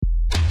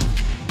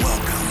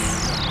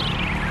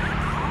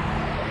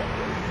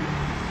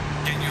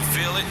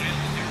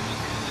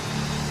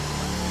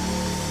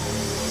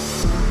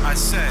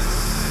say?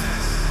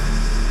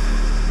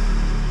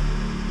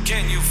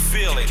 Can you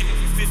feel it?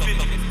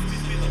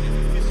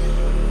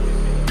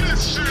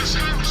 This is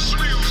house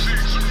music.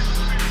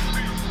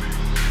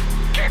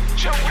 Get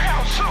your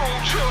house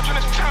on, children.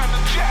 It's time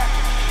to jack.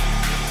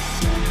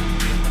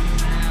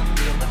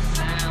 Feel the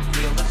sound,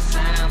 feel the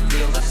sound,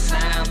 feel the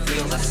sound,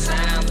 feel the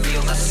sound,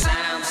 feel the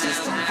sound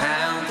system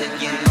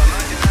pounding you.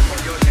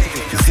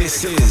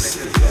 This is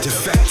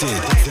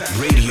Defected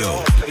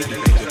Radio.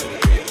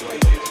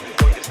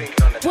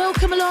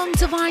 Welcome along,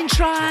 Divine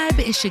Tribe.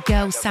 It's your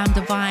girl, Sam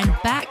Divine,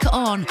 back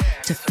on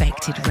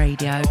Defected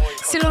Radio.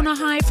 Still on a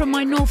high from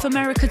my North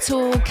America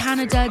tour,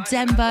 Canada,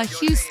 Denver,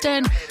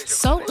 Houston,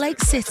 Salt Lake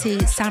City,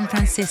 San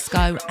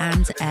Francisco,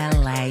 and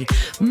LA.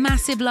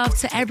 Massive love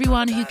to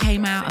everyone who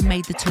came out and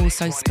made the tour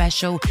so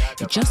special.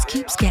 It just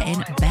keeps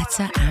getting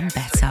better and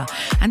better.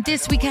 And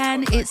this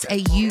weekend, it's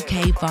a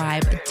UK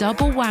vibe,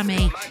 double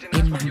whammy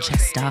in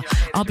Manchester.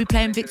 I'll be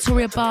playing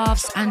Victoria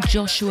Baths and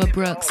Joshua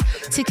Brooks.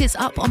 Tickets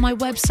up on my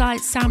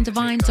website,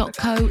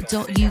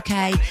 samdivine.co.uk,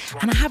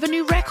 and I have a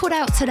new record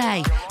out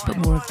today, but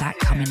more of that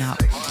coming up.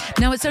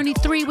 Now it's only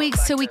 3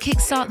 weeks till we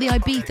kickstart the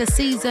Ibiza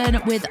season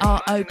with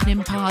our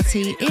opening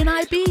party in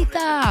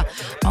Ibiza.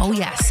 Oh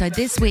yeah, so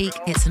this week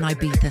it's an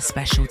Ibiza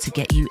special to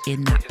get you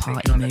in that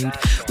party mood.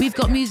 We've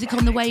got music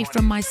on the way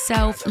from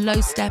myself, Low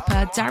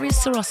Steppa,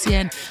 Darius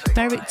Syrossian,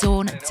 Ferreck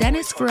Dawn,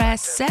 Dennis Ferrer,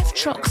 Seth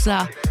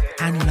Troxler,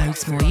 and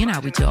loads more. You know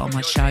we do it on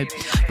my show.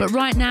 But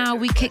right now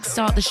we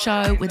kickstart the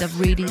show with a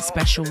really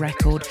special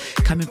record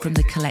coming from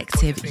the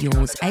collective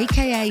Yours,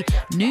 aka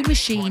New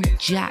Machine,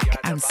 Jack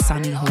and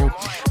Sunny Hall,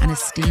 and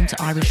esteemed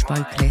Irish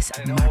vocalist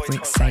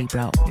Maverick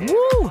Sabler.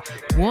 Woo!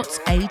 What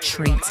a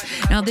treat.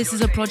 Now this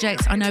is a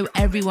project I know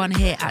everyone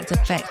here at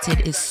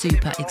Defected is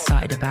super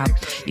excited about.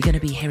 You're going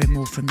to be hearing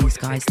more from these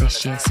guys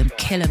this year, some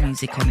killer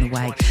music on the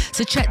way.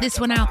 So check this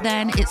one out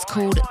then. It's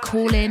called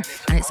Call In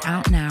and it's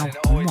out now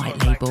on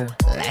White Label.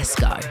 Let's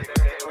go.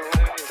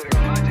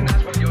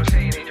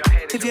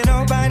 If you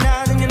know by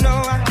now, then you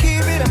know I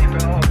keep it up.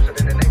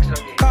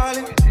 Call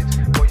it,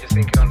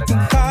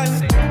 call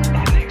it.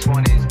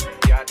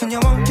 And you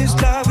want this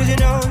love, cause you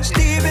know it's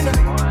deep enough.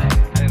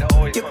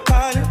 You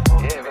call it,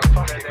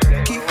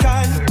 keep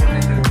calling.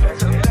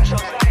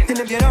 And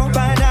if you know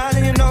by now,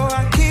 then you know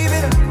I keep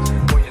it up.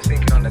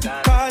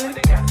 Call it,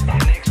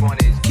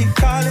 keep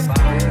calling.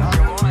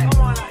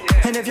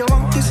 And if you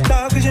want this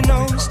love, cause you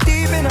know it's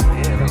deep enough.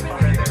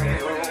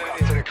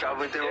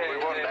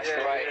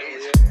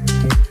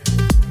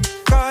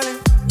 Calling,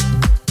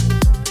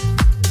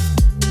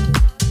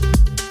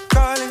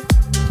 calling,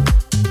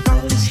 no,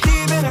 it's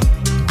deep enough.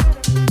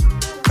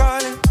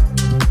 Calling,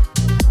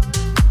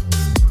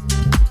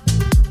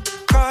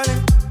 calling.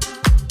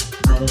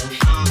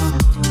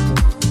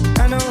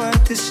 I know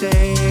what to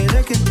say,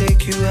 I can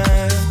take you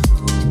out.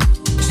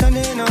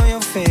 Something on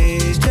your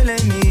face,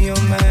 telling me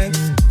you're mad.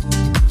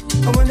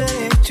 I wonder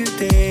if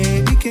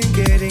today we can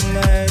get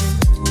ignited.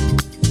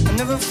 I'm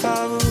never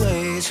far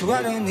away, so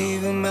I don't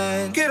even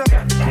mind. Get up,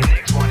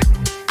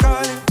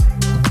 calling,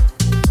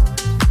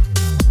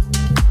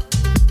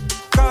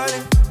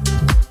 calling.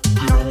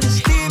 No,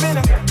 it's deep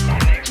enough.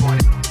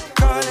 Calling,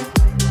 calling.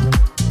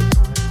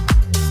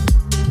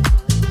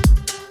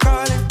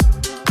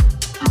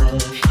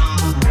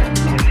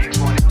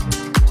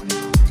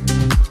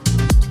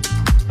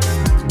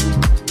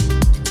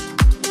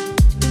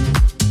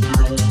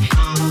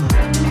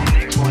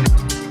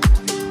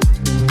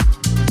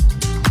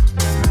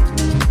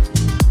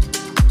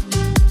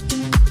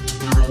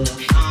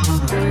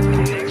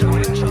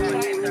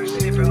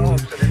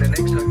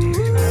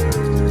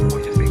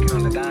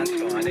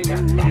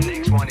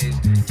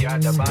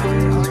 The bar,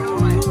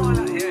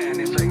 yeah, and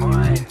it's like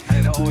mine,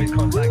 and it always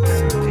comes like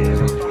that. To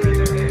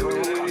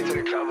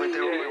the club, we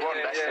do what we want.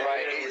 That's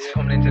right. It's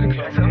coming into the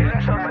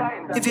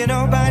club. If you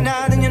know by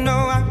now, then you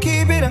know I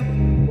keep it up.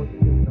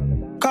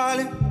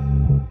 Calling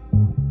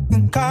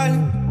and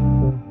calling,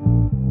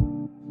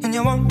 and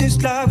you want this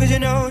love, cause you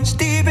know it's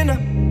deep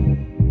enough.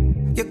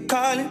 You're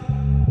calling,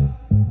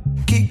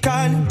 keep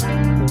calling.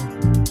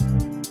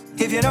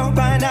 If you know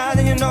by now,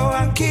 then you know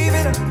I keep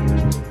it up.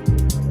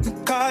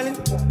 You're calling,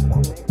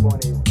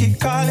 keep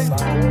calling.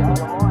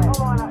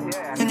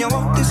 And you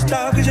want this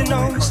love cause you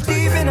know it's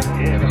deep enough.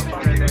 Yeah,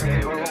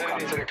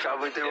 to the club,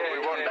 we do what we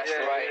want, that's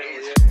the right it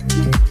is.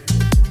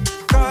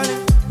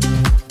 Calling,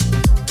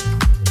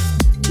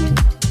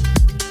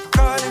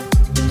 calling.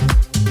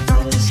 No,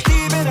 it's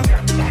deep enough.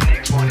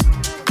 Calling,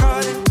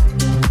 calling.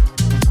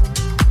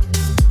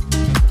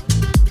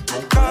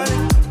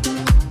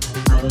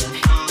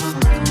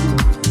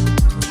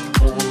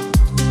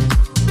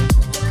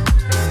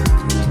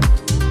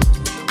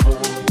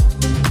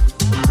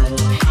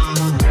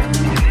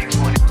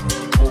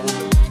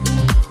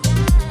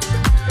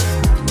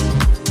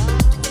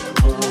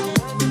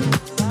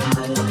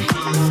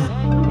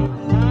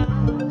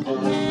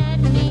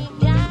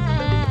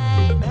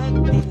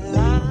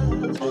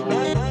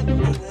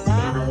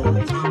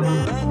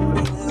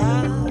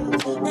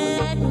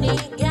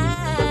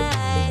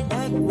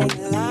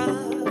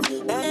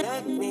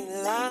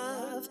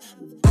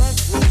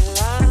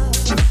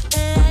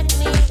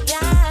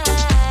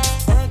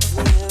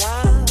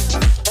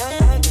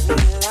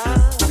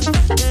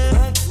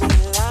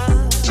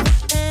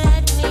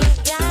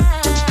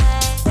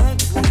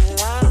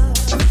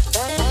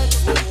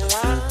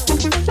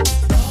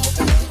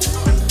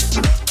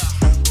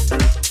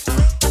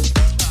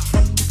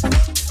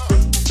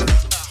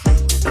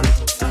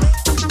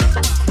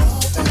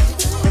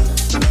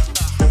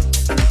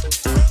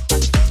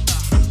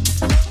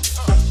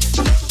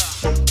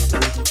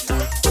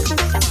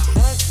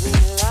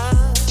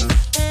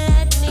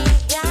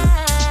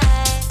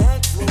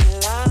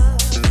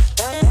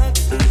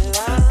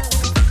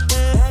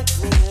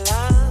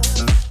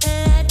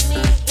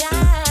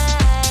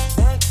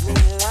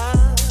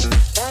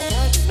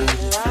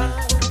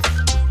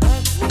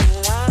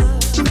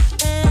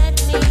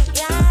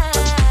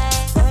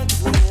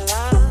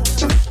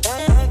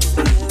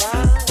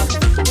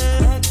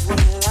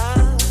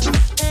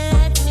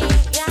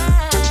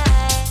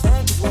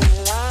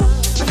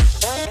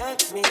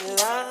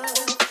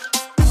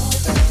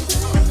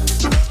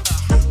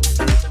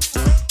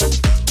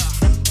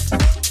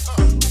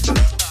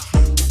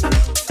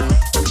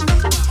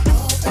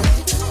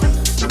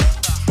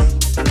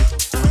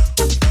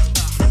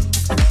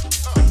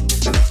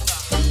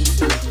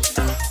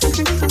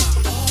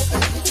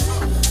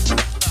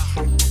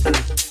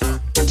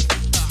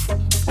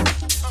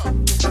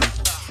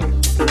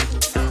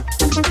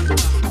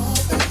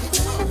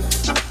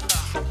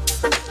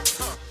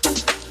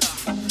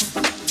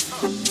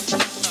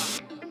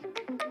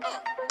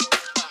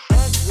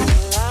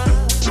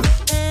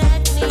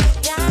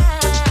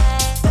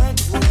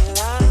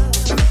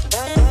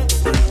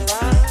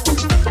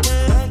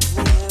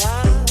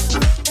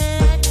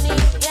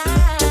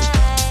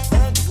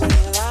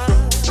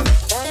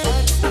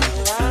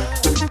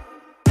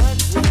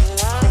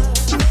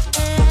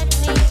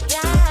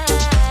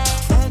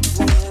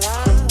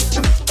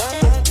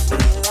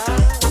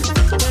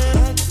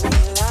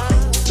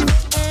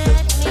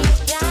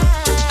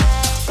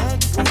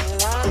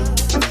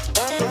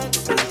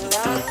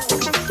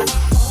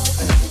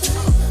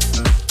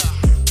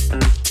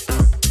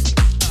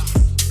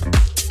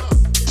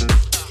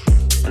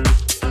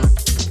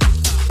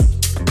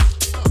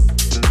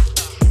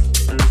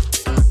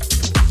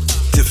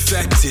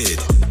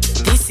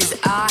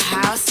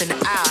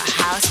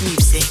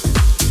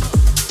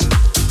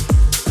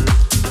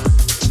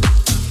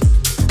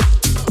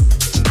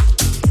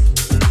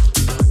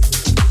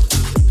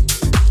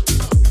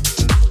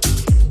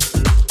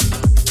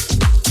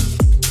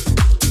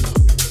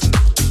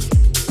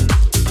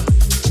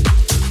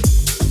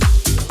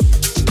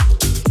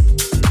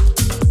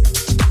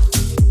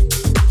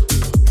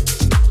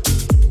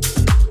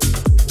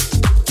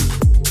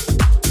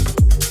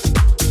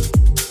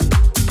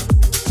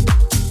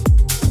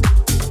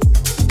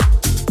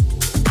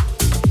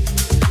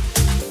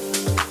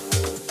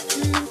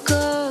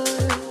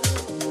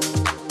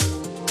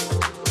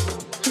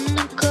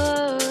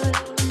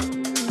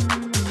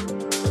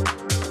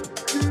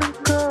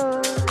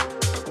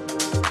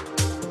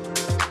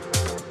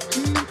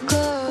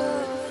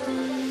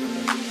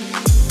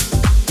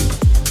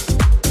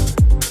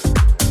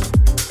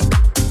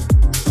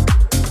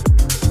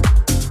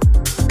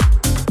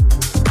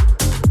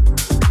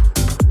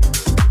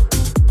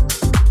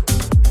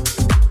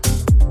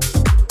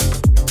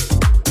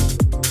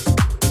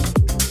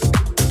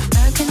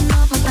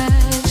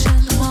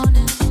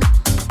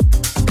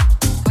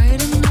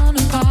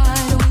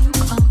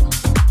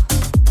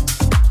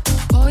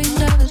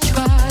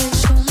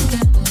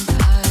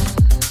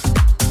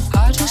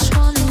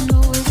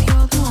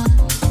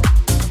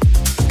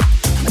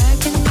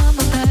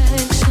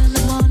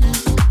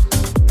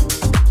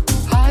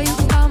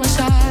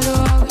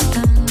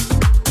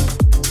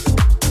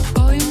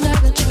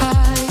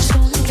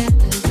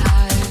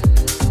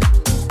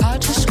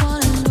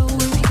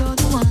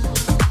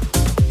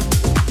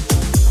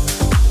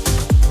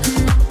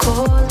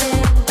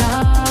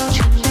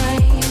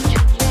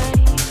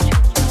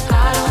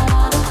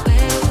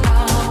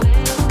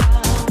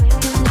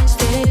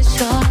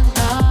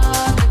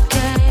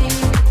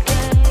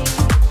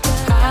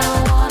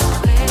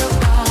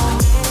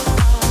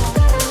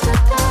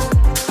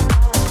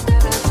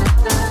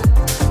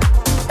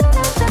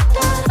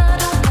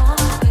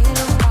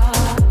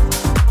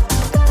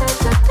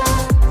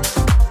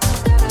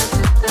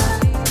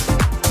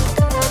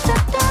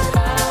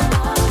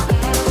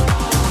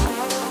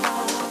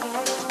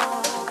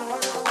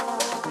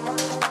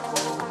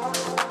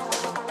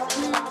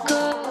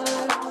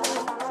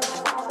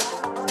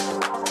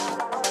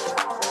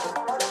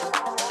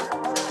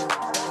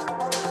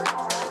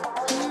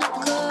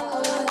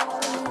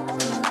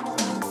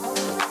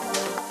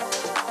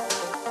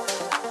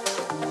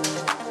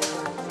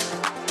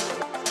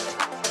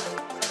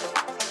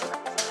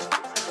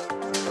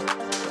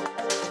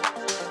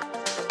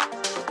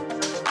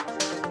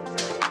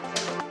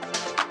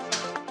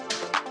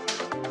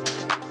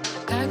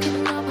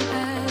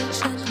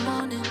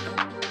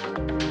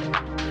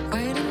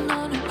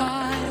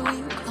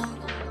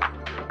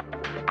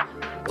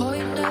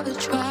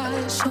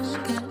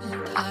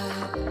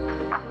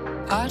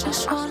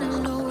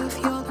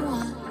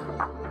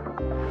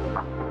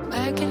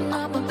 Packing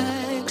up my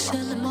bags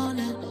in the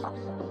morning.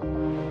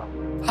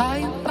 Are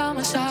you by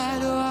my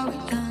side or are we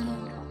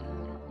done?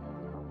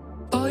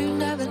 Oh, you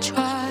never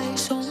try,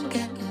 so I'm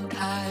getting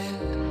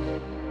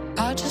tired.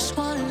 I just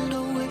wanna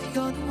know if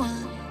you're the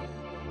one.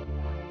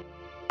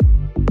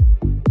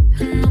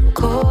 And I'm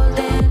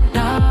calling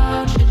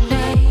out your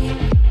name.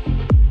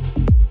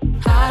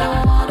 I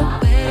don't wanna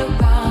wait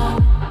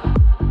around.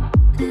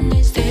 And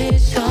is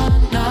this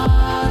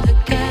another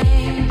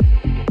game?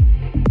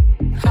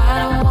 I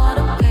don't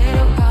wanna wait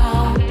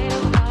around.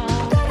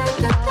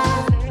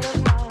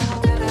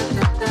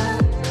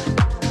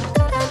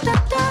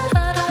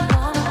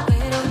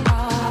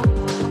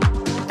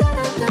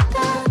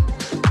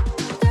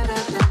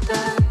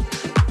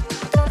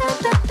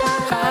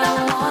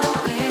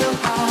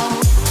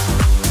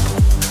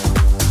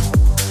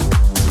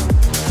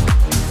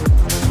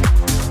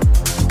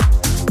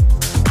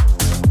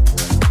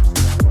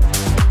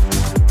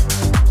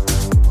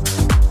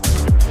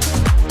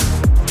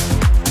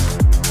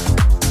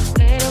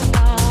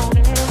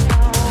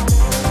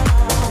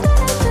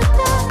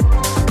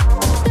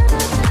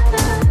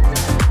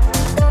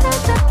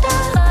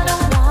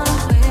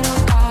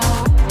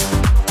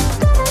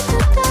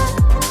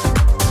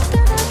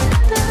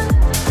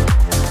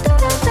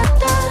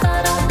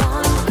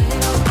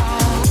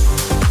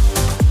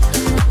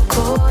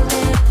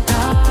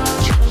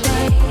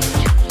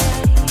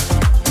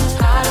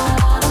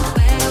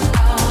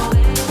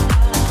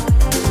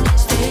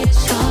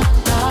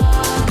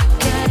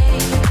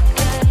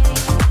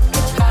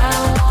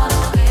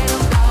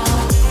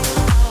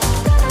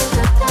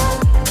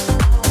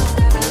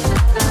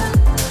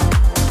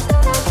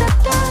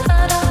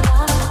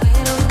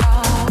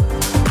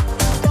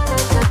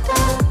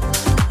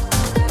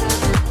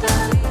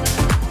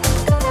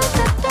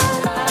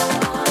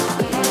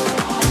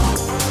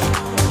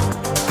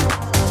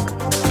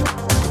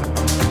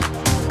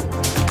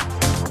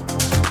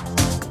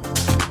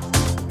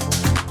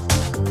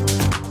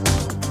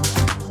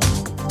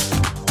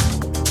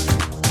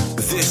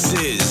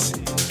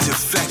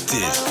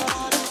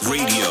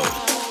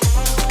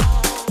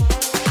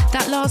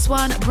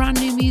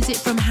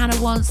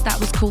 That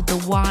was called The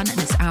One and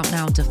it's out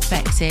now,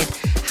 Defected.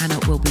 Hannah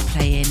will be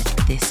playing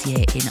this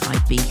year in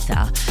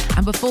Ibiza.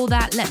 And before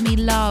that, Let Me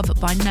Love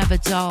by Never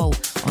Dull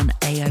on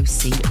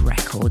AOC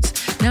Records.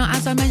 Now,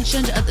 as I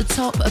mentioned at the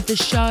top of the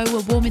show,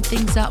 we're warming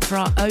things up for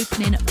our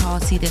opening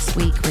party this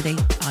week with a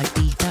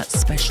Ibiza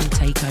special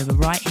takeover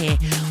right here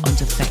on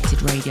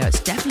Defected Radio. It's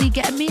definitely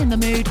getting me in the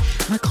mood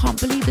and I can't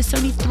believe it's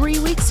only 3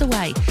 weeks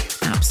away.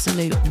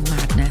 Absolute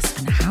madness,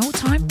 and how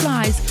time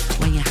flies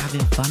when you're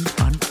having fun.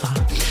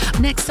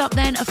 Next up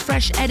then, a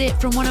fresh edit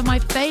from one of my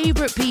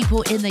favourite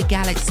people in the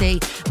galaxy.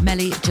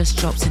 Melé just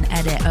dropped an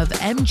edit of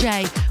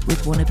MJ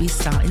with Wanna Be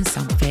Startin'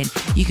 Somethin.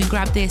 You can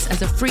grab this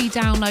as a free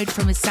download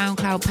from his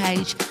SoundCloud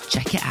page.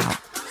 Check it out.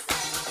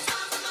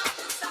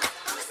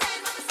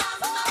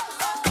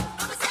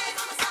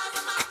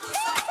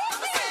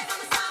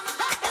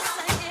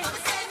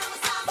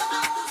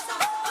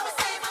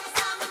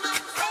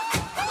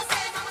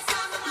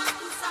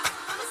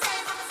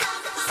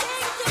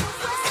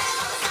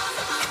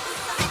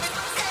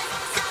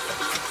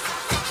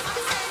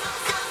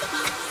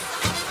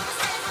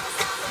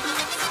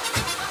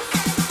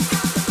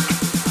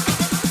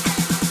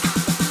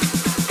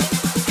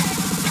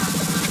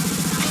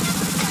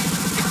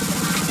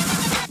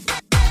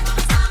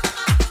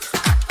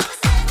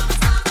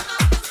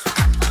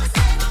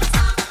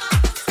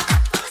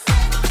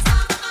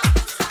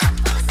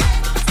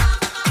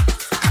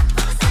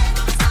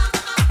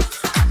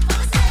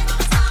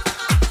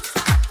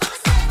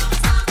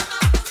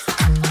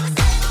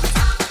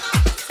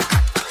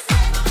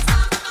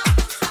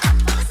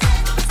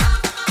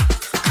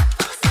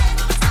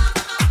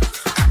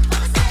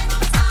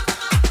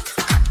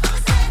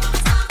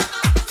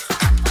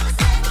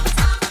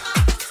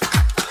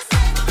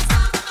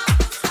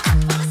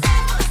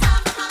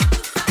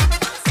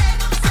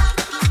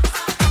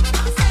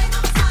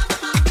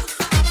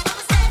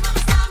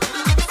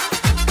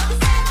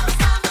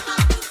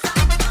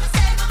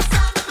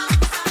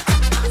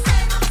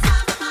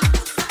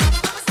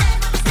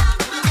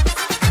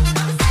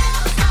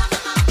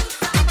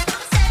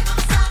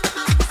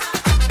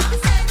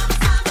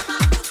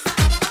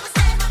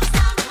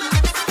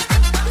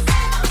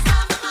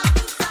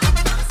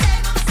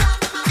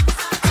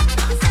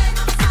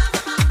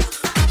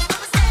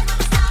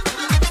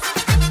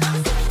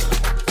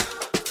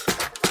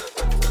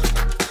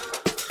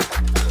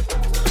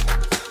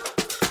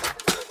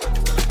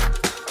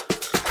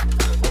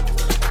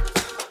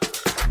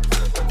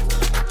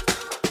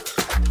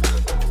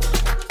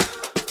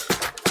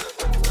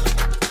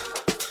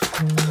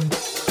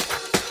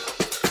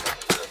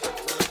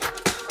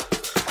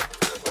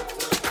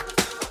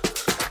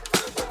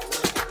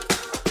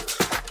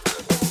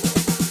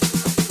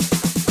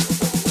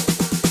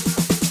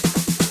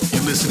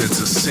 listening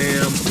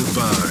to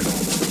Divine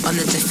on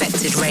the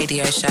Defected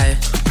Radio Show.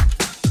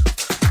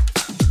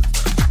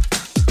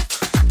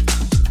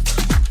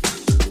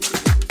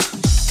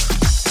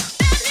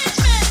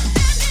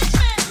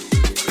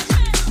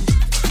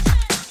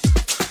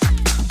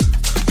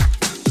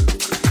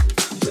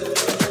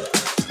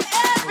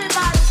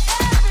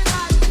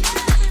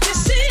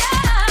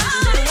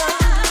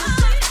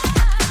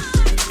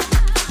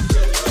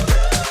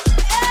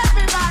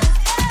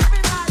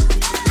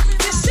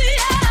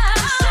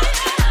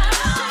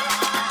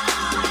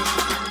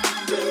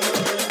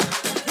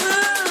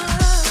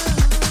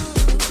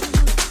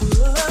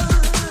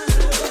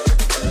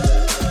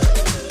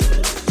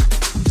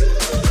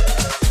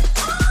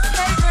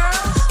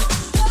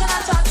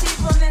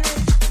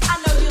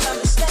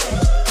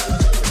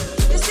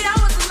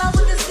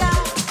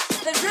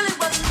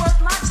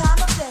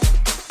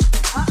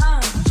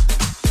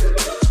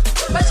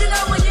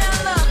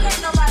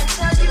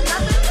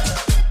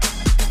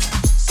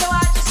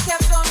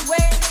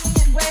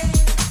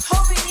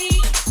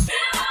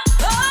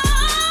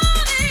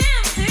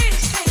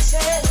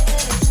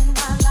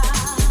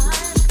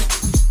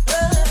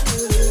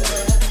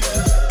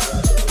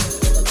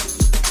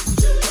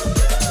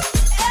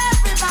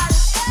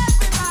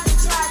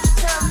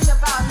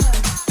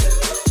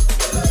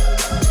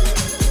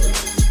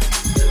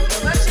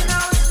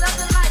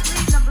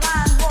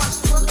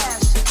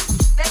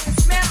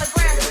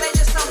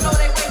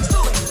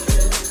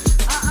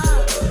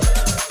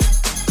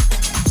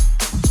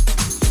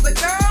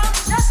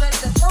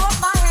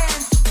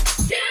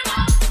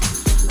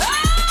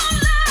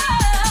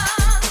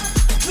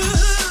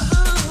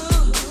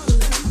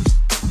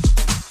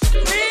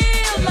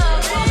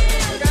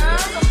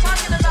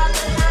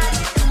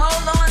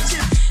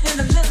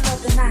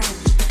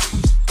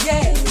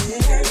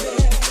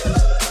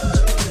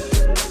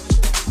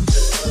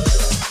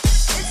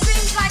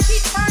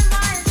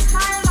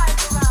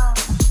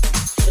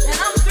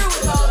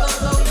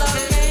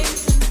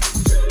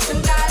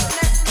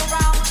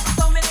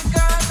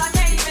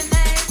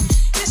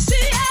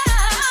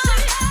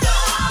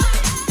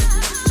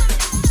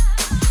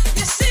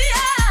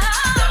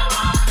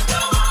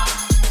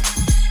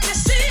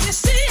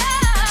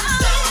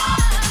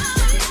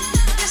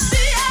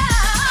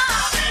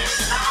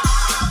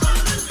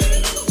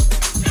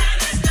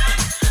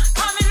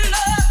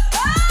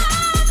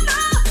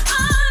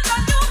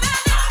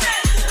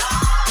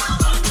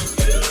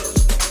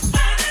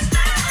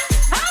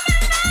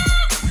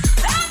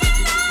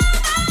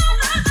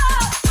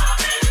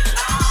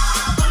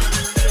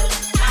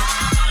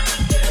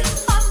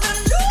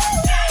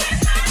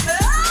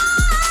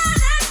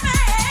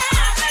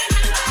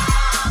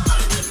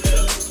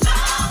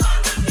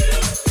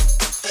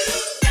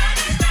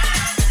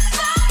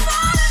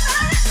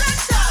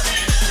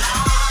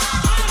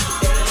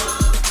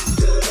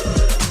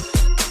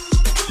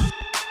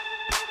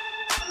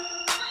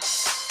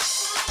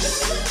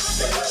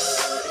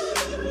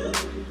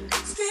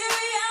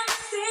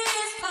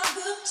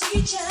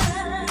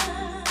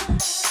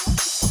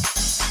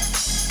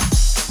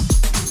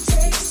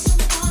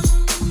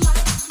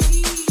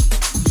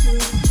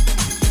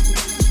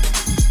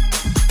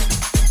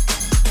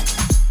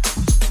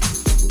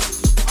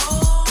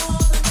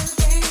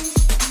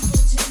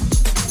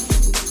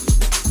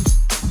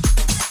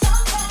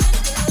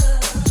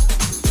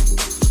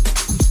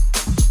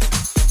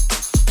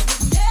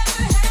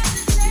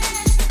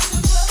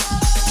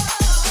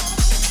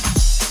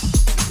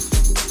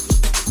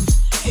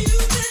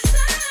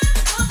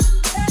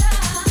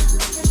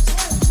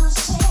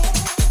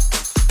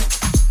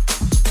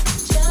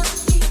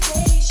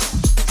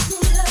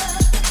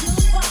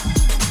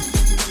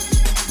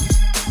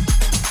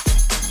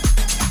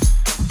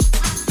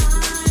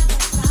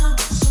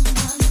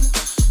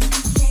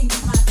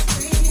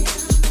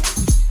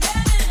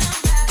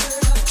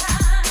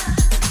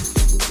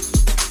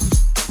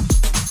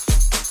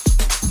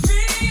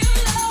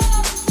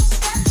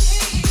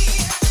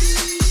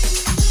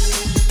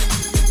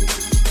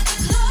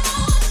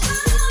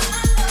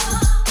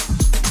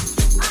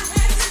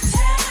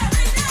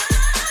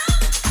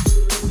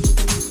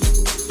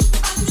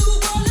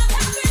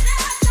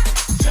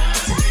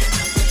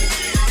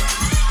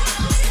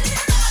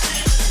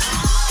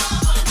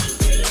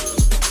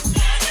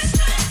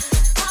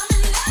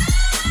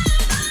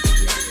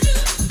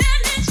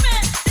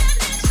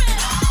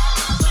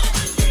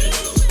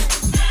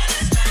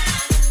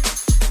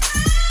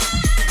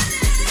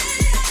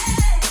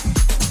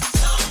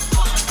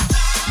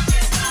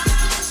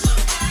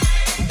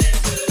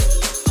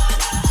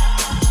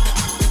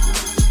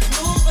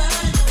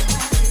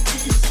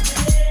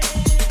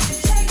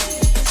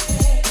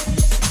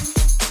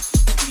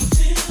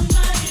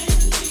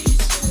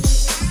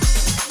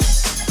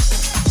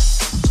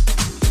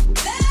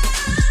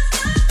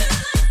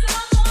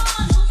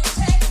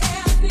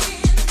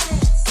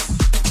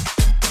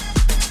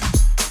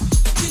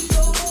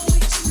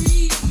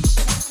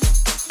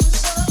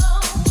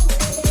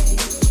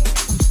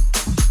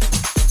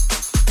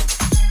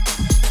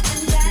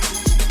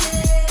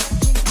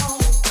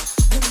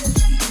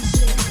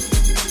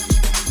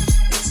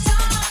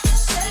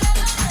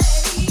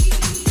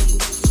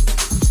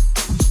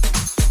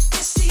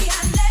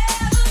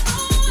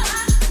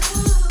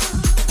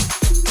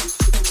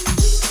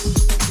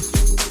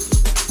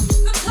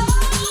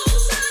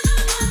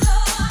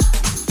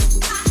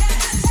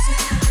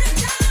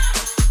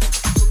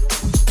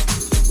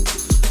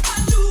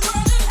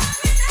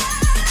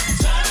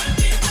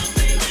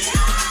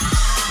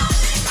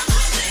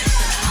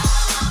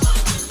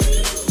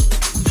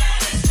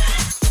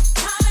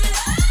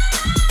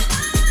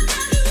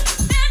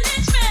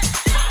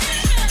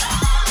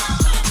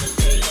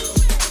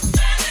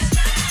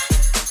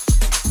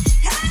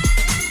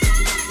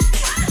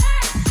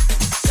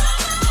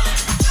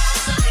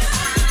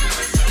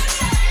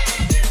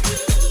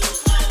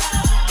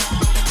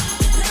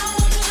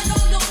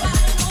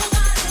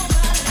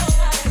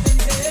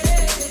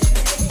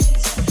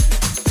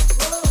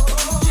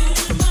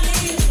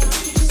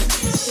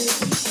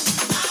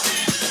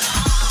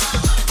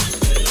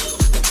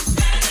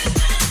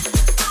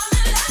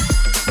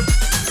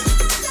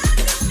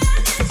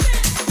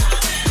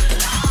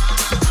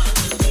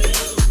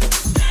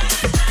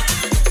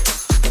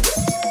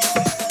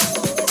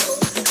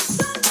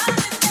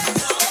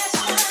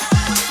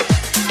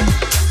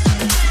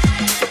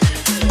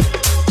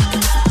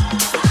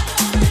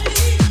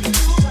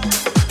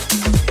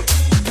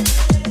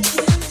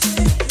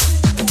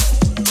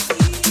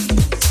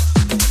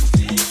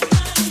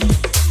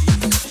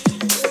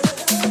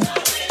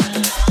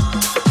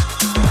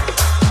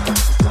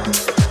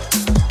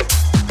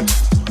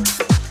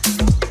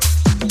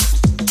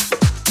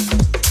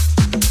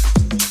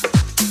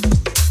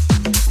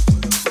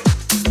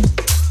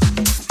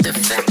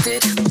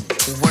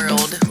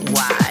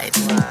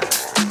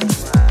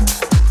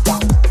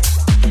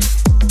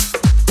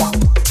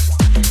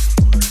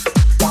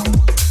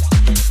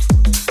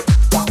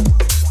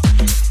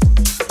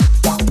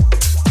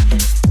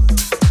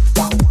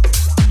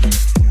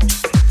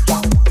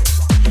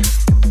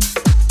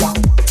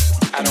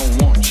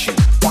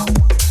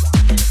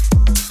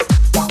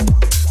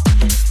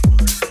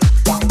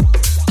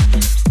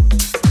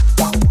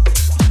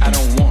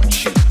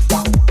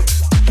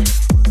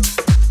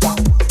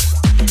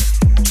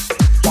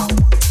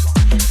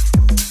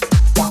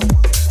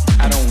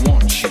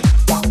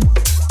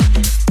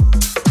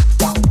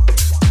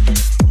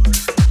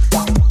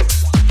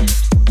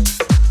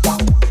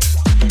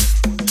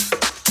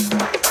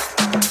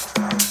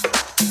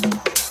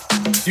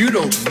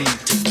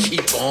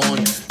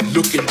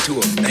 looking to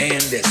a man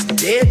that's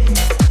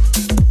dead?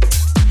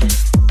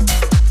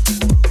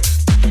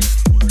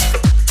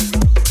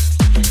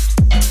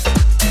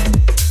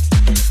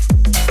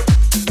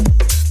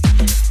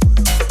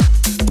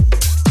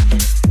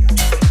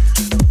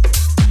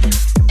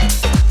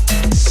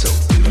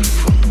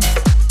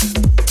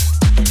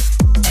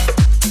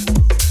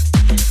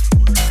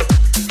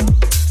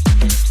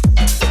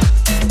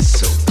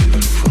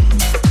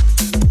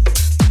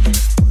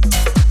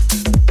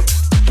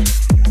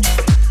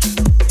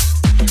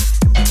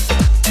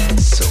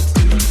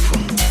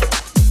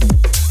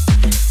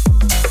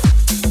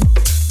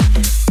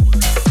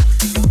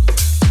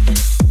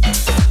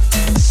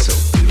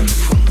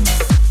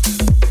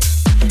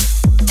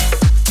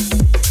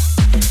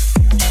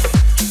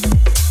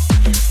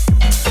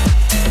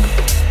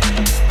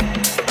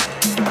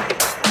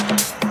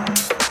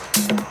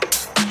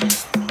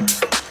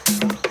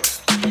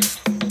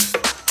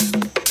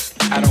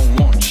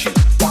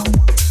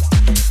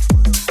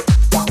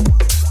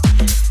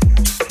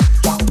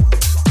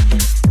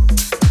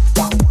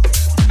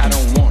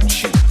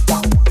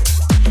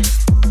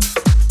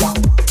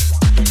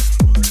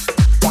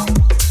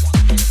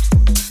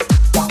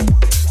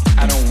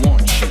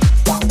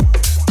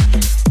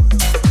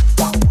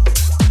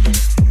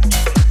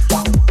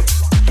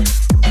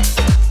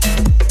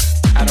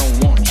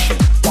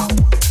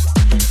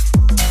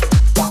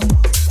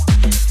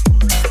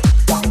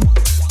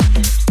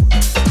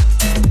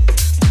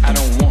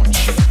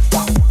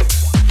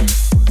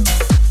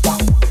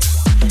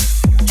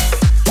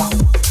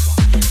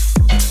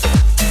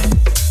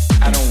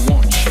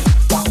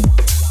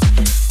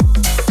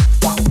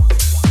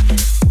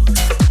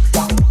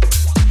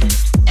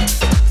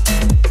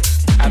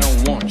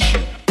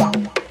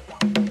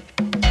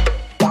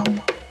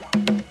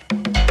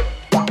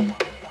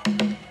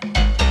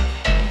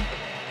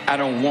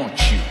 don't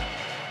want you.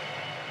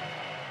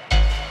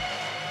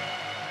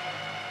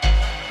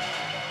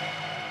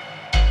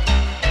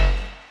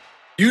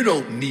 You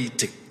don't need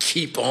to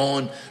keep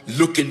on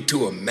looking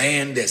to a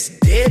man that's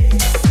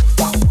dead.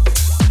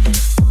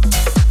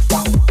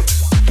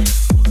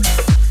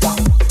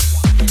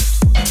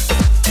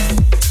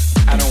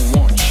 I don't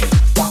want you.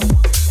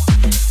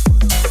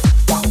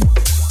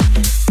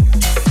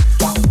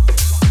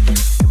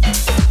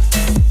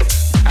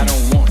 I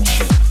don't want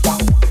you.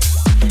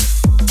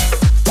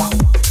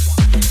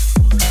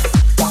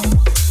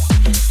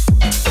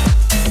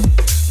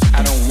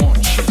 I don't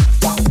want you.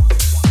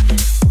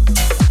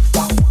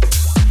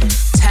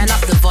 Turn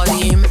up the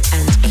volume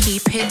and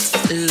keep it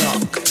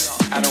locked.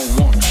 I don't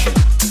want you.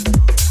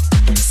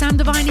 Sam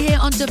Divine here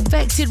on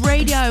Defected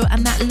Radio,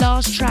 and that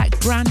last track,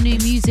 brand new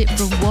music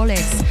from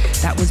Wallace,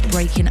 that was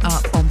breaking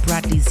up on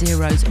Bradley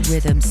Zero's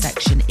rhythm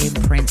section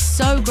imprint.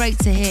 So great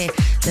to hear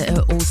that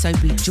he'll also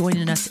be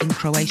joining us in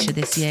Croatia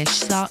this year.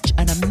 Such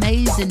an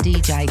amazing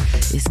DJ.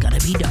 It's gonna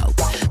be dope.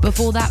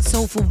 Before that,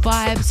 Soulful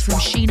Vibes from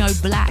Shino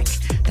Blackk.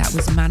 That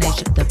was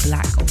Manage the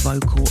Blackk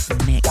vocal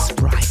mix.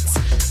 Right.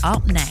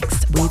 Up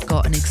next, we've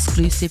got an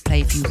exclusive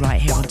play for you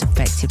right here on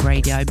Defected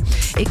Radio.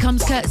 It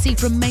comes courtesy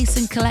from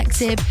Mason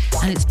Collective,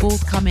 and it's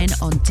forthcoming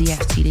on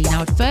DFTD.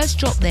 Now, I first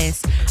dropped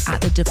this at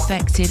the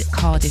Defected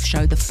Cardiff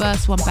show, the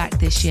first one back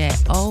this year.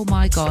 Oh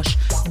my gosh,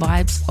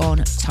 vibes on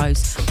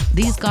toast.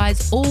 These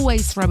guys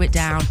always throw it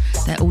down.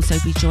 They'll also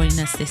be joining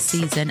us this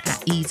season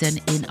at Eden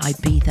in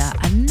Ibiza.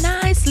 A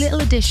nice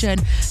little addition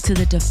to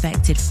the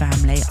Defected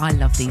family. I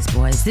love these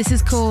boys. This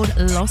is called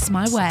Lost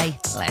My Way.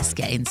 Let's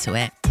get into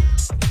it.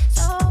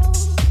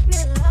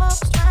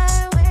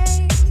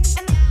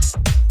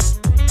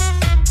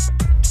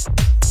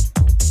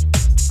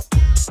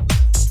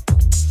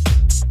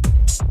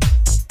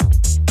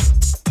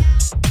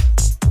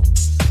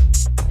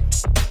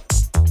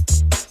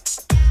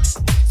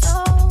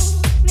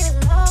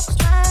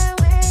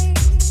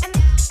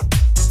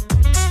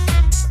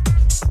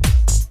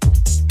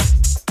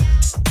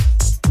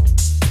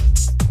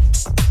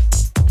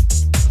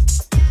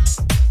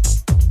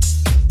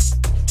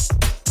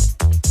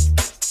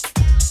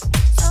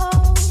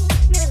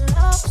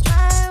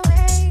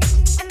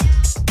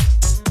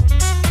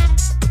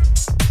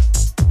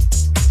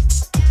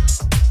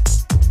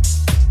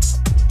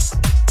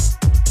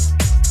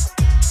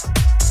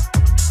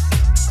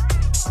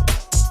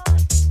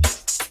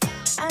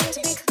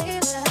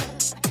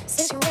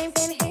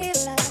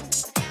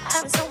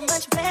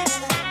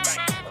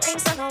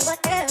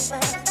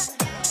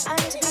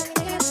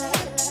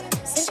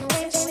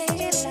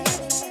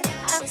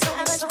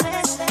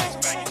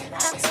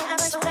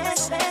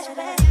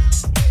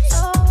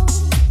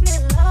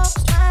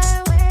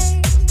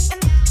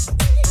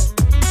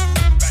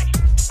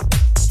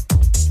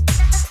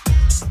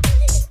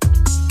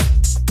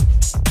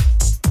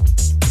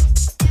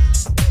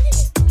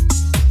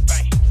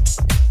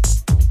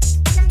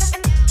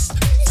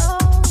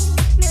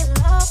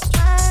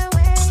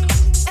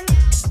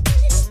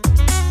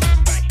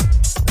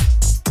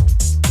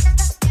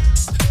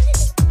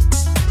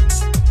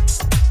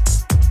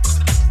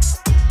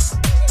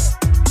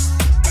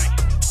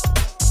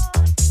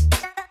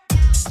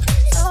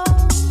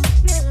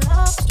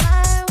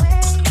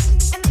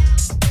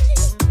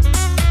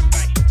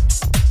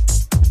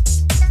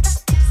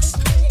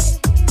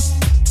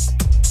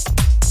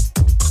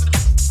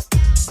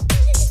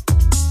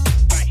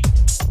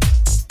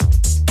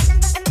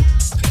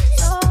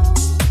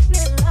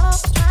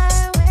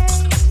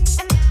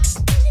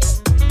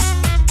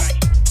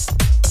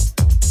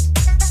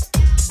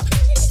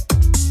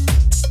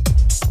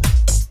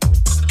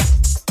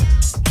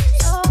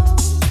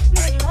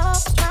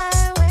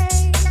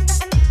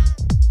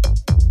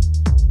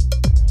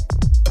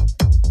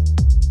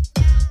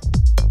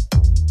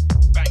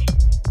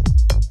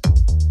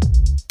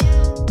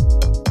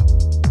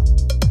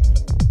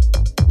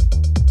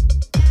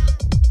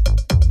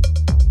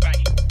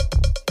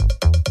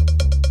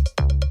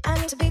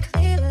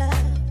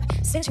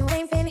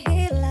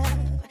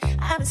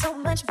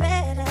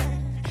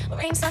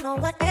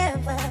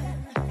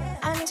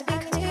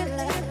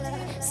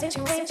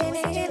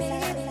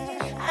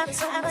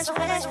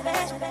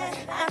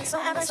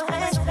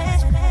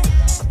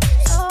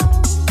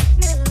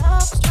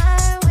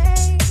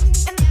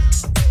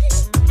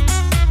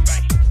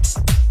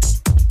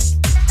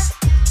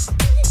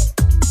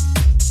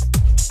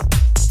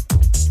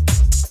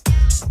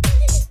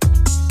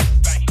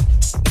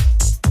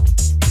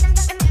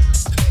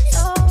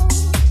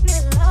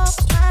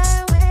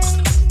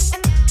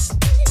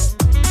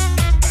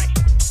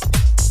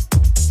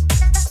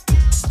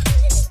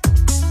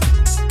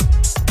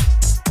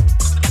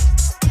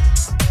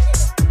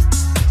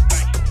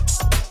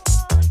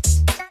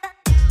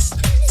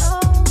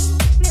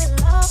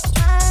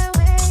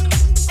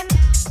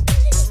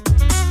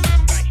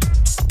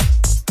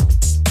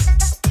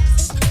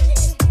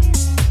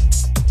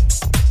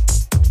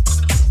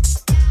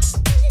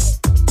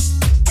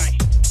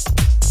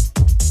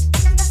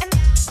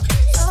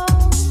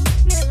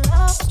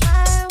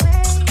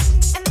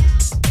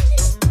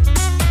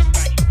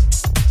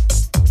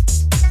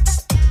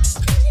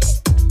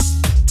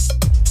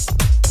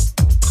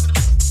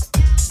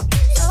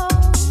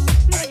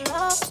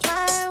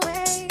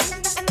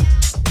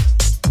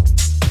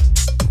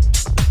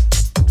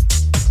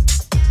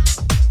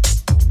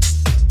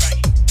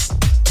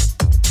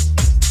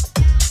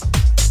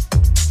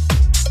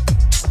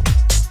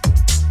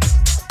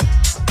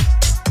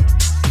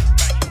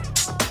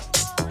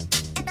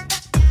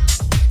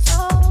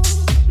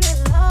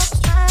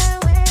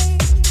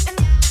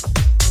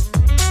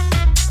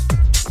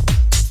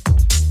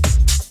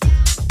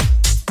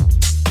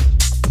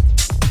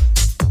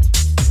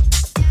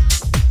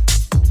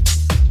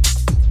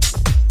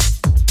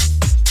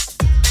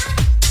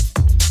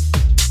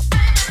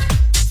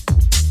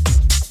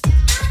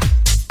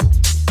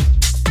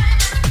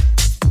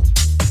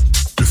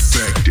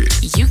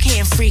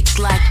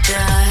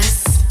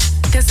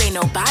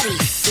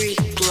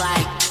 freak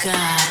like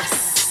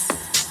us.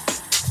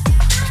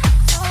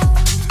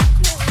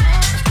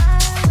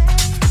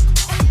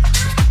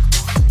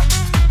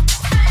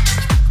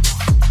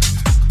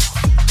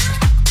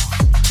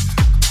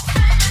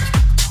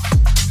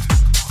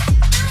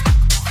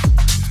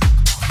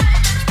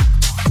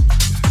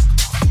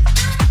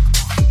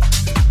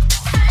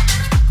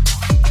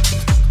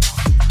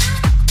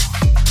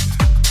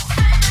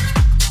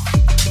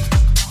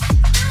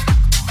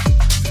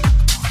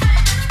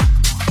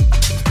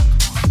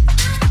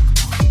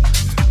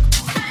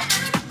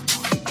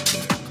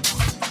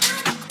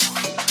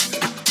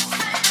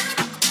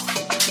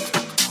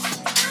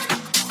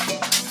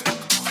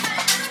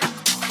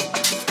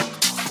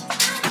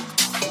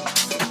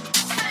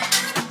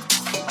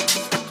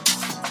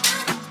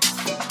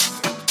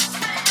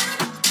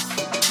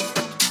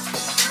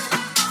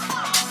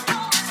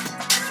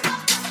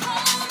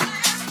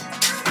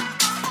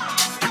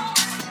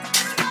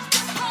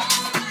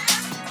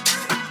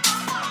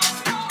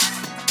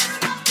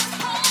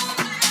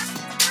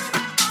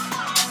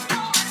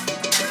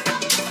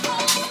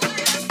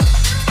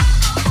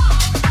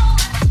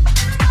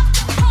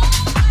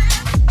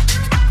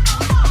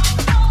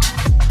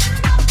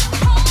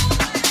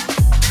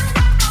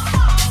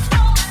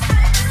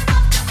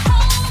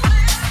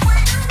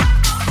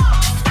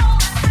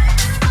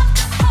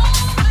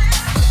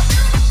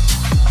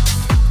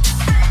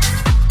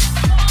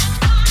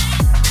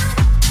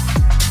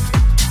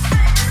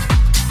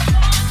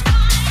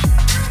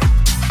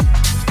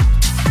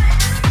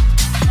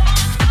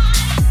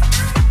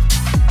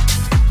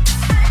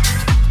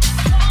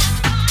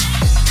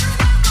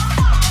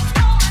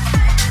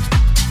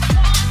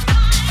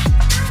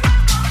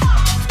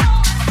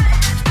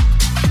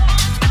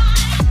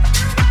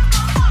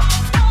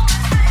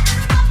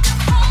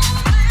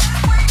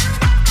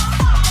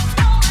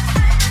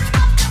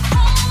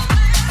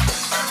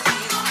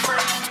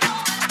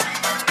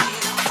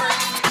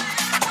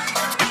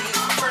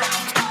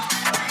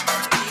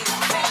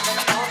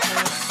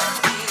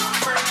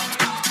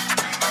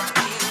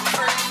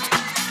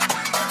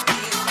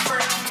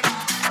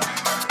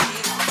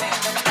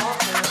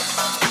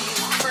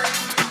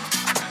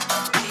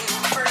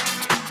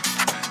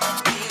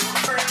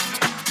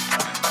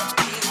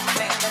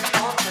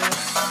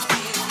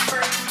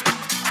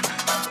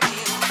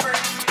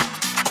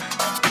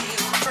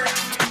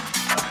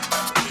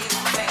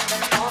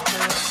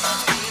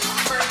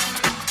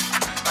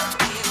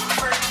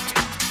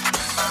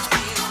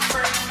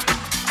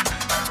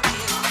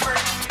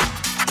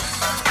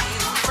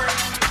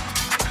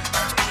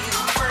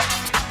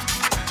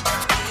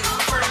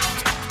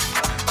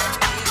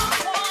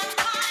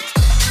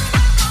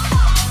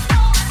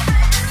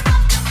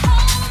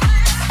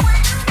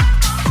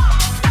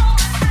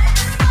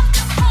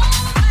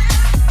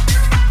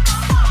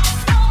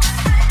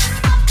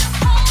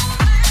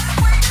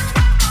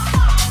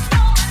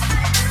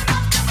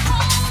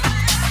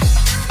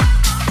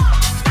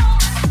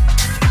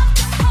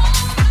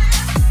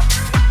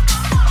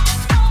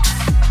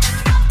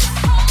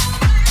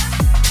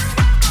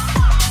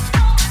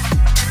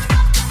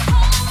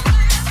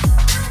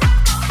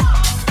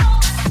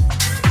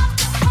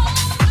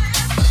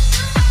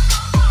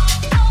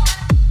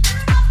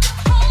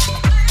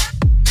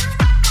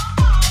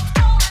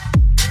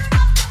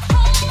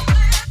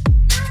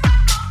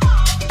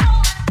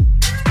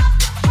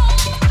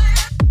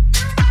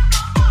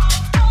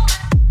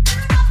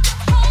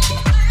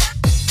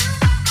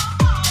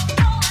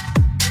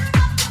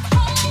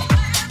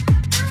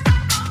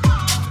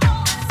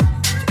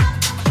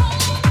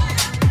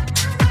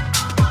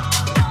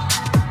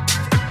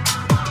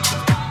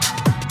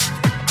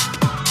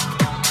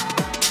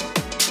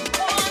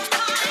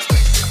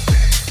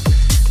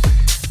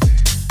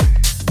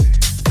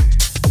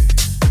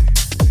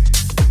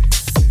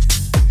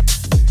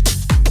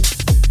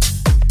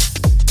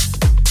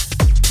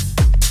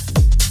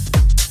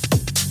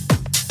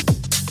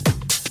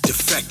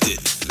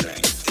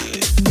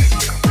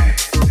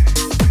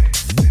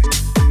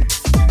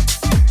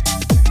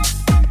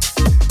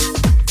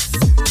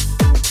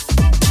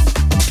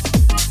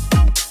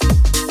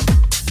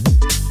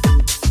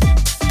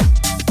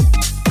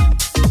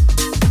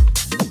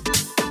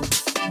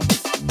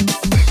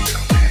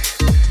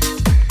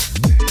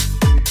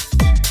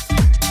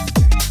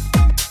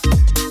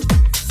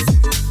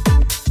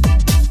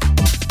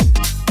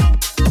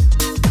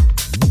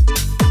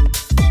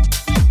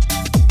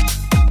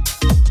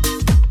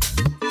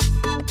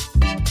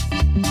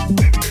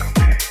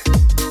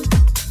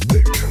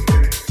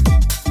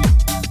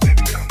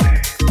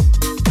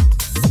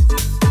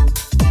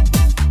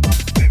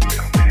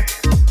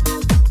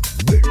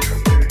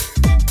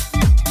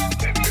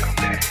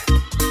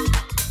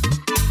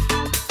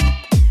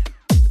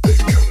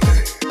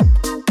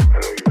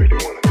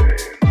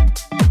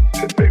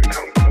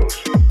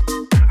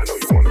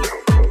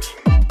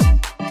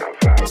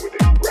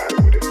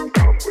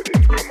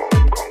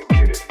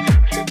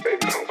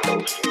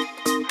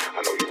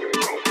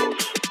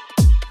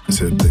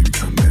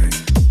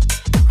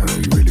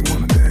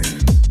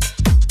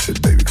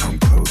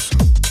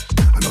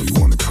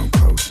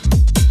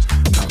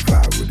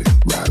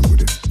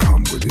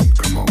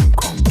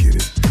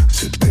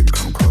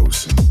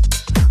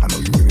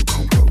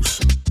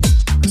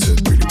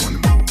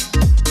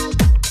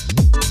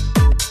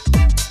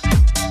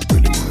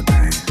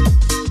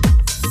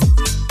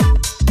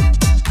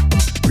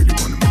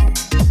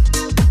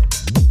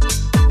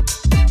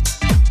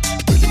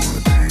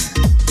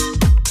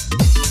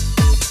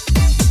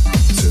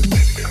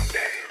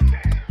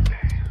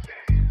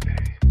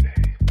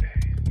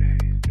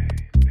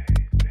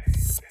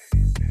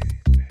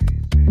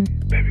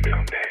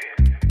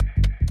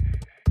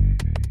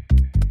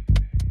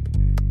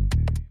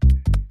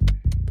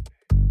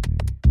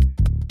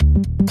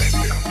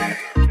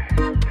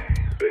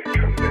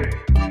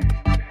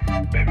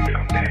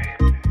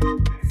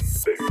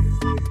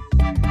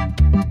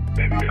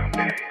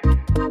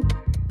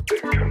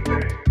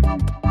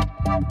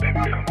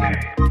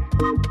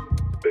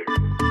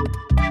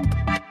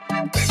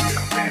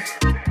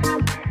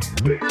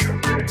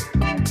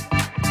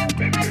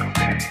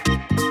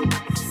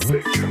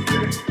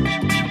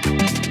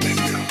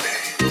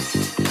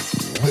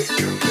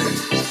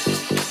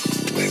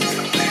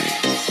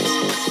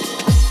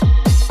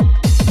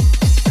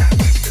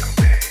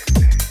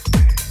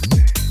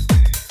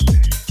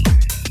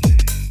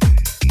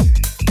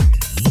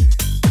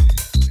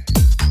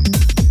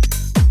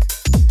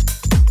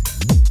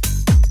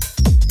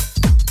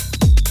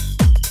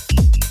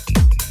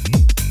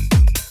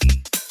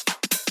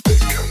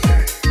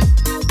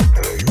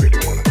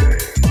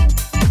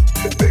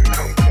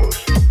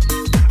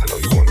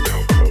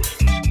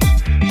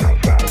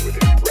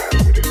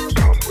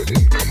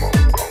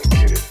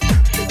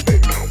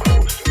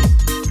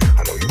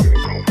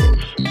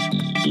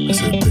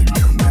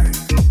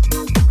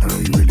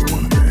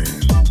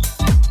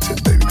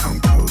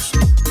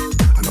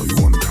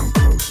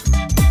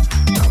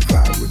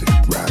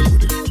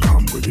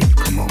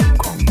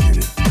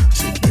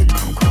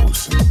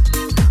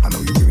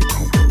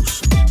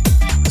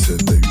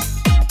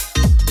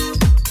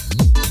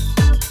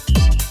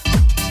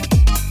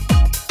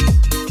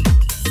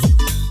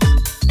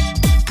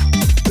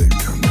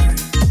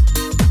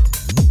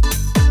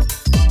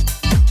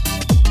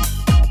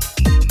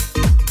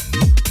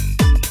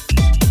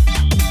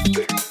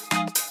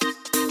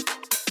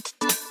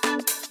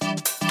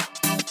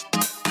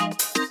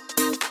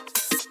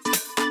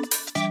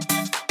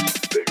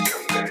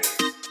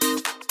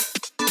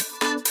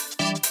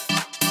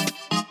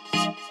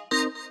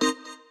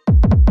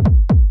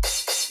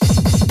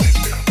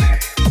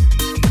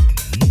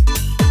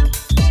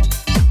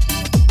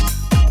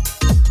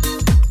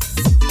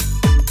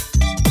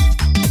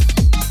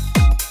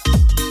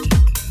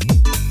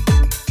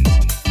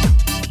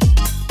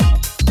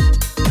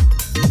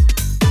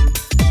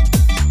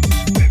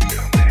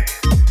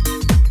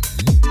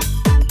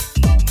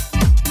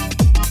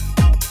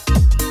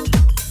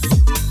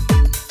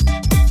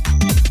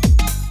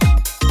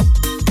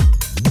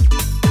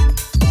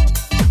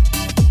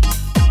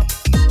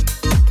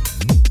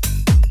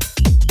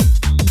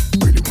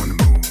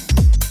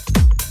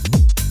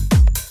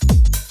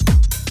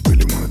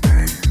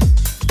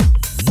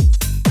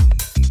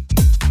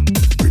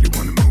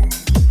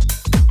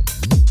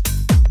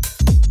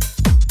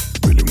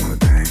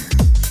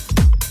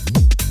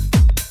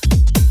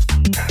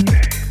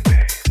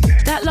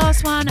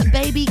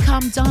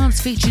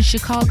 Dance featuring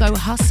Chicago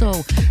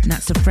Hustle, and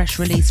that's a fresh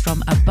release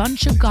from a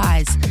bunch of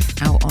guys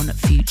out on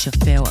Future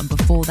Feel. And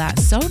before that,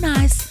 So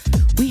Nice,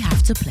 We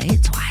Have to Play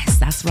It Twice.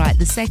 That's right,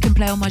 the second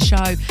play on my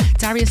show,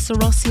 Darius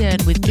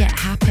Syrossian with Get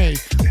Happy.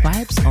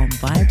 Vibes on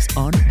vibes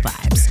on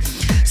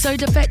vibes. So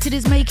Defected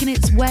is making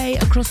its way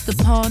across the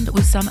pond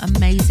with some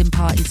amazing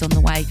parties on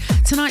the way.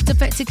 Tonight,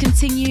 Defected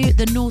continue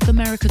the North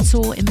America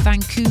tour in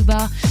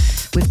Vancouver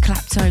with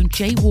Claptone,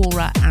 Jay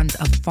Wara and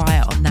a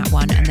fire on that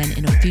one. And then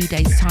in a few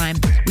days' time,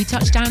 we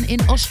touch down in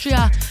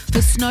Austria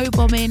for Snow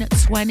Bombing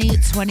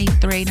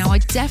 2023. Now, I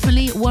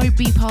definitely won't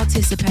be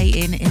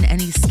participating in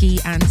any ski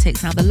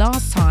antics. Now, the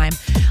last time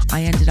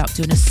I ended up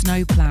doing a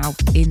snowplow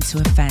into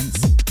a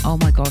fence. Oh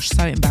my gosh,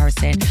 so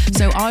embarrassing.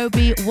 So I will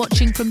be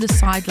watching from the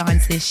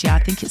sidelines this year. I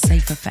think it's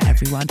safer for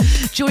everyone.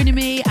 Joining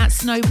me at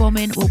Snow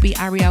Bombing will be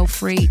Ariel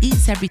Free,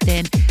 Eats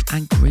Everything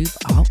and Groove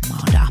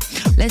Armada.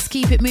 Let's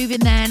keep it moving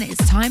then.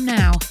 It's time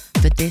now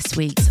for this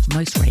week's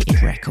most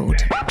rated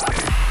record.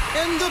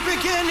 In the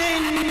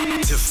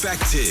beginning,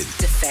 Defected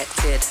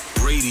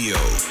Radio.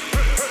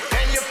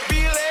 Can you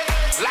feel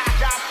it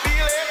like I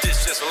feel it?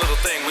 It's just a little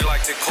thing we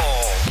like to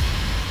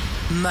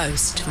call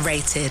Most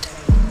Rated.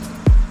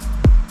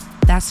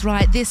 That's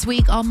right, this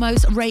week our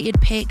most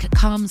rated pick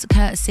comes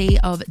courtesy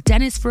of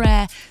Dennis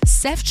Ferrer,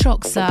 Seth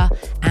Troxler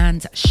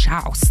and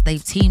Shouse.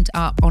 They've teamed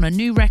up on a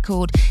new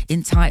record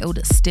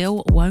entitled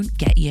Still Won't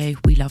Get You.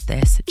 We love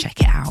this,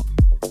 check it out.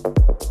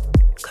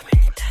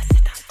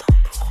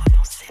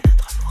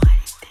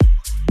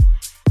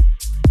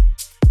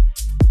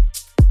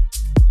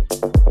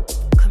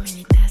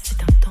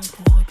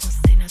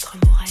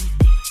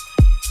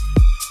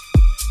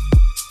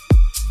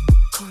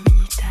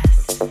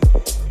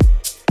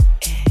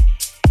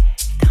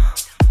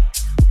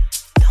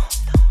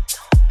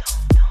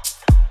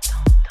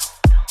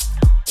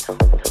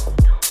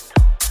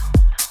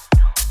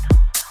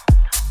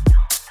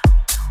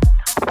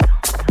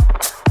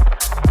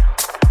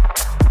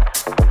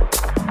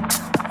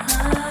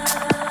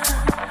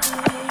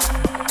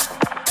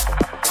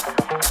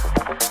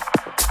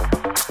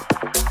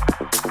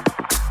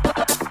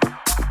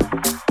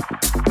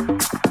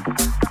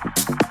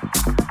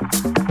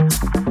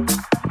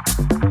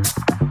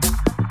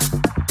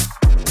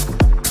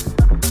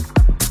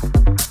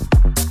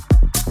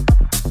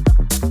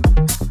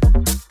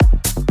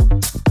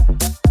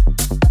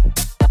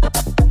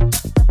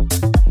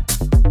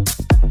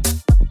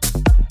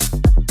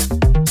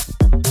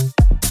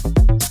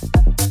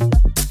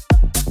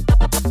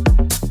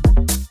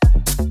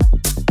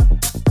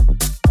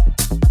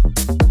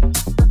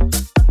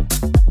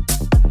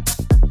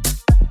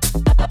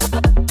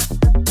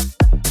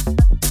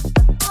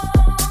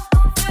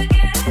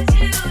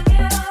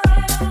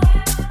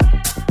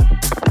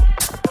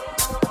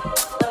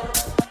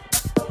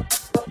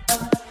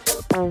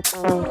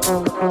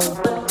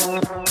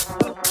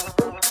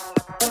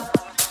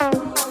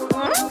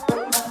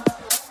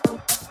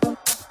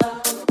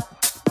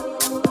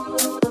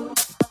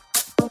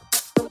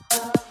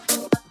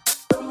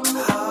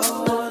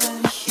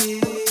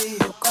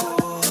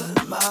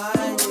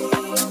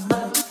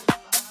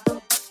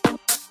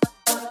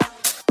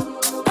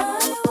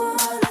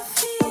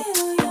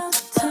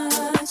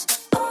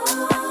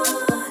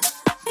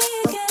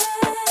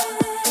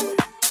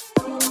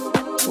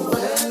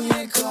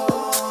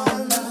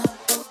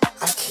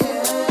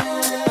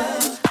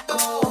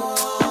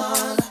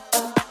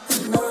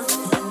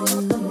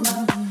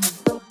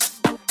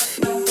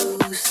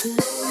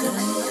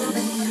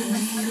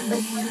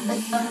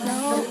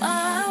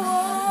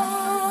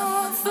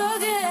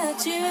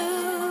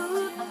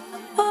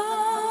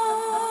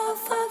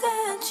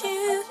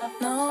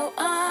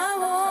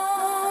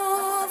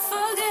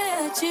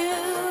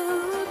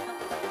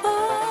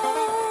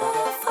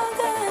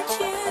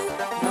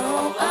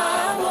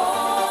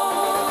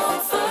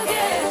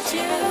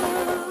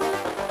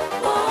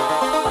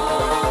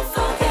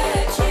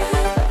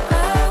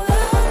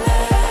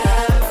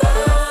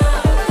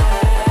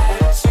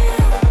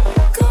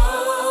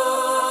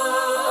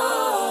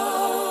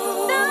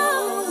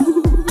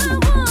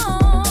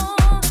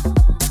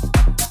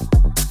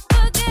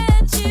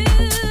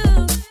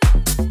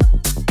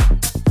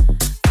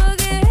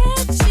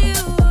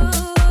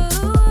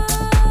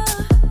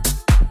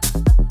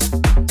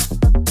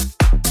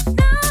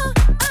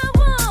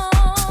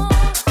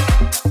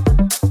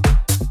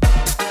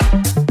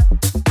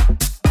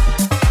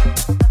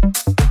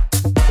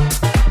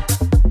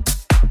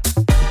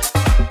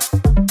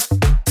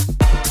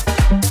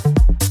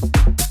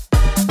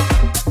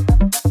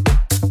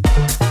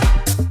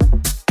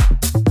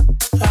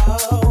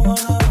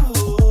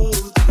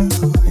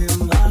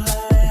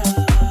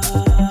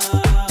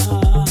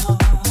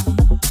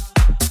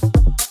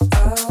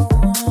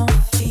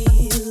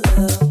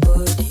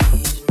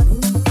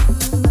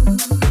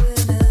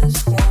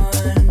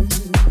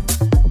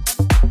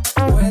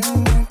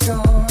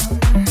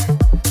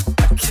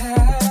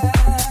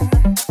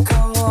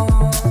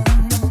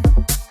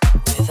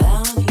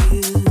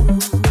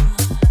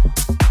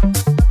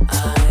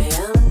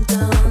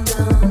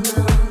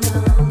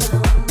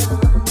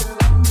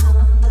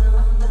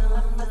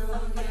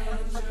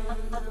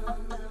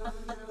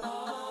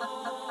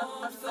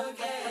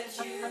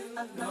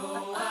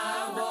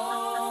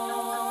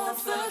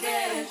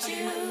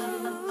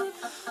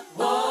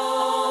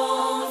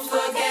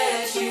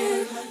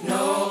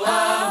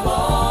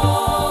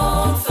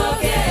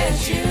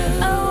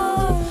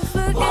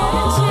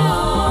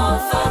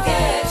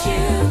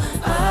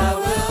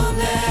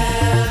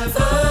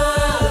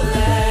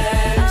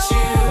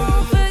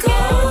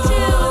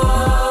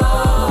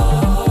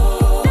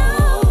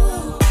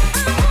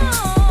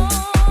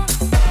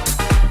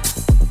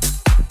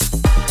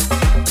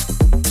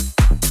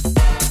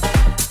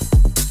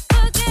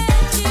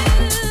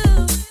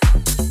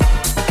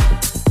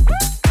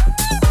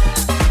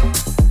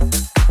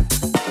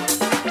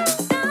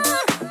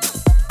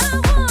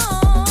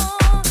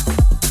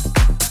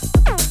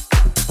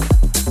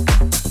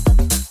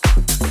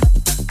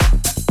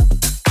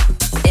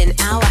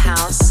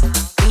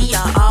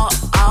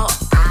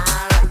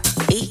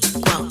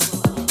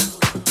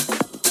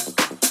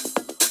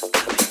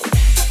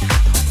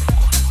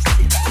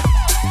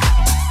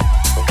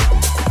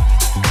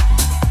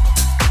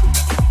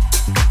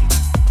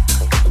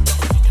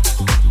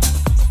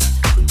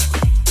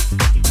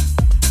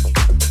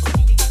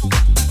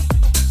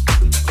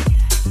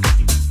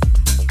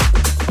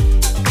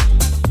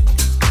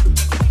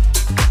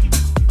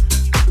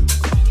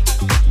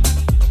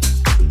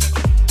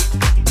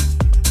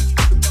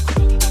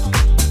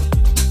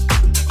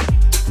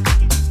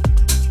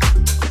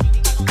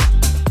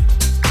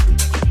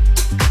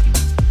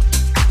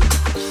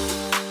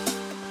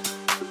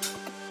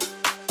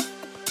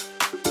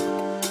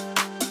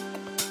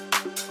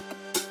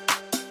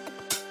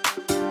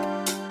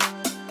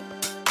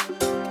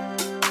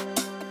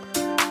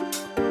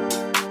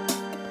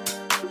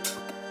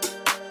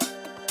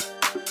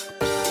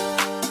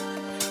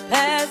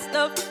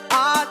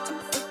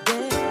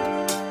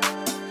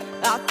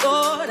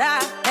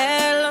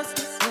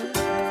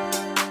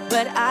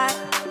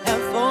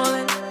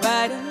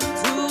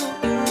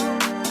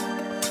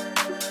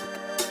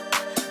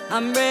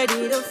 I'm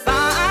ready to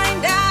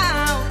find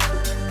out.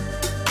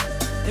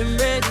 I'm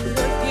ready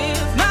to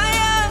give my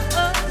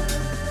all.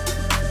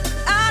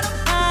 I don't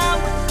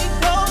mind when we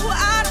go.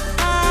 I don't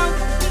mind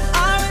when we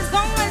are, as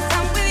long as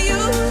I'm with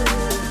you.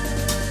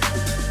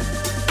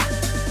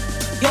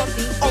 You're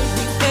the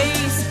only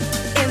face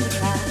in the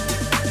cloud.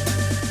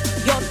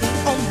 You're the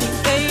only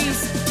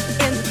face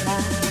in the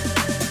cloud.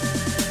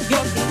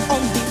 You're the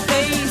only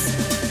face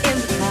in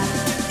the cloud.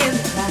 In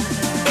the cloud.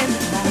 In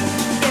the cloud.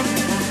 In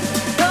the cloud.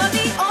 You're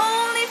the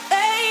only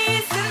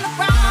face in the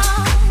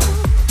crowd.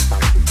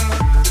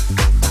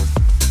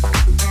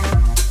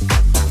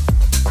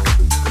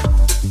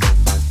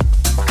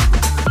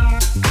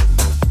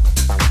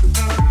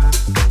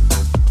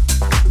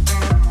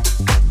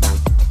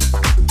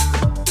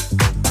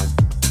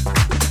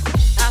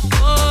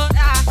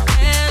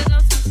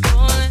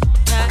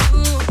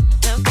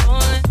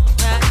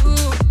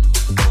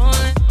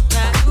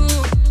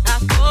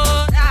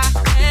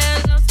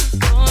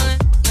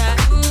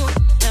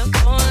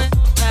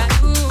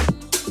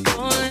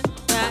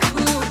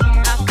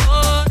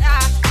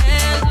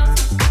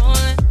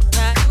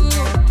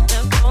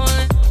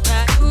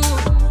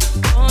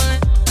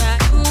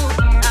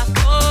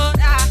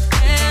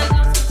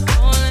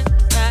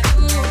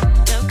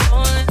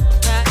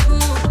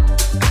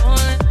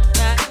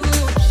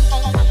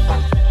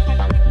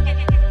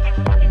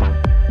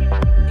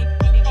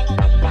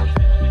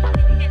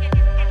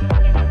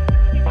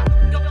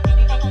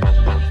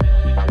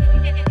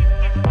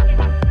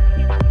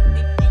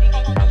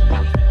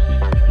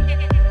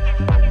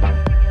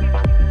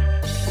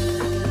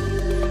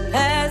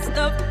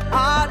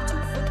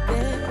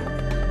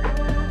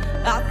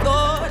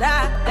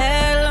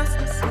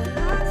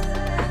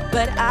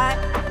 but I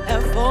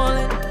have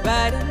fallen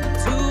right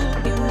into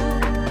you.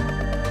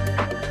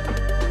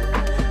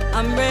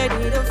 I'm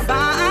ready to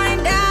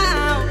find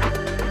out.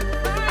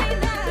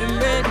 I'm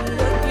ready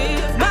to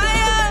give my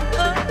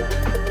all.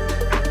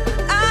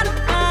 Out of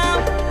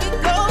bounds, we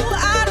go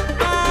out of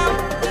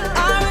bounds. We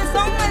are in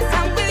so much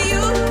time with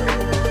you.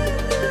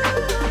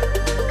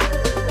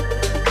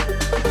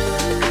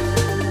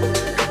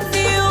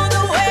 Feel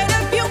the weight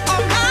of you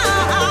on my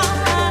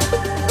heart.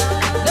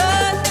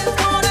 Nothing's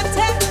gonna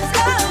take us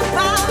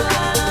apart.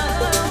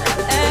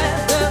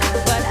 After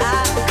what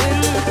I've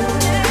been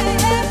through.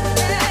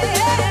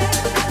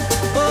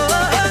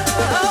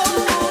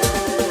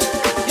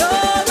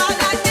 You're my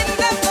light that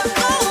never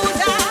goes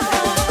out.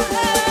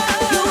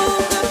 You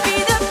could be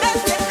the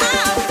best that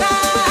I've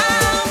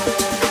found.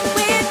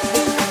 With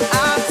you,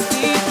 I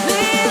see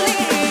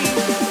clearly.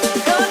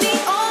 You're the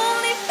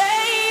only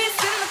face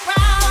in the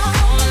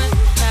crowd.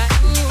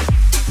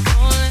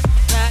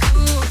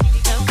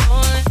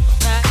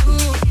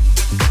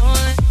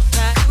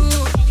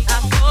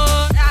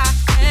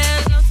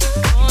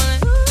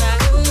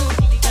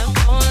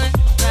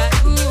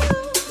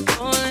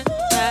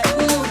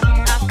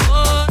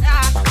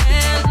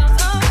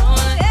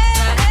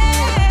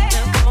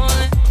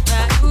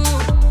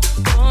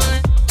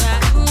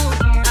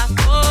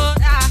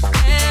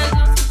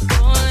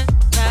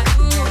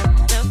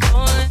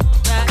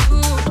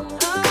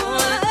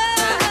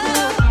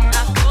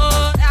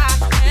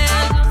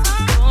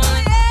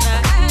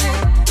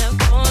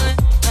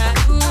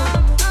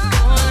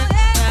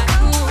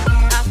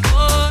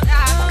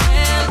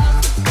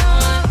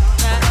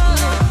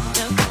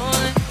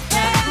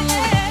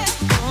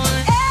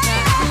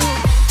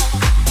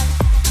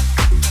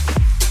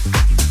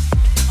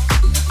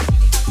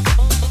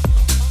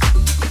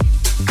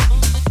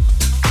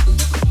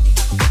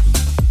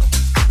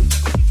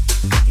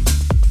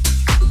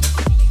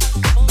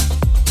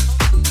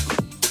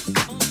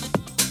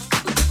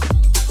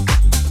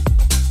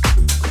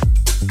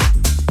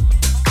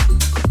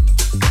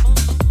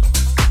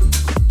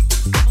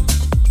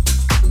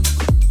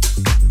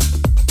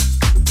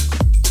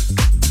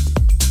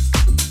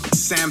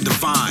 Sam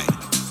Divine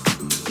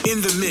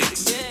in the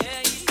mix.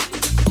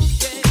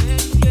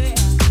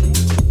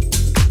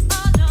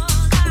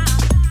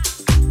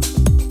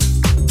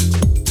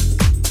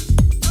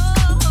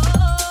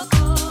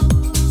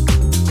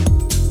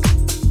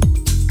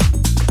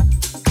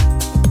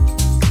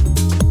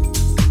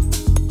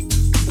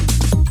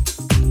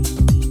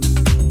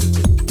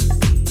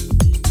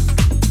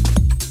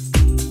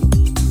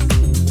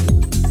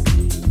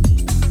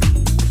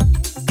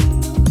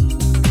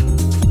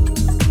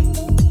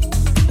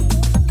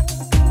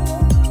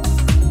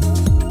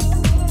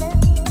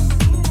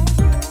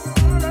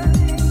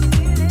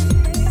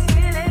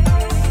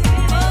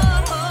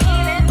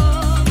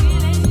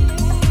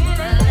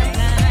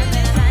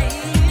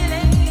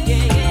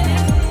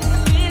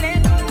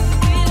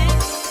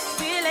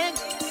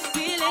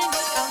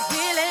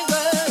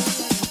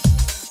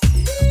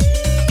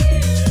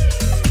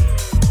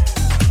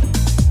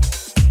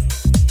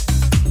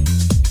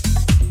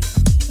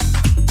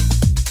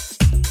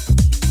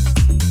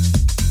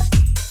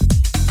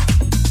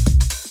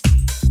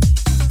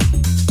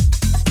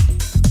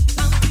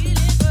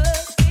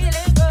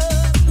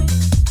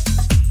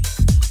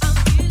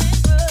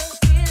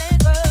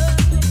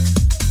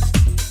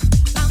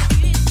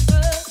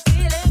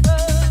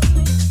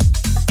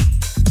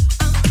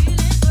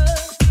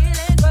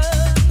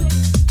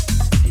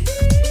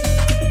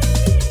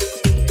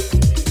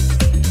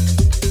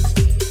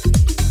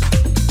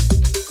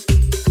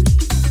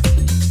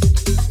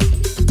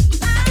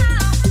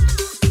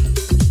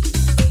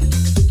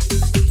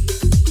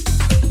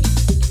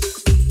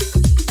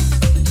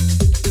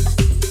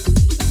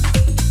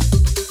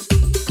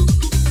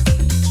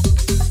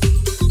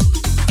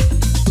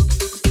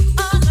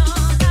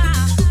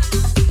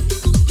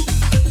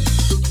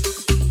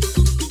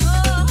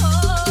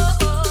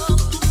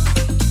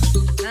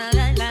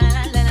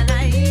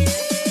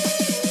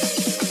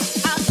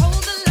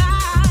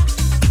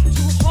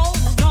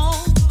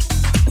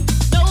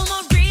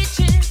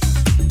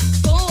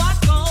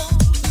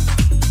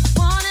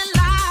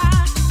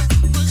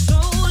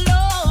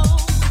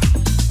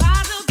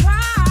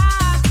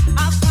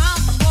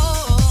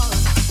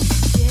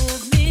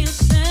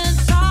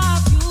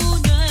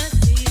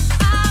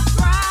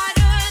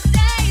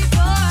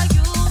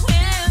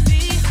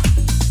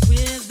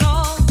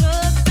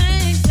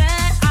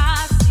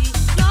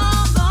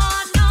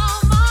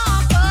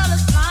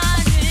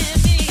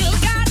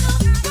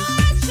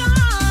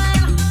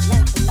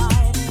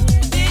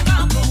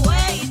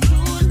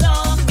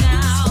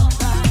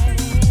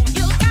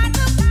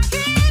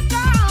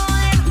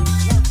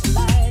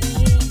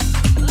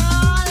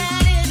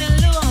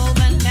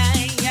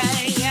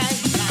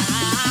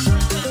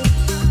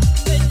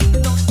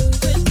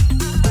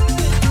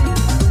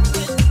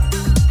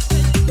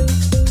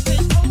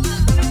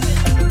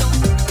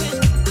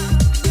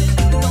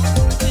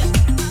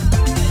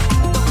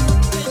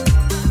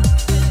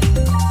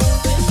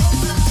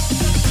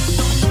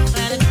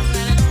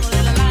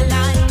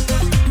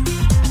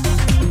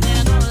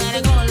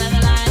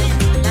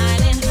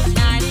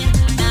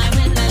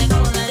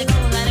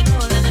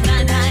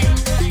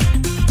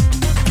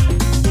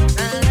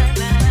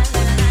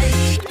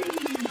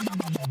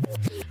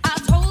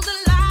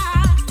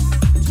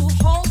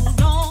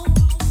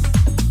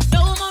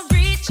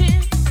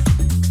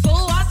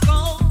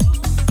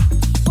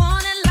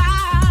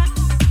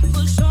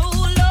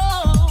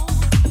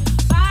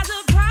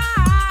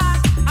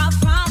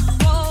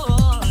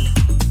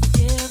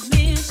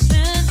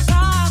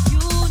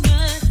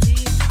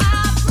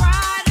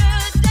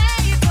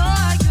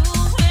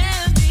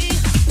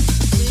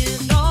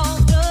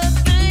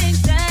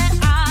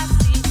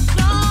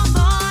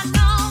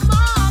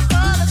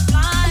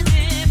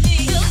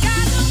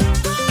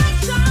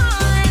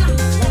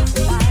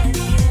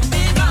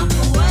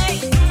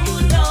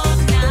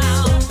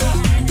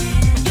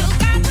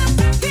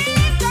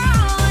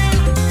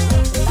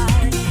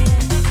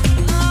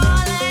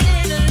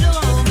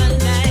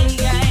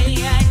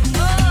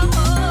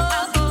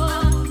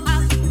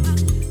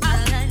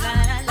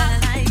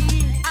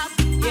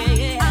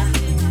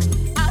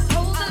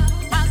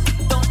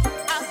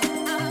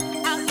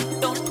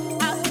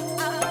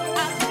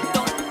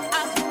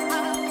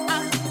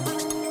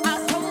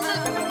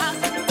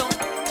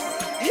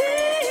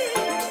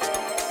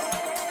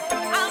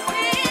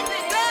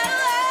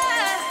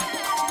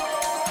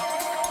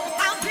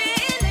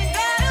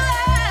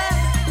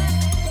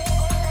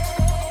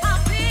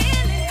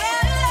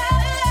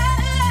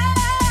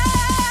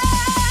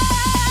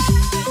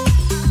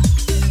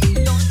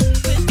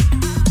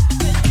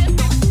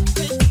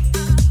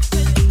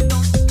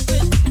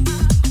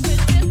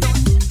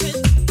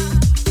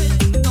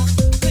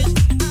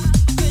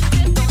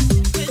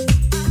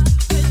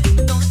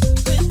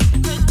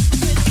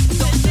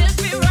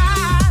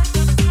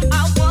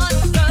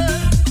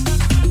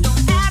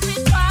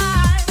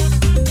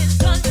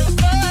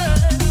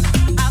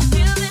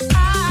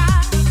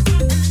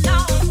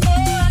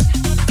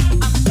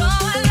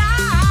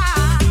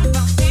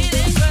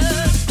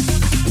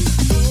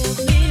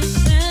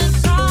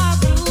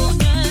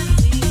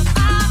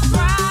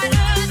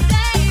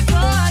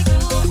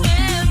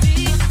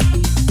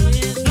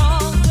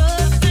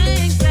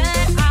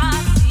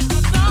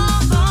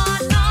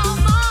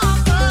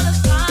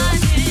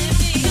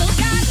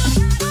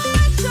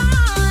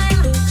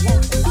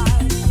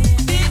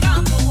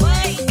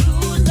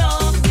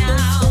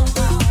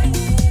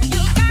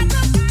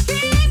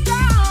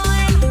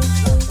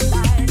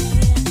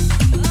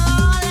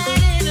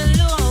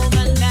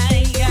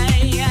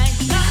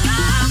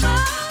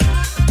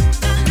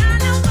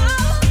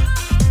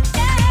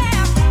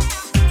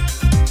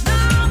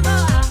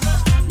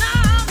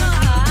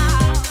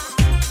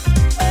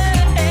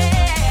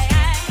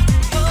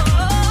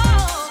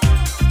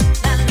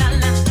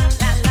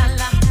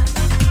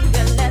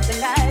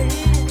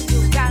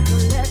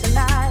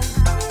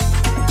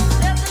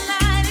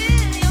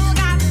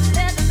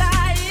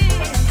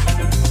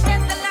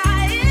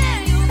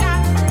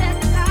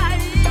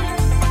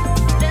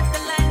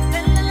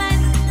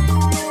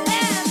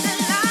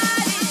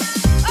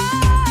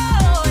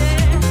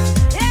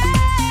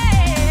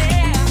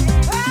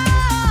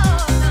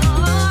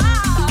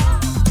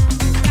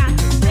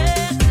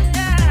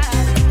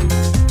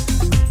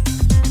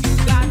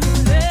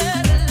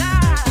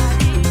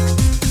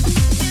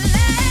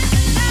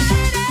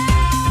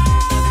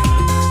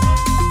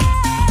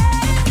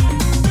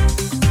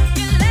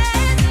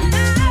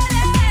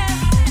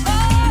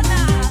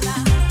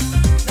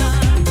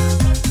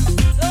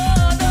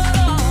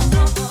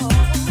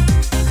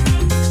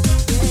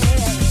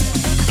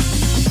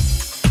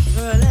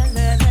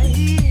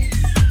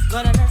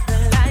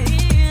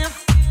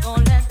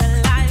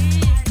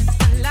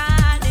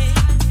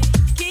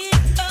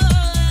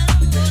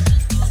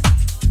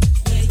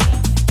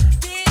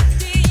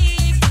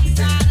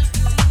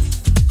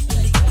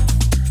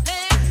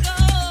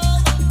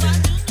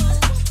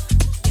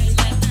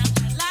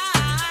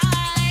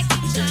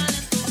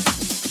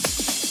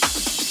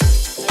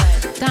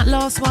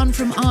 last one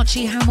from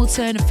Archie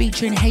Hamilton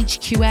featuring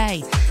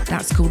HQA.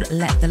 That's called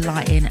Let the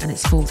Light In, and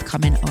it's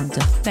forthcoming on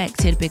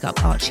Defected. Big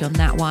up Archie on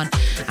that one.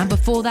 And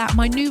before that,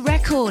 my new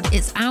record,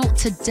 it's out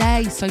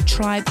today, so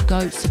Tribe,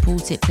 go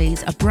support it,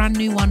 please. A brand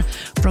new one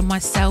from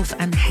myself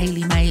and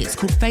Hayley May. It's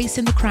called Face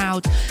in the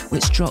Crowd,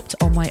 which dropped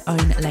on my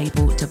own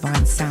label,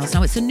 DVINE Sounds.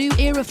 Now, it's a new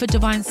era for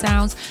DVINE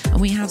Sounds,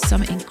 and we have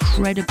some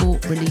incredible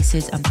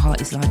releases and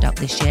parties lined up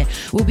this year.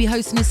 We'll be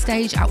hosting a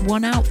stage at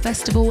One Out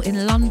Festival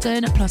in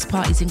London, plus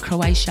parties in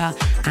Croatia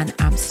and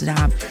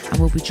Amsterdam, and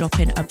we'll be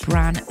dropping a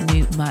brand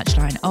new merch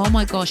line. Oh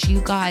my gosh,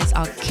 you guys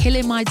are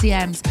killing my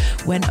DMs.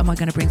 When am I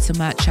going to bring some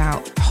merch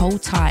out?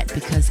 Hold tight,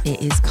 because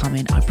it is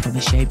coming, I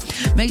promise you.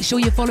 Make sure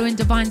you're following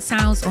DVINE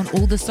Sounds on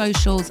all the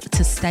socials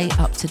to stay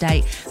up to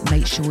date.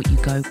 Make sure you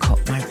go cop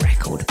my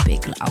record.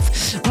 Big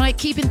love. Right,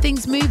 keeping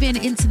things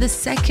moving into the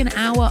second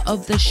hour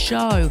of the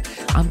show,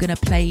 I'm going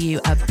to play you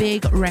a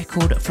big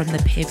record from the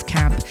Piv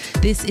Camp.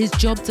 This is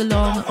Jobbed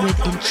Along with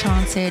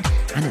Enchanted,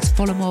 and it's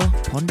Folamour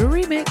Ponder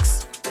Remix.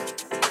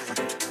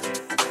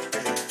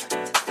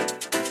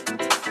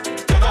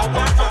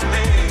 I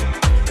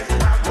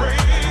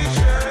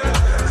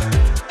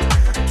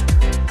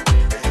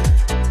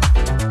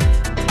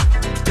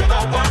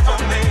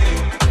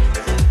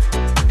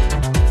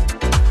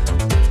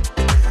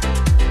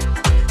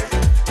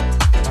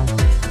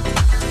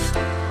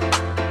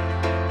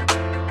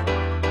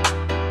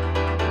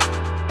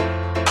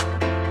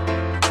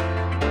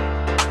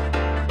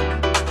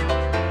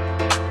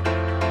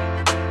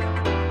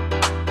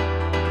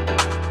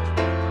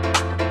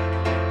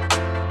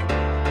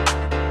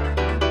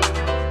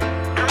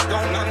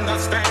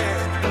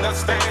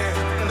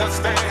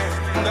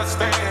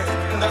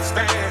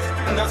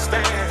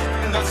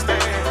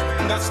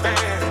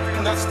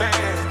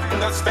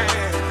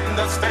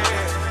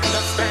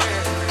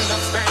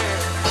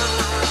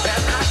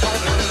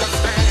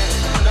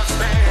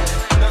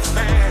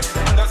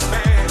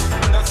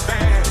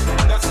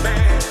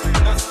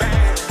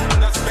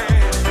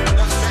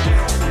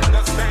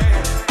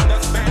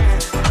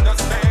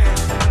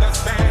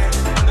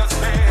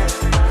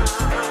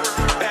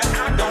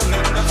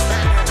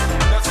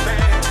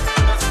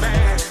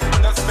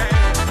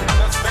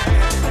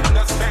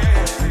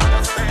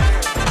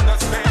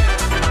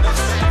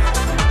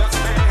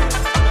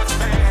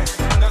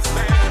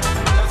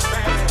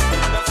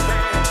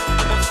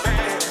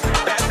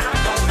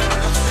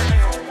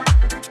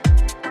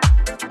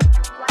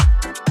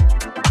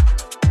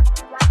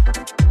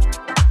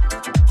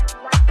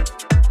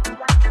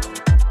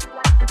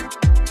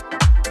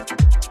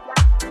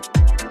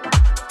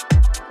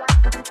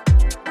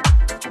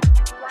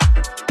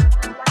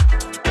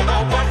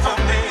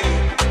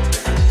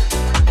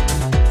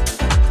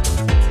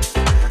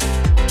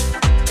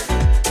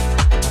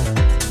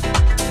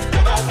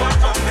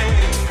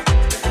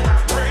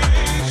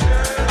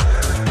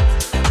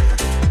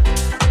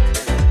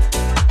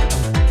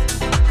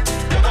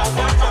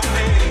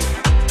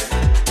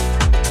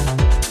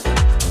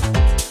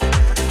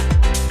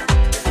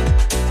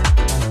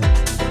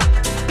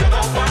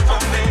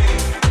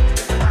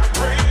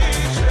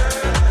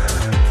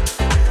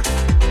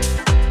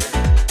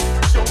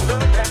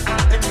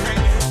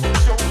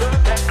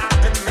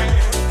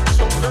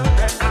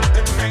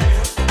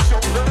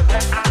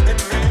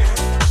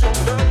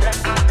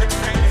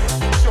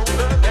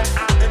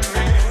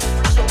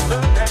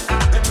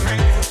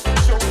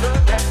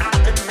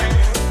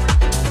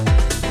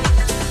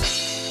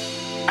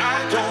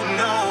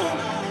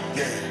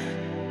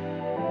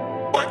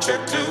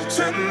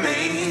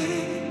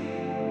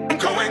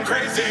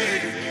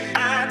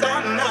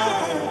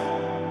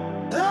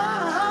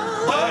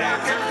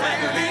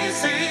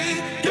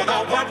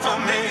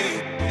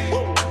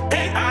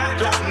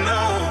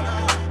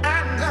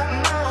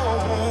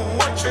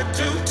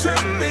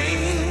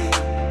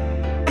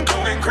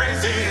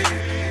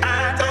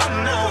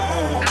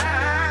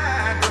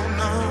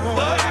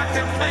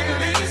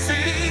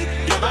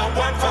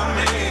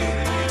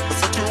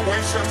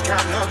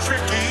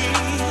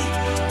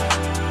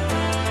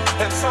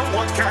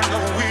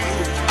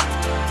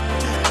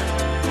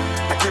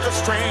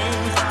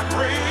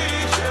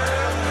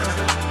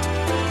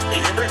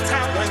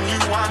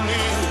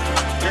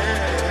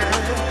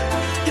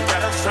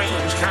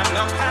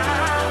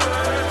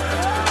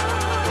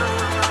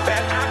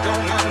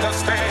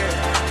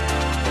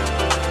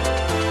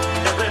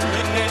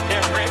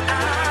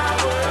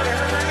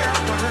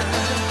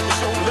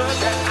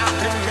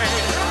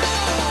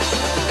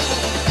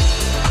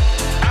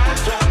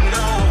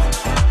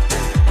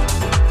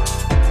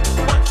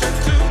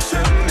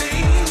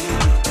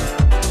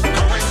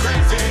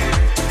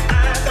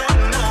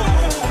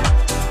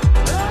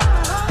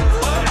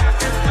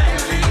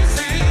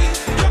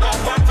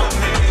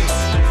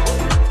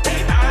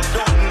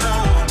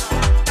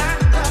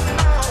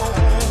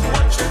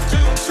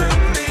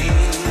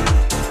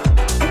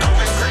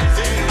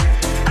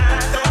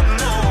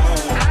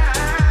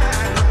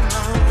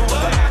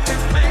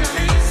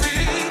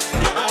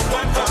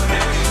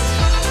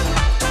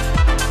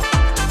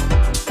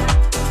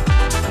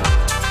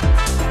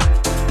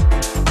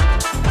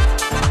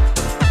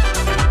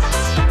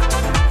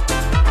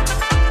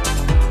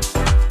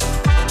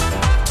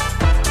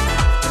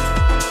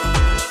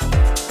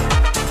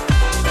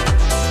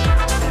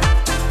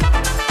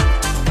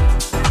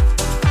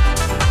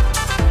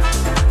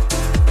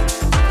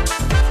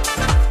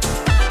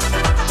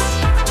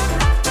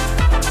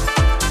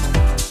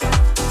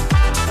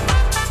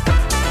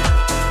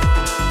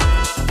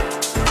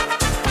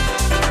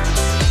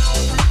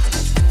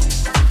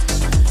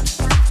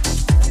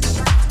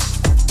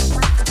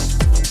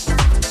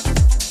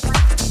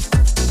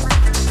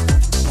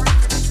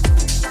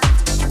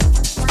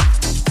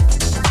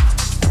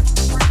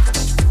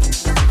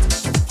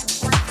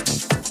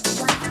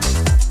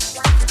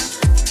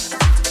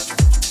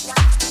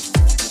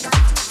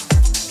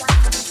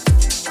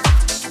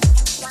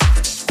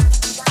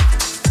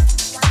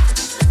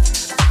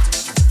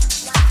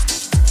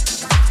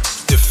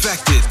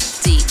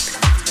Defected.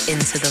 Deep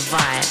into the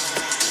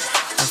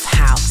vibe of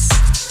house.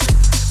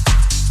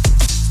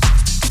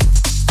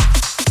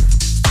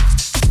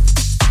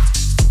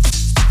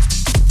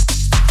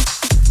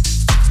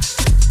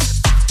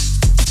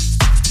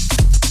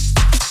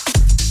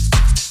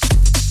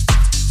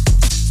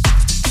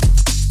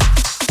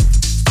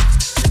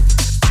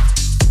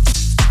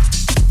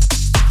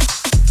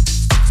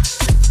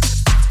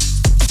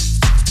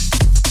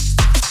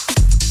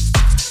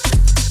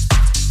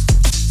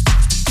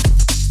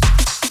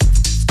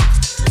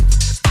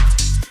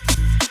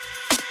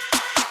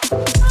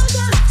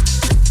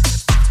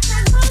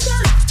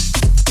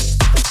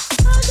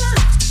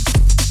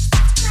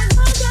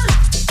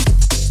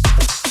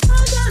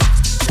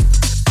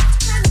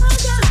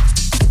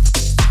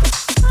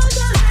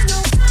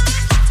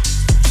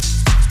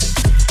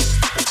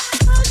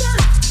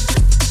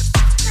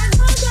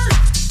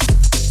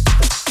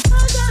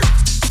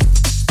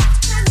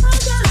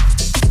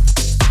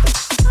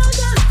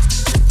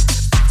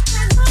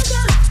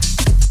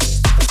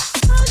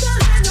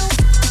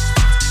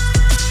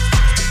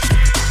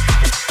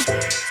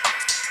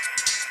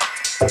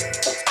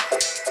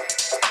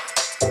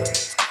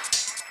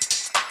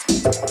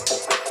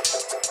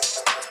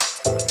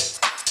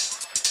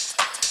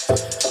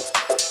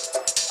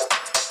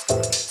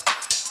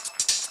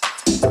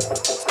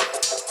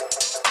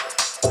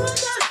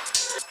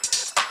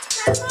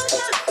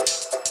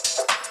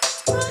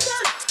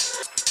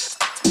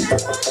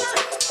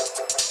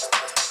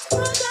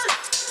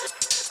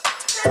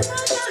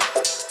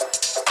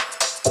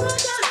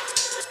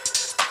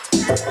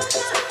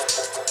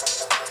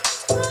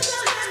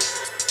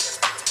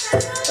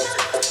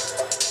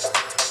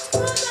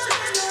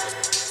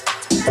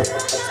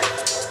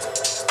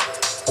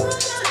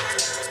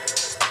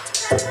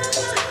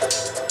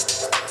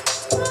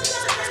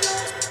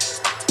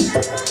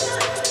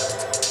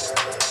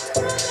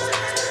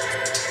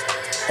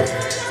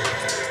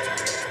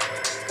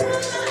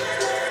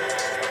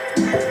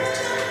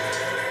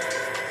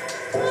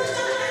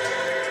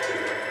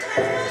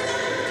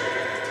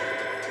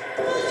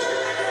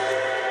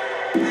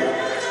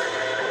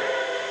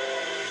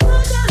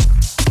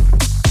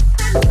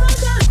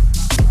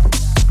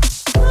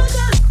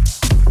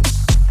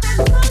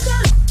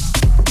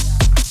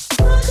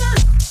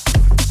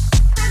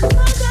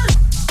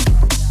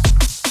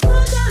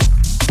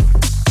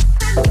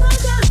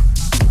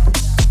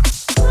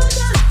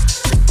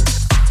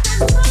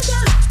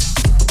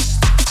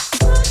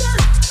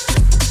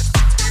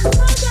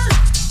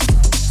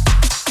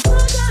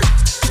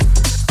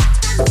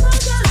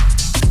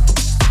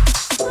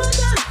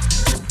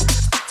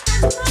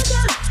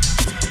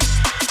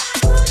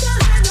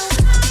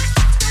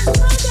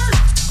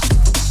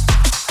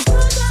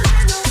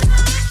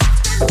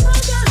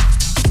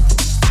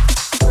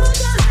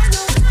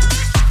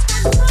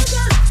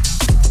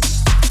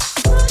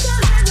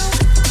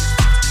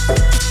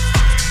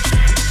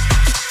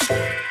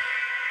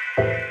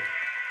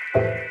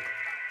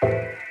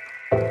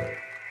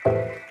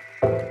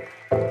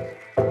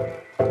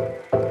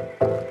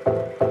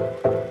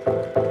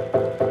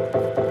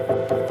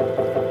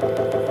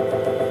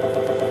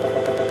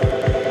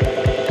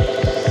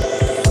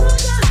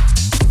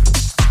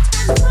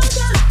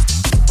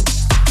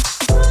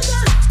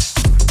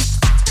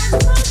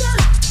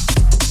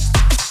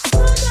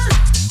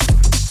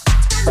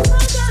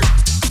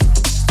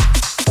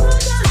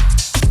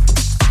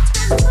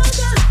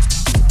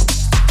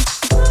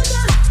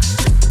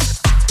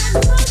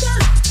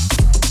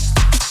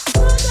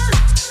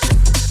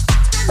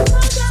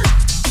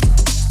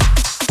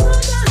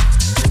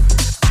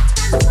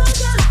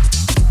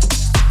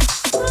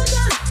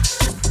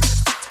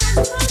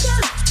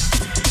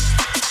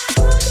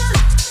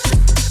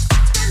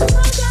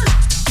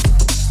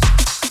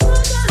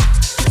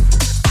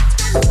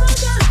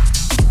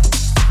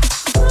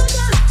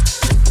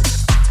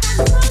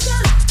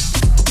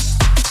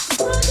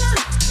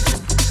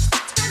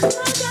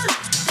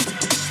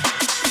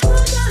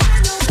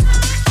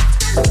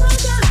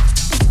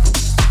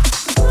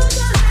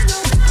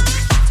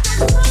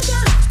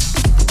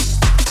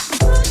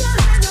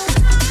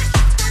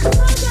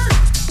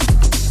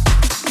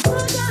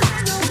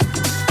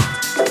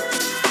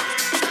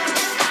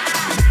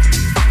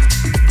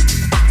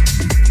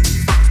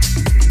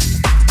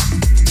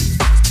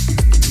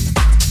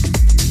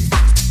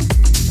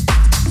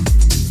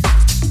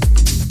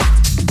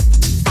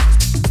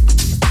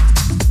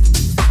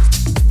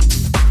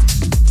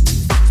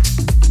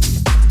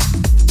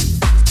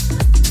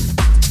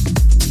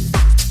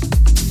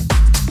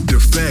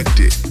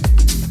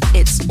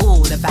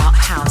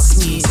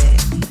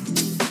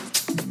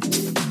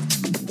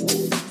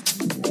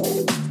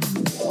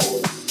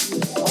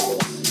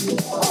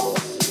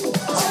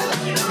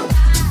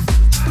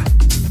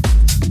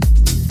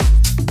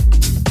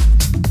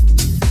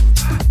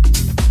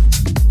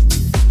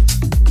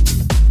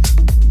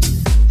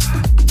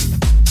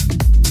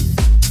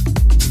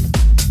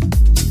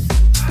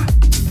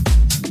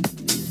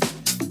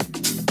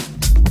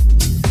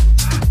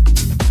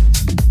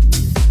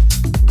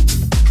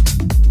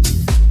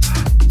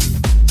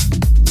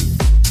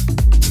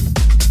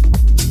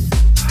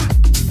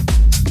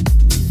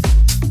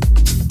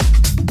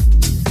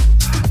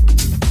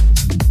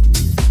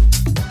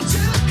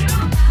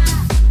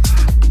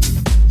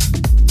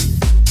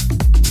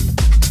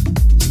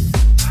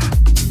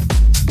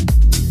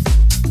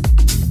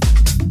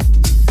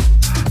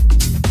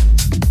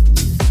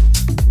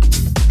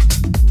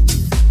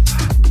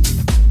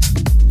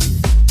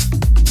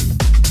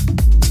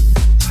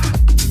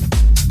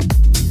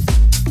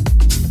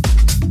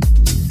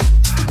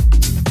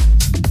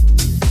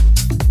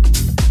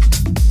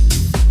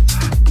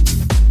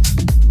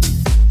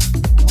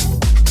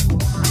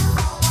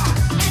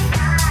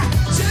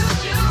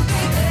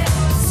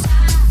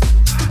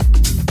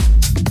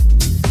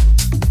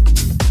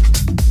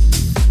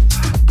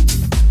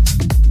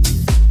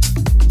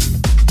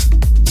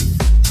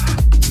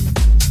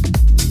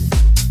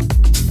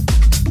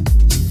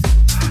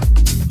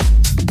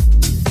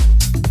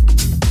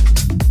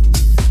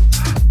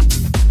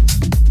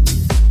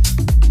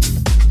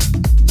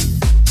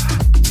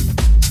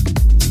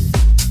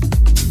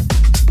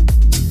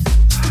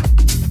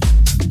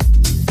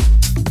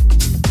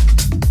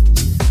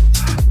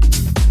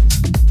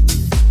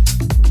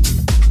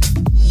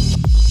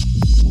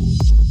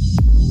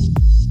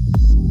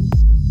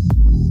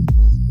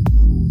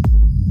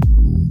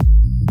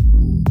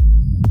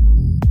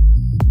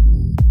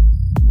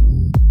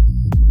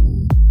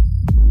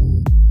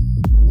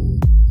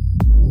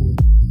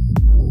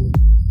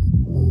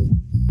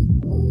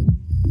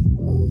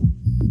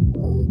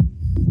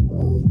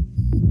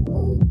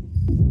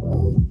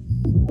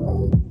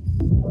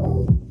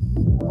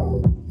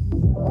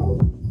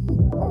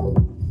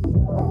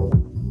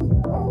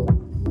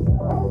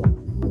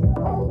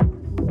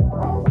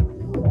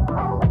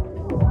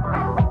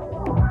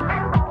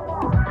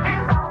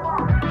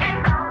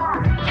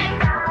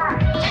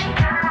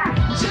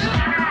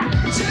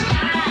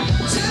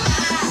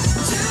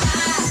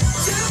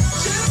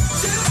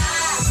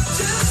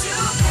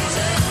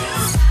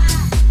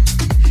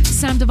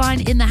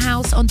 Somethin in the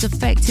house on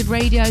Defected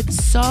Radio.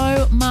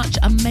 So much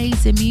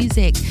amazing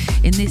music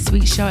in this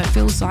week's show. It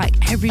feels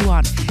like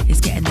everyone is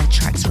getting their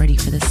tracks ready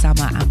for the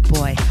summer, and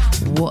boy,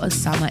 what a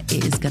summer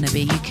it is going to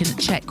be. You can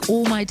check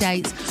all my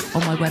dates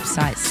on my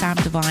website,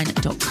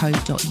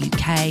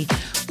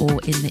 samdivine.co.uk,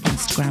 or in the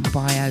Instagram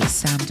bio,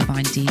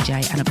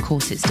 samdivine.dj, and of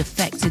course it's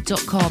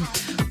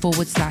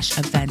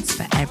defected.com/events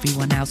for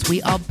everyone else.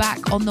 We are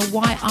back on the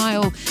White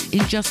Isle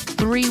in just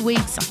 3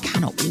 weeks. I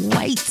cannot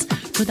wait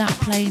for that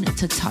plane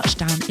to touch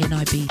down in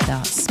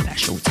Ibiza.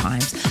 Special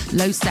times.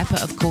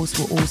 Steppa, of course,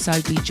 will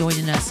also be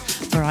joining us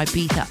for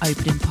Ibiza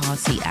opening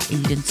party at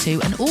Eden 2,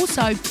 and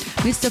also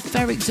Mr.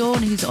 Ferreck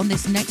Dawn, who's on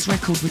this next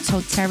record with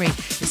Todd Terry.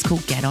 It's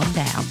called Get On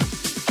Down.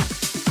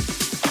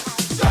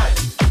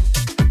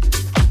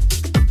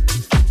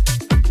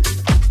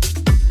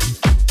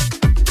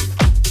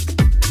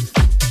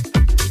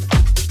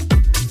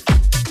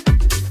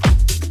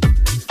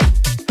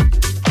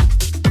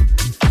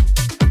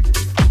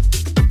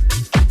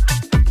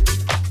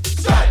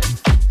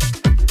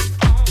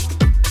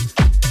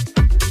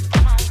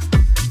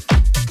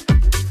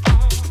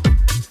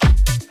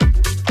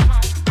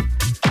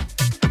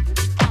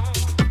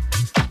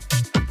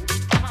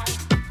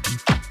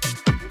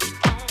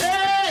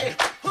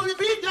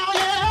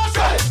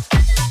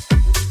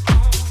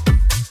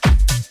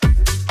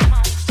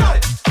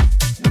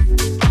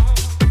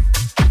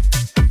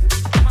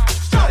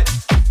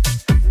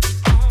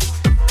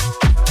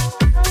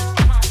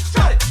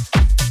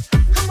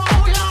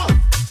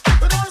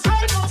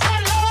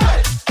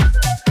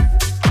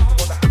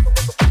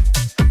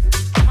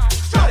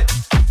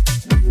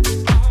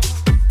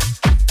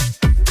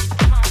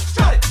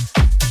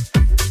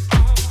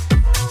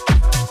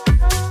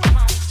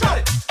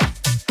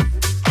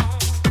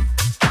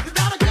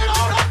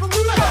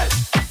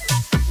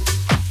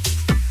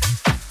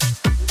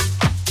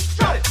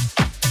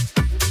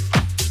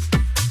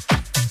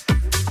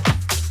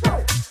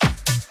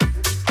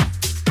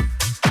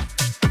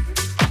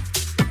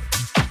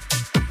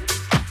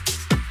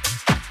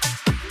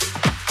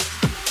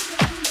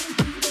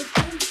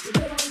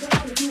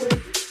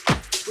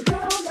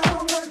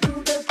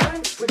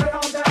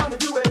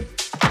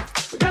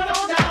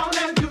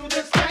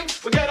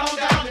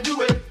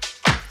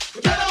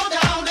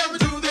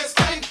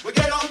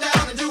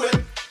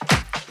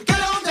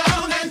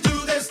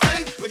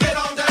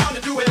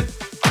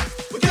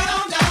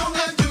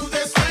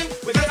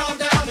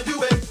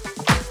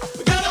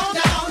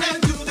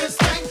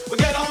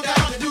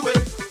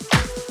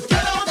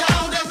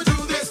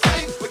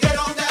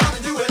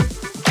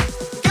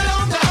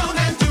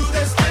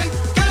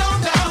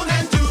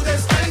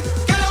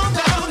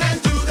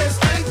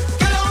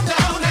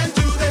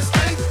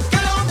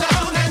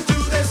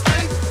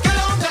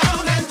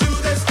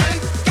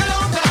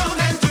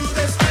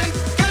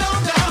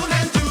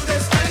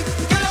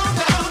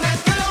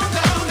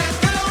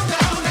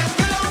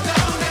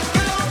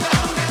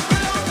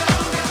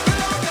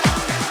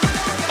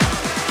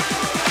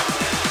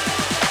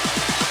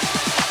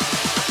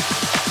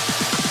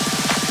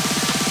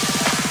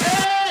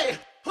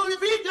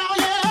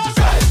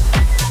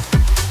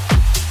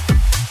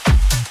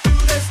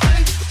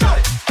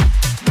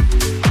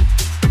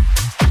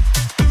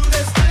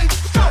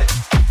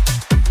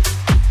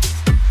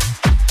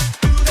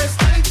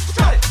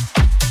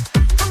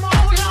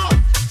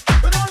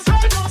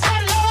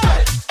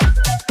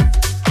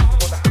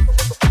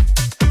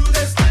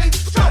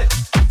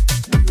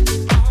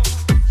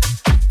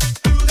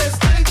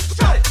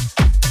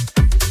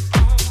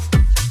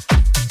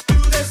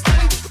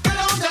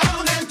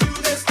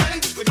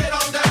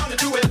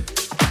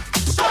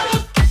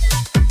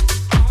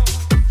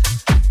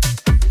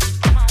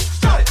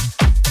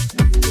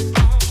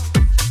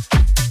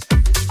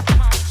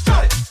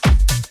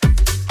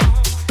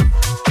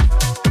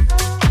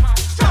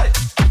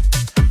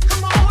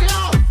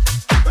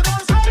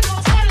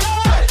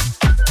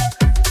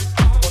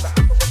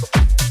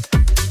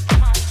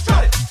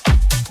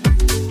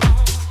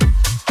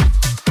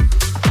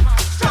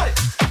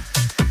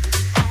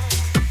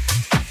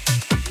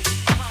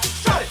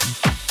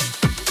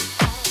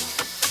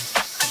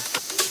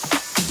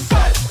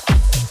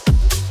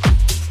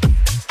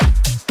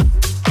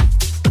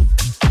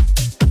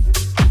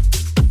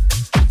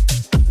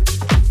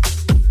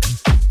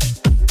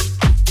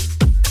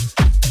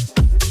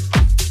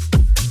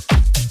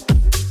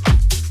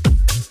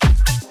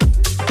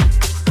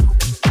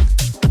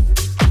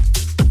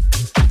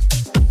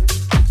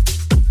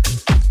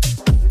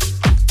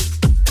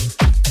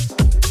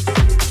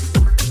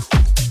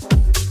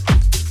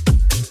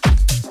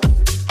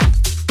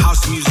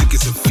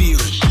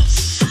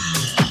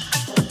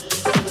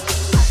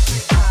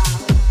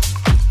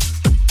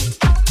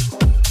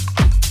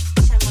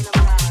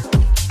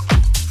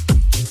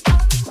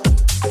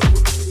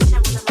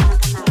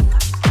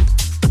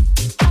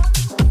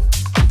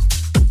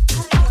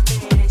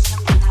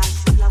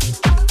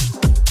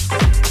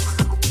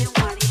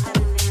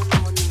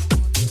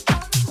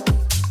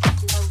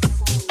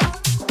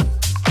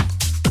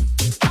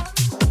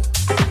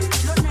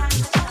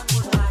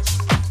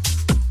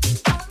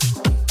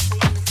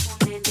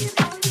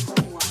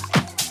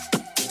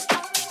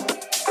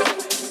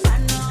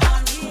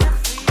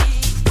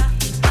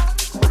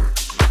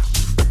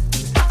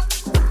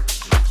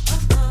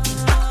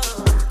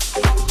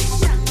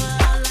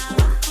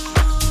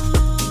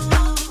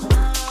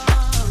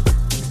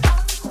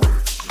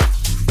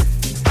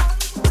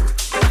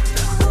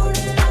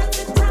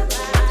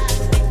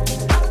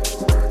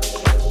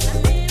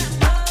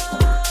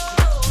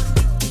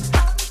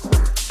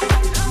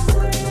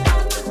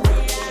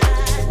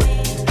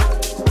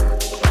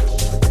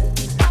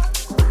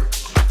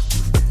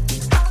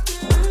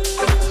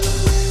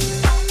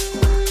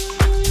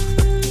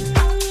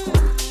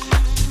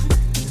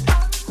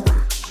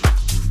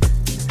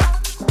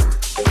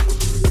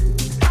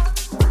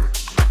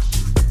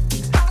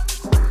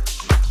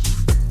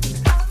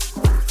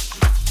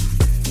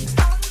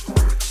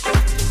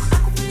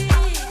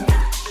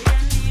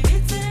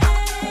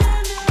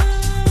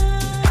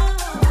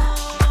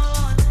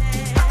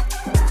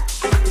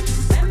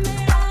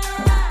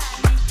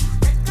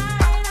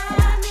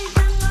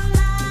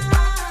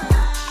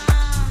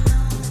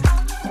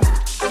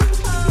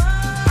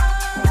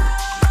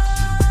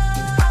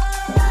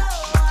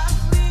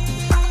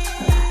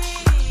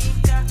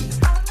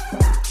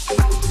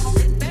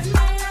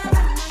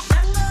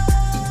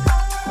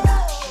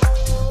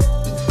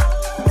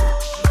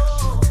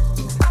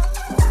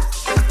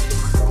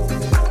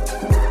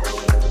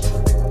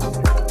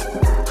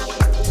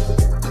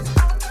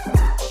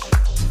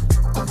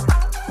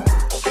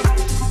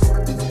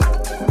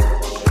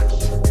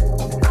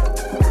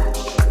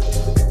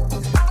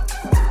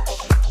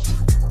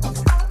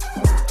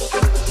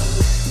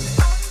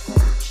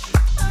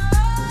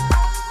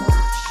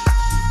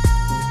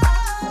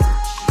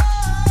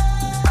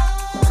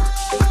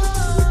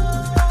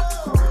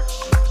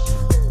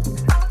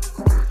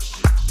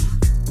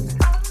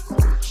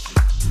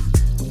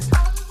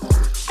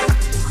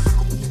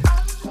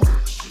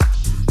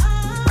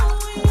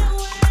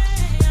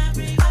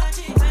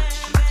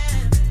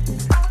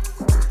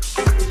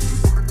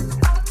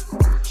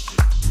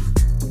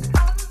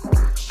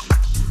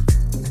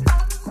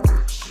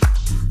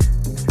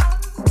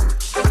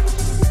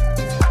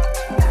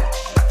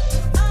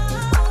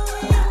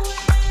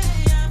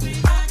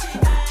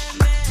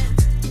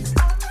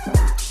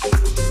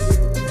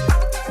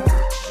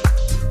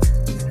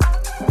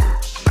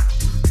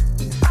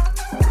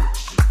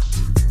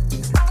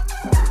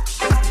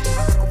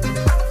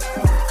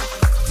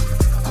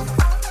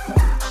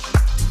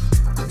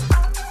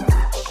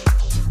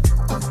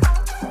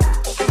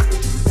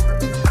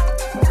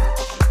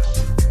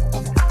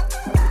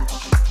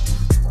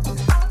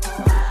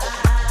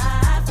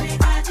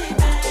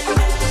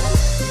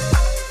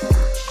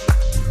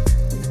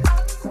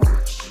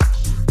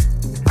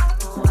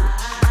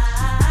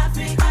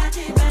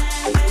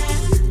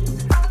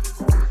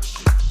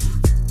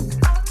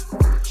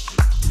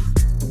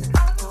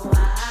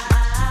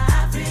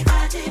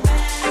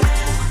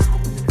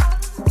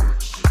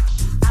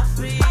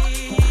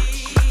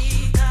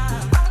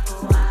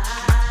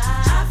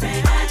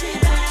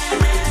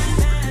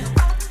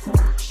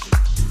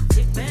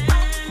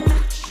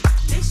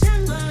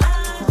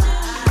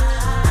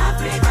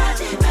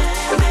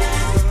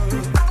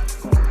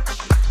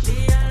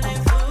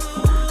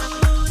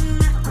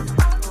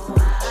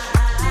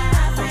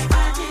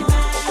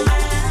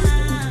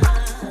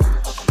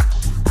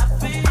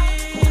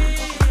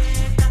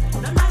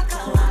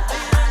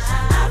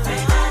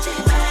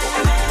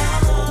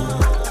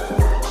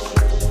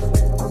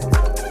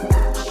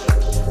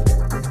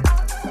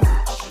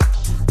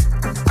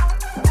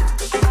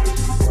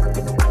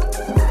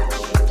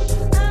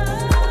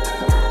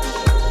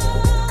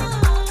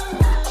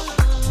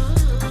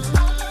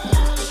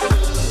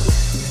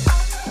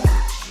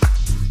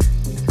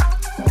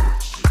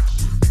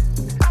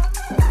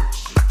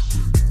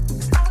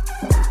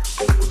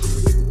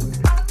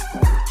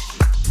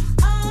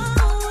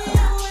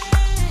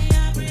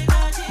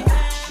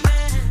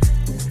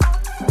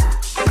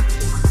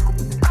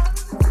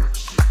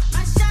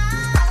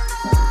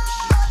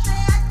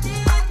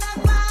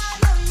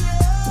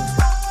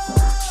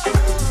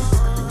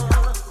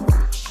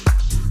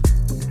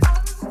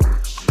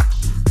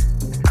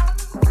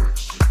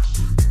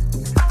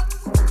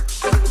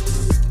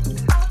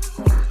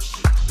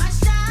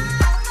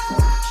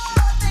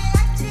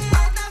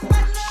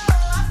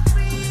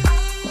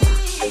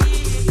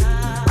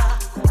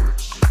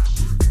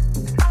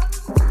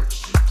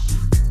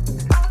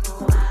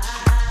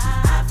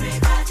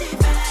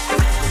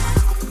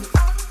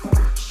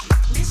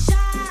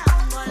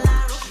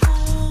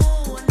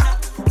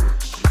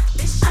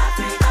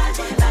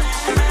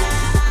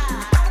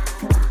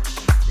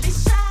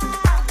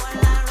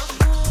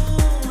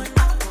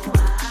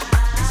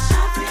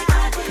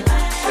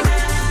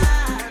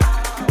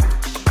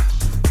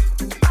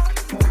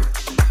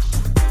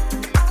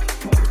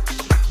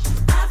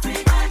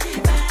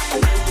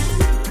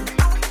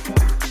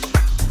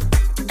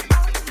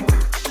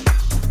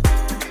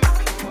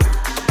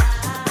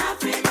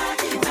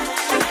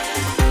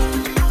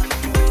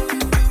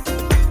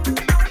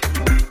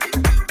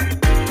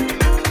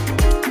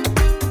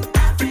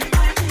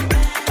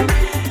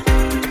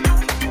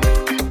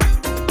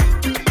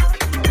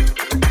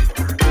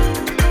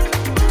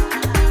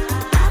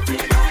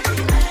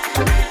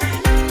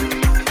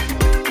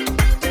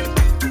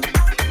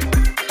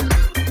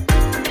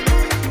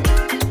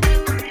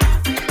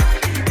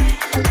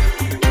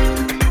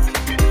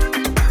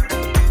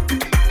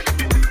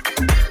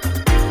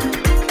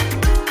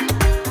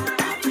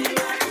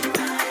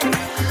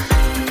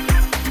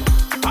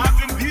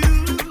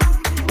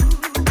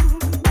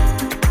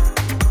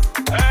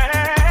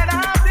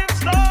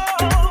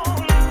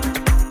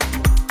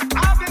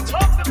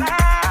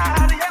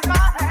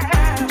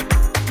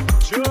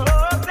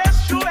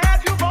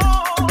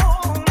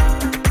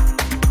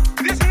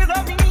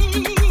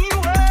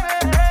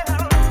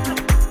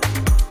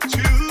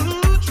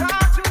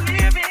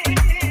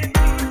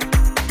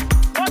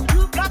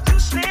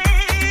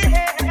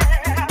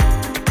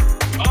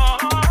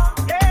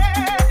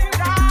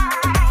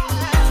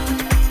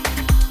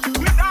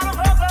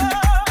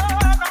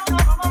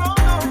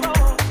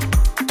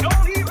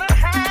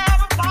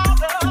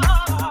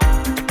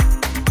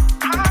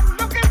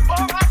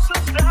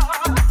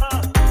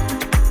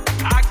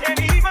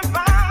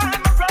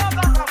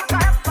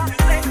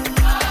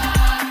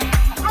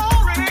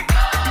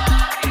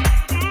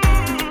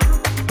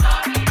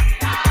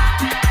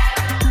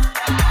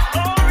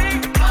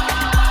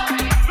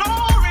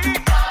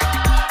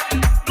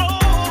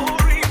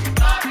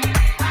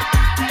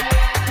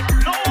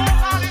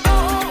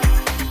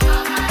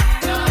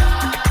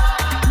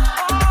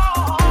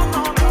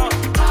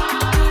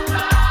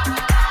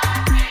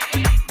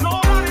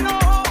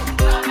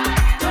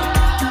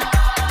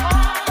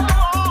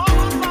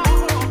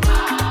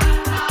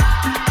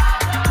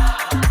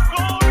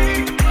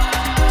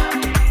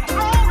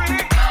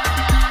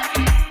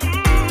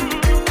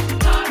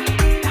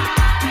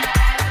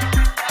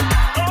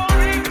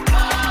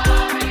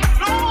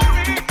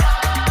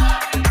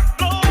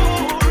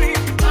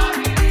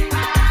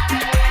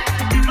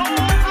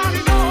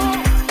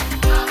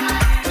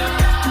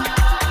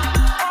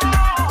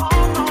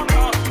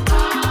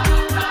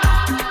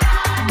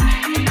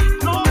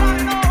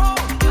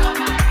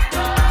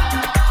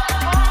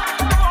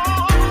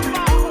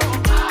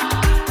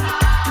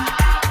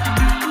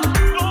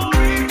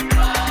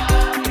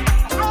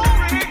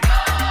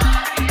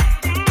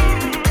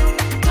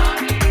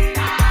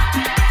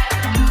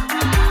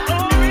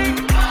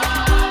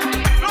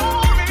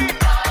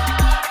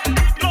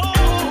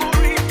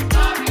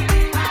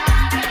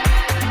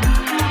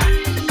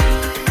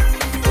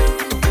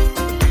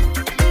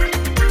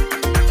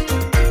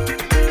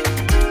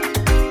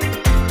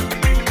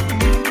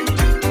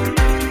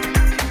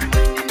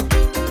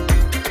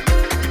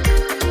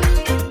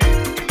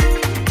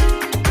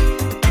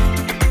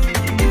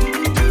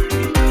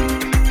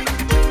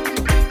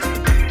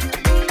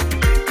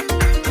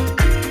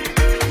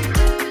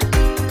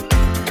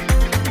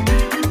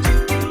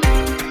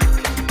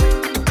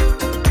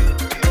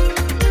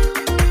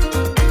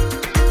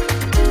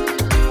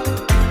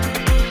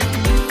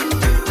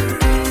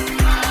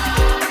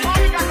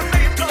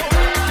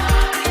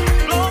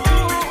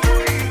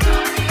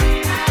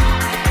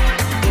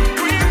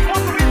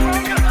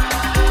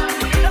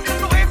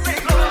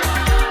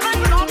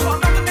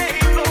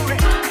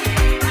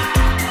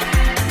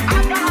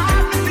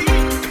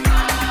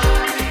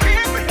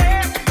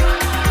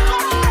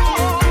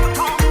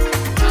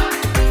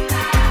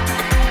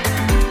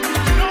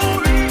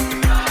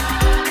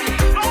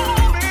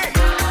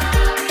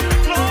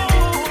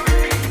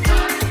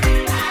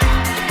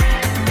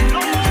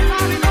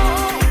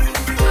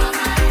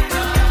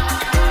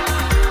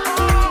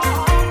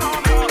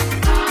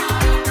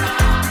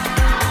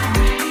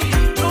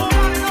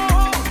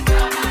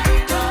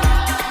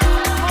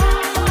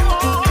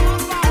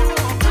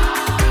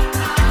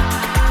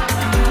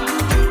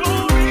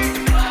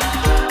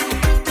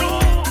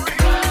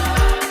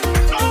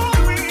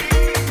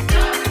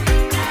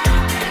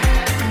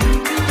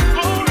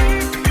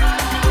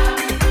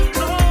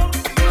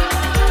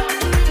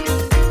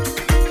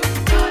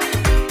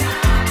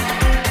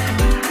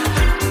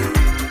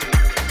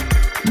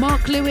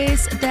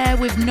 there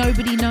with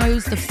Nobody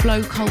Knows, the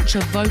Flow Culture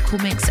vocal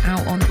mix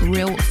out on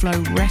Real Flow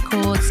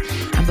Records.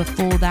 And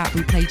before that,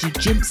 we played you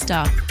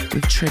Jimpster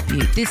with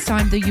Tribute, this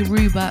time the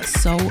Yoruba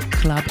Soul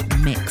Club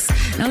mix.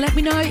 Now let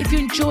me know if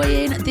you're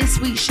enjoying this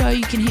week's show.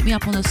 You can hit me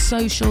up on the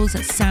socials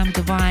at Sam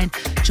Divine.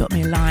 Drop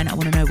me a line. I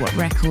want to know what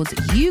records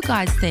you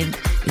guys think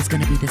is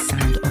going to be the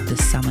sound of the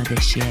summer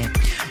this year.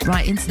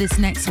 Right into this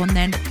next one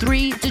then.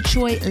 3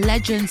 Detroit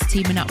legends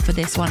teaming up for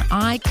this one.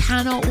 I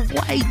cannot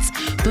wait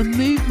for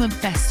Movement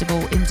Festival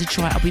in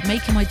Detroit. I'll be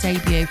making my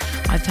debut.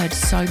 I've heard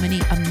so many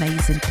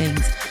amazing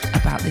things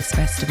about this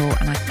festival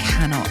and I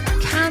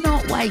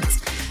cannot wait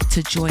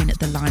to join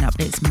the lineup.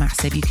 It's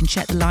massive. You can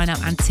check the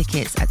lineup and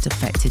tickets at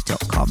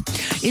defected.com.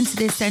 Into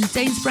this then,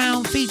 Danes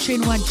Brown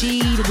featuring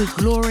Wajid with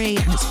Glory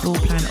and it's Floor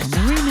Plan on the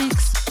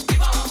remix.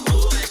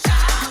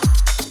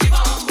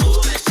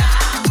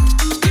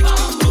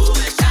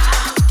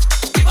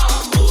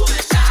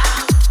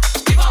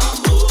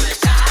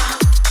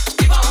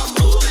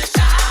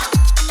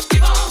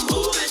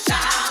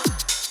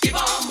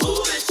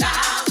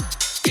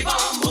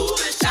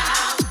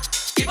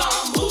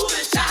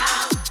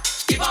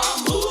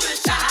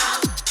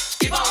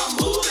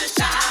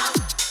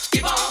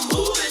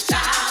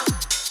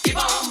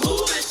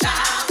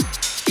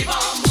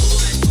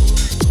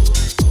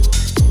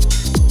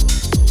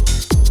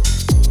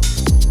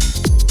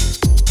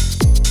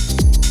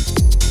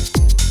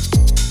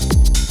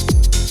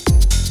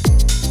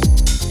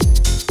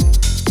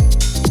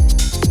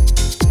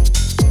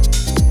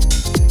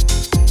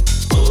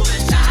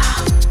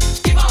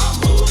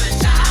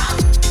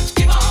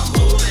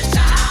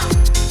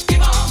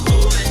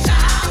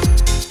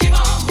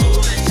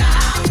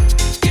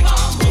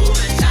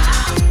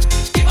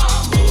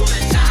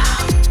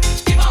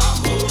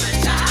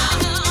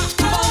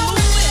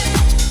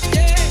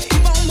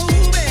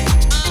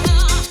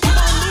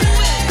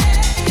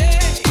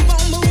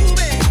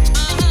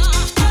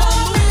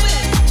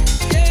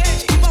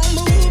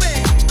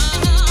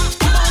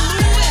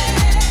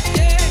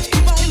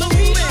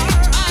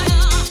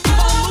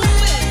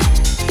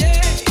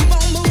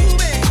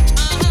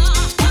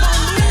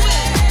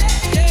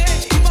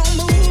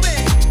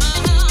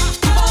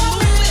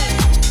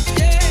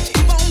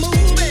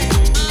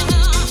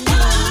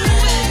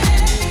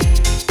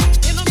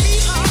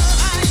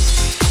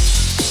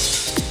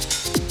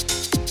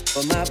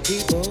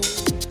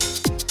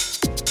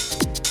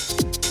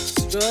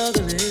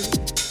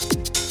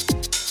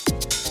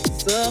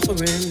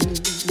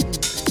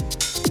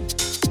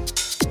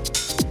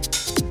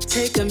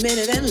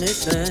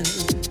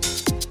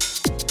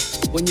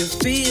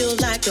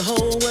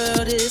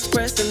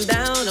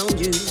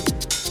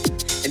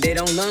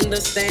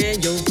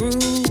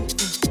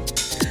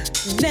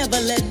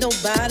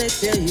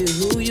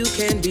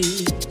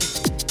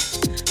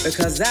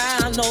 Because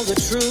I know the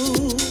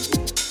truth.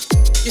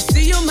 You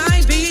see, you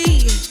might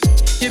be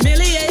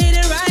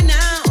humiliated right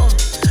now,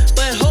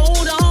 but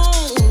hold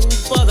on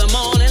for the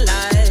morning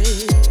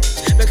light.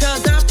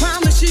 Because I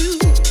promise you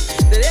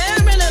that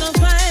every little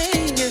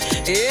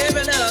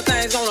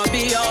thing's gonna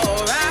be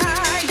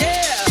alright,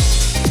 yeah.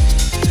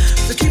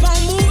 So keep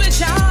on moving,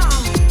 y'all.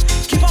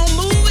 Keep on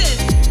moving.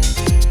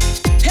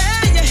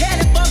 Hey, you're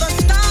headed for the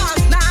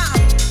stars now.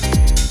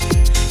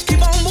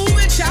 Keep on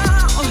moving,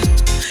 y'all.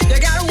 You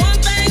got one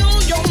thing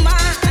on your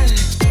mind.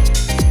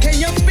 Can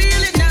you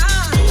feel it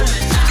now?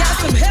 Got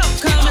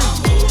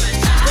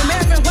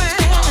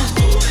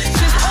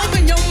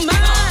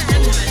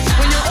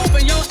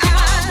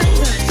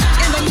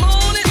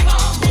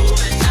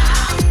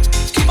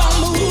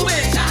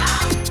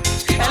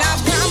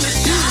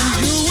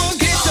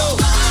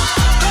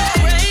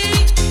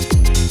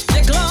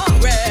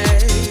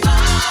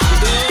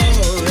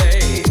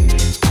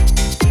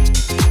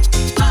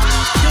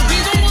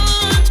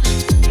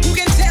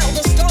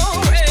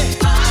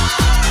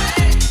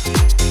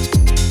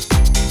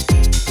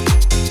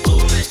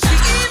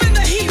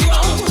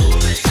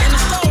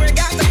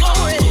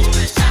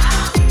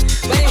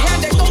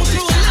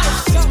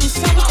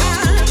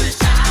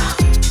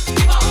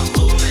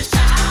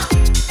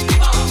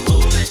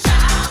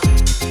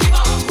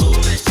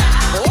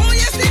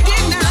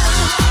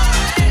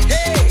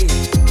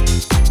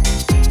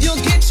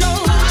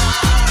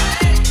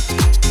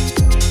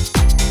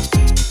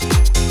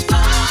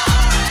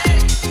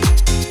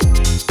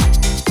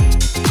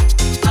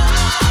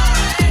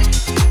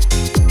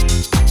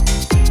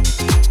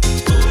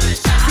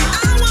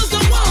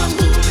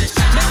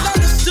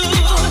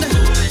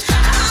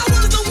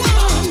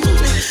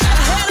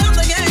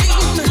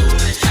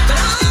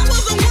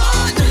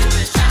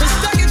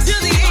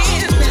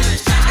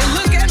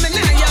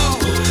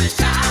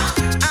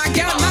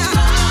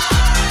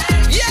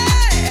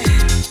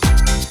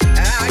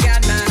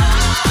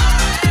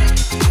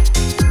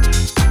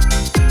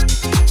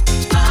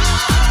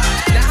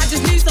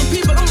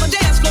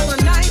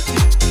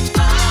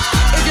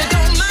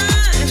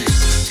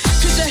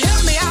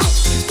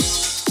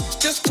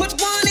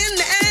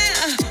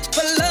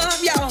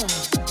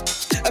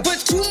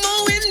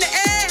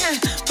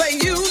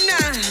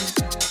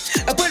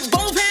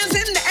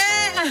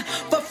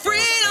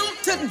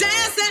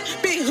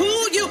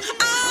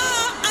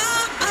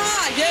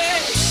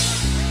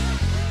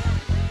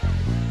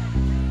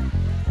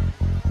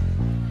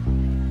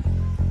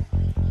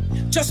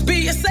Just be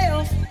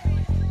yourself.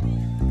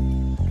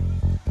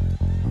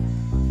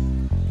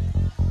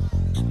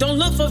 Don't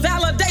look for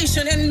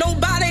validation in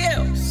nobody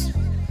else.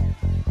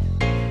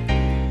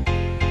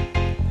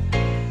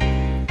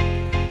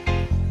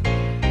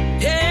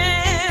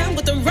 Yeah,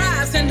 with the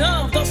rising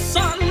of the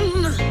sun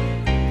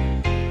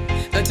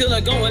until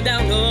the going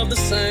down of the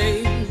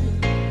same.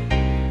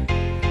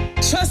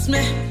 Trust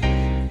me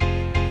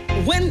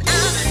when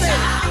I say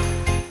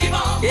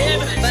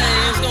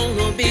everything's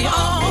gonna be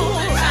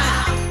alright.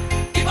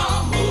 Keep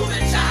on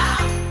moving,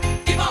 child.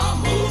 Keep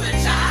on moving,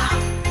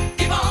 child.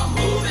 Keep on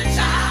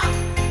moving, child.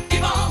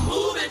 Keep on moving, child. Keep on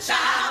moving,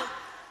 child.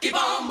 Keep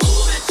on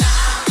moving,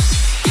 child.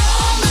 Keep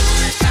on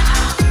moving,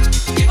 child.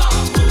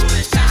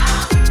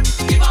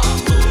 Keep on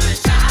moving,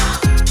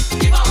 child.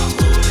 Keep on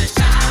moving,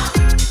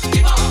 child.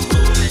 Keep on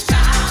moving,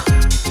 child.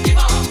 Keep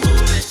on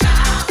moving,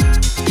 child.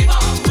 Keep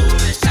on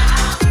moving,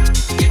 child.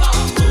 Keep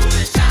on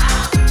moving,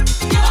 child.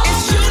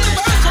 It's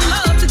universal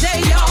love today,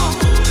 y'all.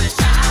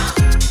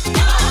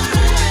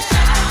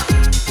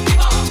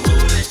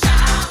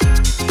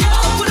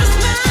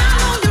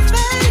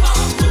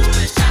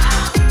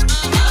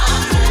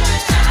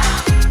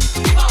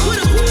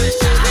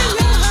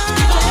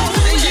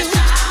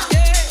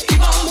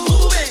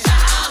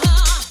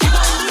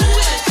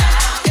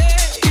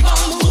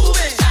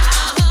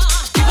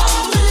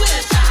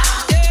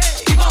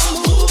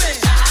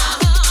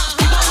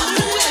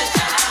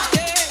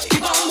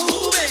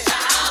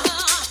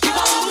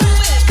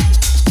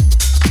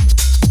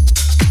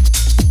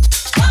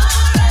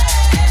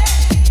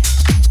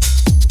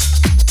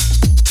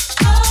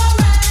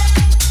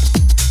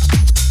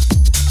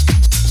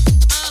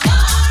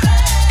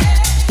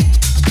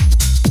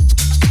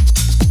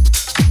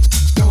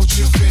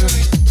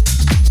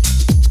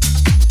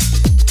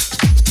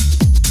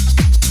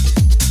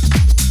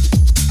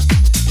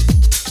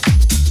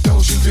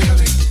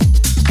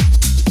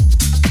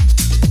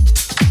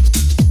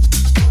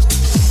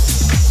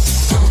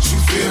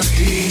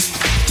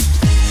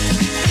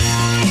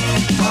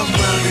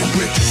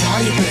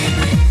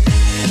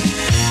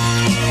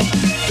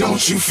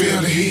 Don't you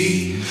feel the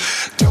heat?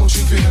 Don't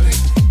you feel it?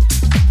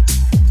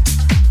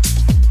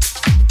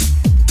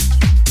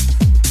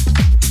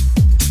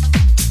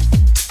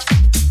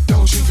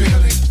 Don't you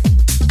feel it?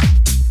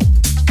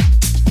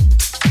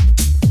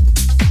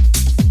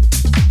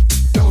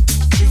 Don't you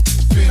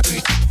feel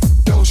it?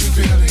 Don't you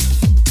feel it?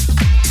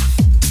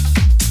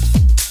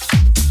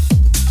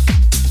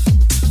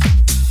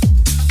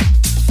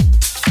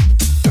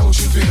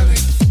 Don't you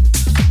feel it?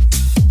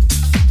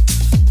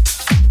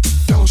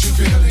 Don't you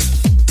feel it?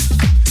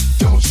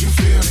 Don't you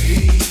feel the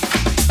heat?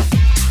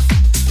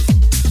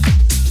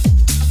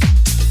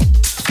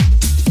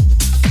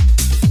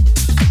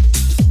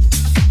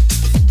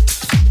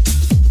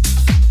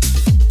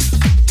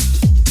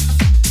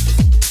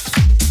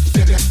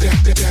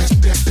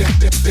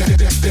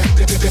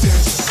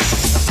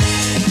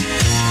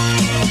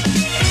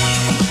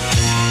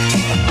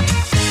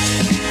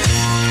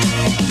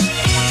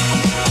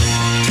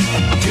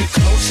 Get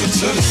closer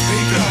to the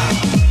speaker.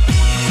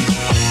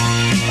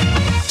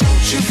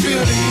 Don't you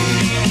feel the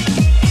heat?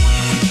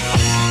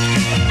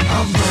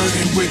 I'm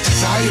burning with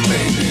desire,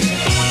 baby.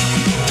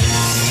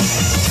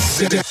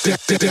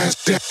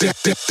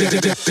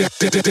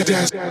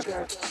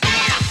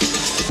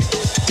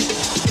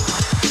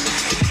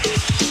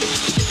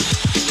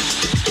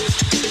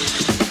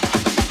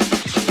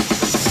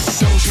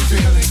 Don't you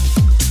feel it?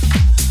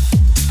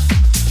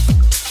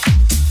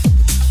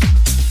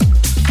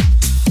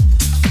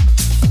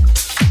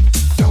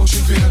 Don't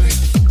you feel it? Don't you feel it?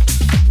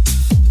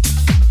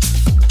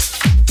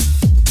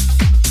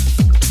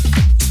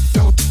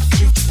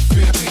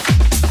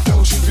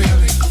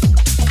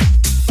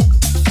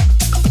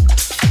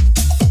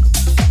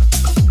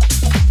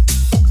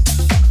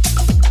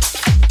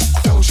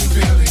 Don't you feel it? Don't you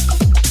feel it?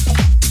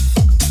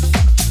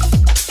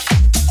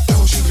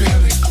 Don't you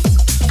feel it?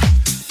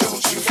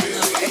 Don't you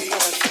feel it?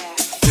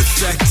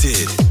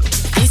 Defected.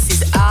 This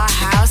is our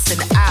house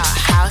and our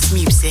house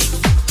music.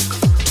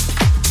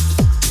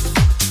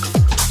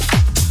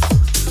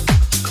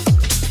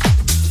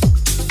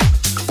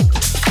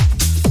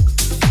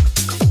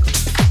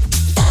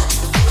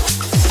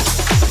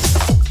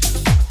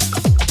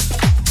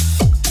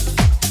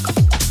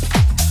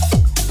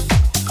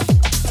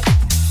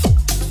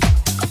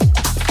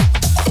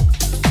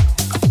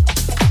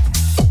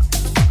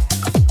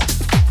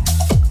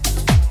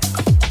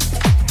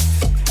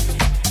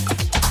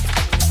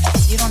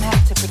 You don't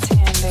have to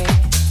pretend, baby.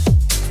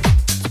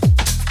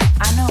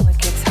 I know it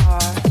gets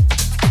hard.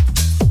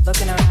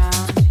 Looking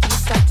around, you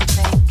start to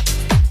think,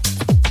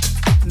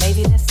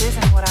 maybe this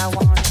isn't what I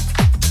wanted.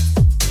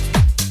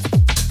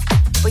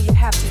 But you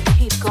have to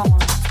keep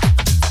going.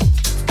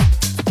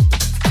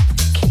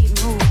 Keep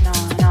moving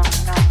on and on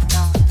and on and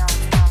on and on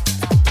and on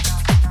and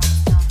on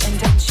and on. And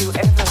don't you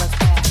ever look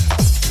back,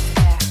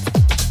 back,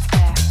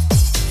 back,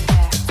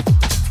 back,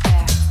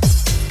 back,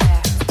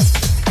 back,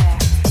 back.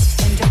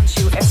 And don't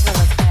you ever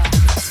look back.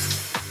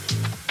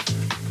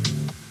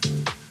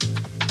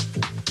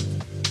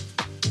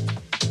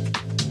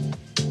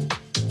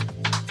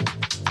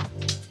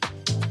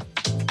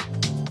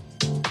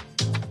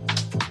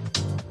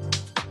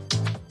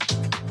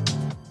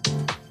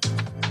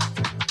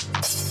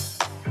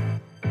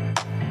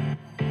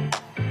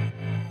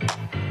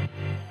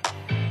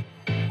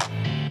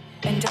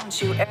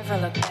 ever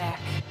look back,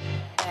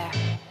 back,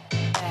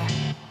 back,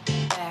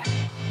 back,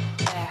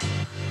 back,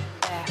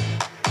 back,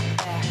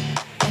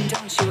 back, and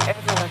don't you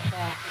ever look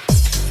back.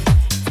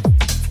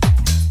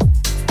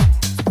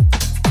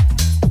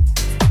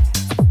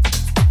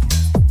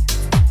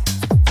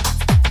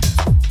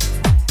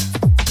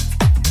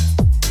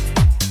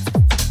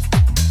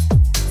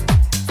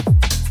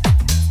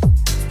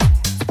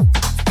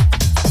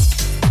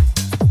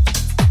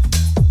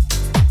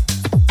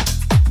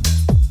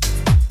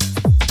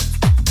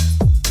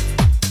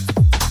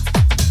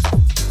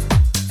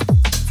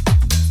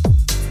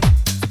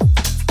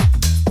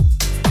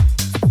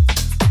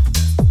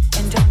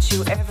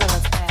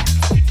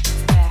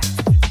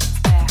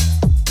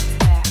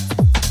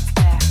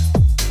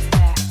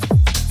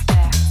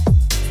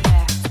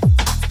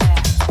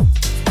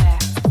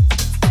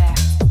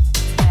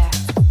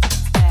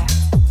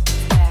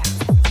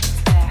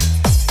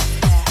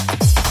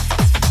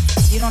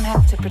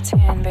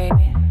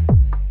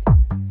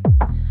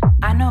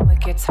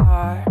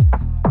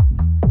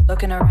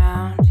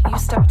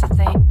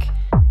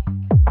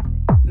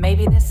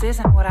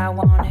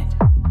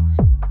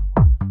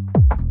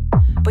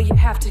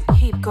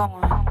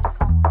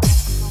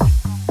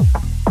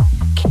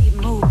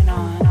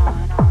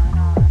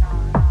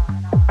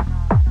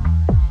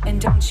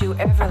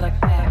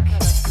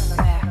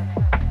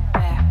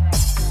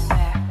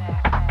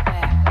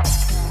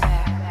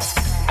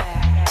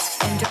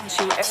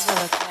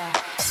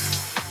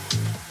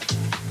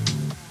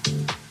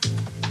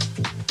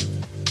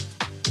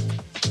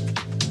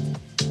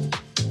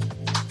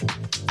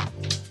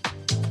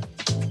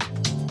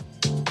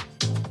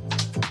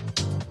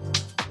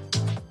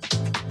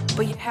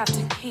 But you have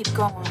to keep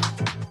going.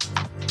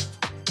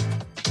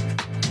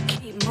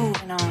 Keep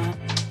moving on.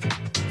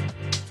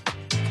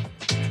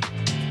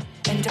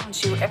 And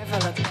don't you ever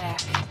look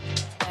back,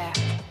 back,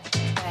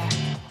 back,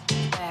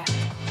 back,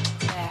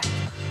 back,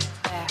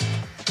 back,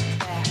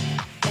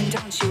 back. And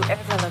don't you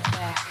ever look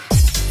back.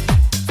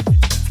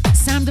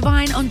 Sam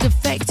Divine on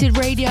Defected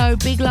Radio.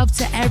 Big love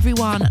to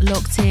everyone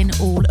locked in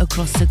all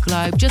across the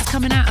globe. Just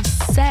coming out of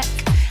Sec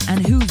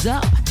and Who's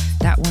Up?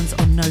 That one's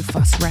on No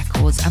Fuss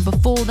Records. And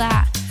before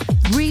that,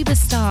 Reba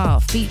Star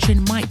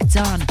featuring Mike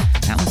Dunn.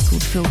 That one's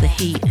called Feel the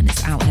Heat and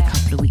it's out in a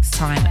couple of weeks'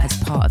 time as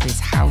part of his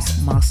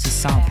House Master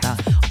Sampler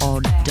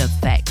on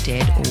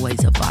Defected.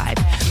 Always a vibe.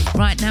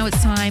 Right now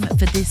it's time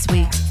for this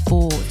week's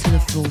 4 to the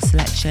Floor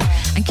selection.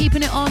 And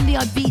keeping it on the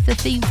Ibiza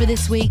theme for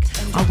this week,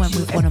 I went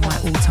with one of my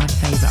all-time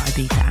favourite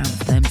Ibiza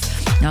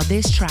anthems. Now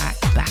this track,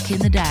 back in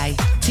the day,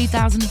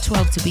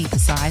 2012 to be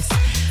precise,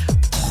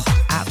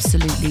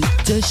 absolutely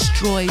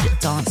destroyed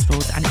dance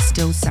floors and it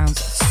still sounds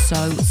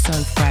so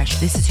fresh.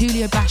 This is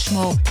Julio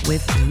Bashmore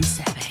with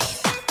Usebe.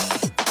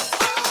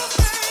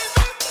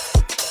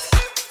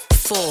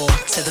 4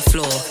 to the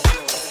Floor.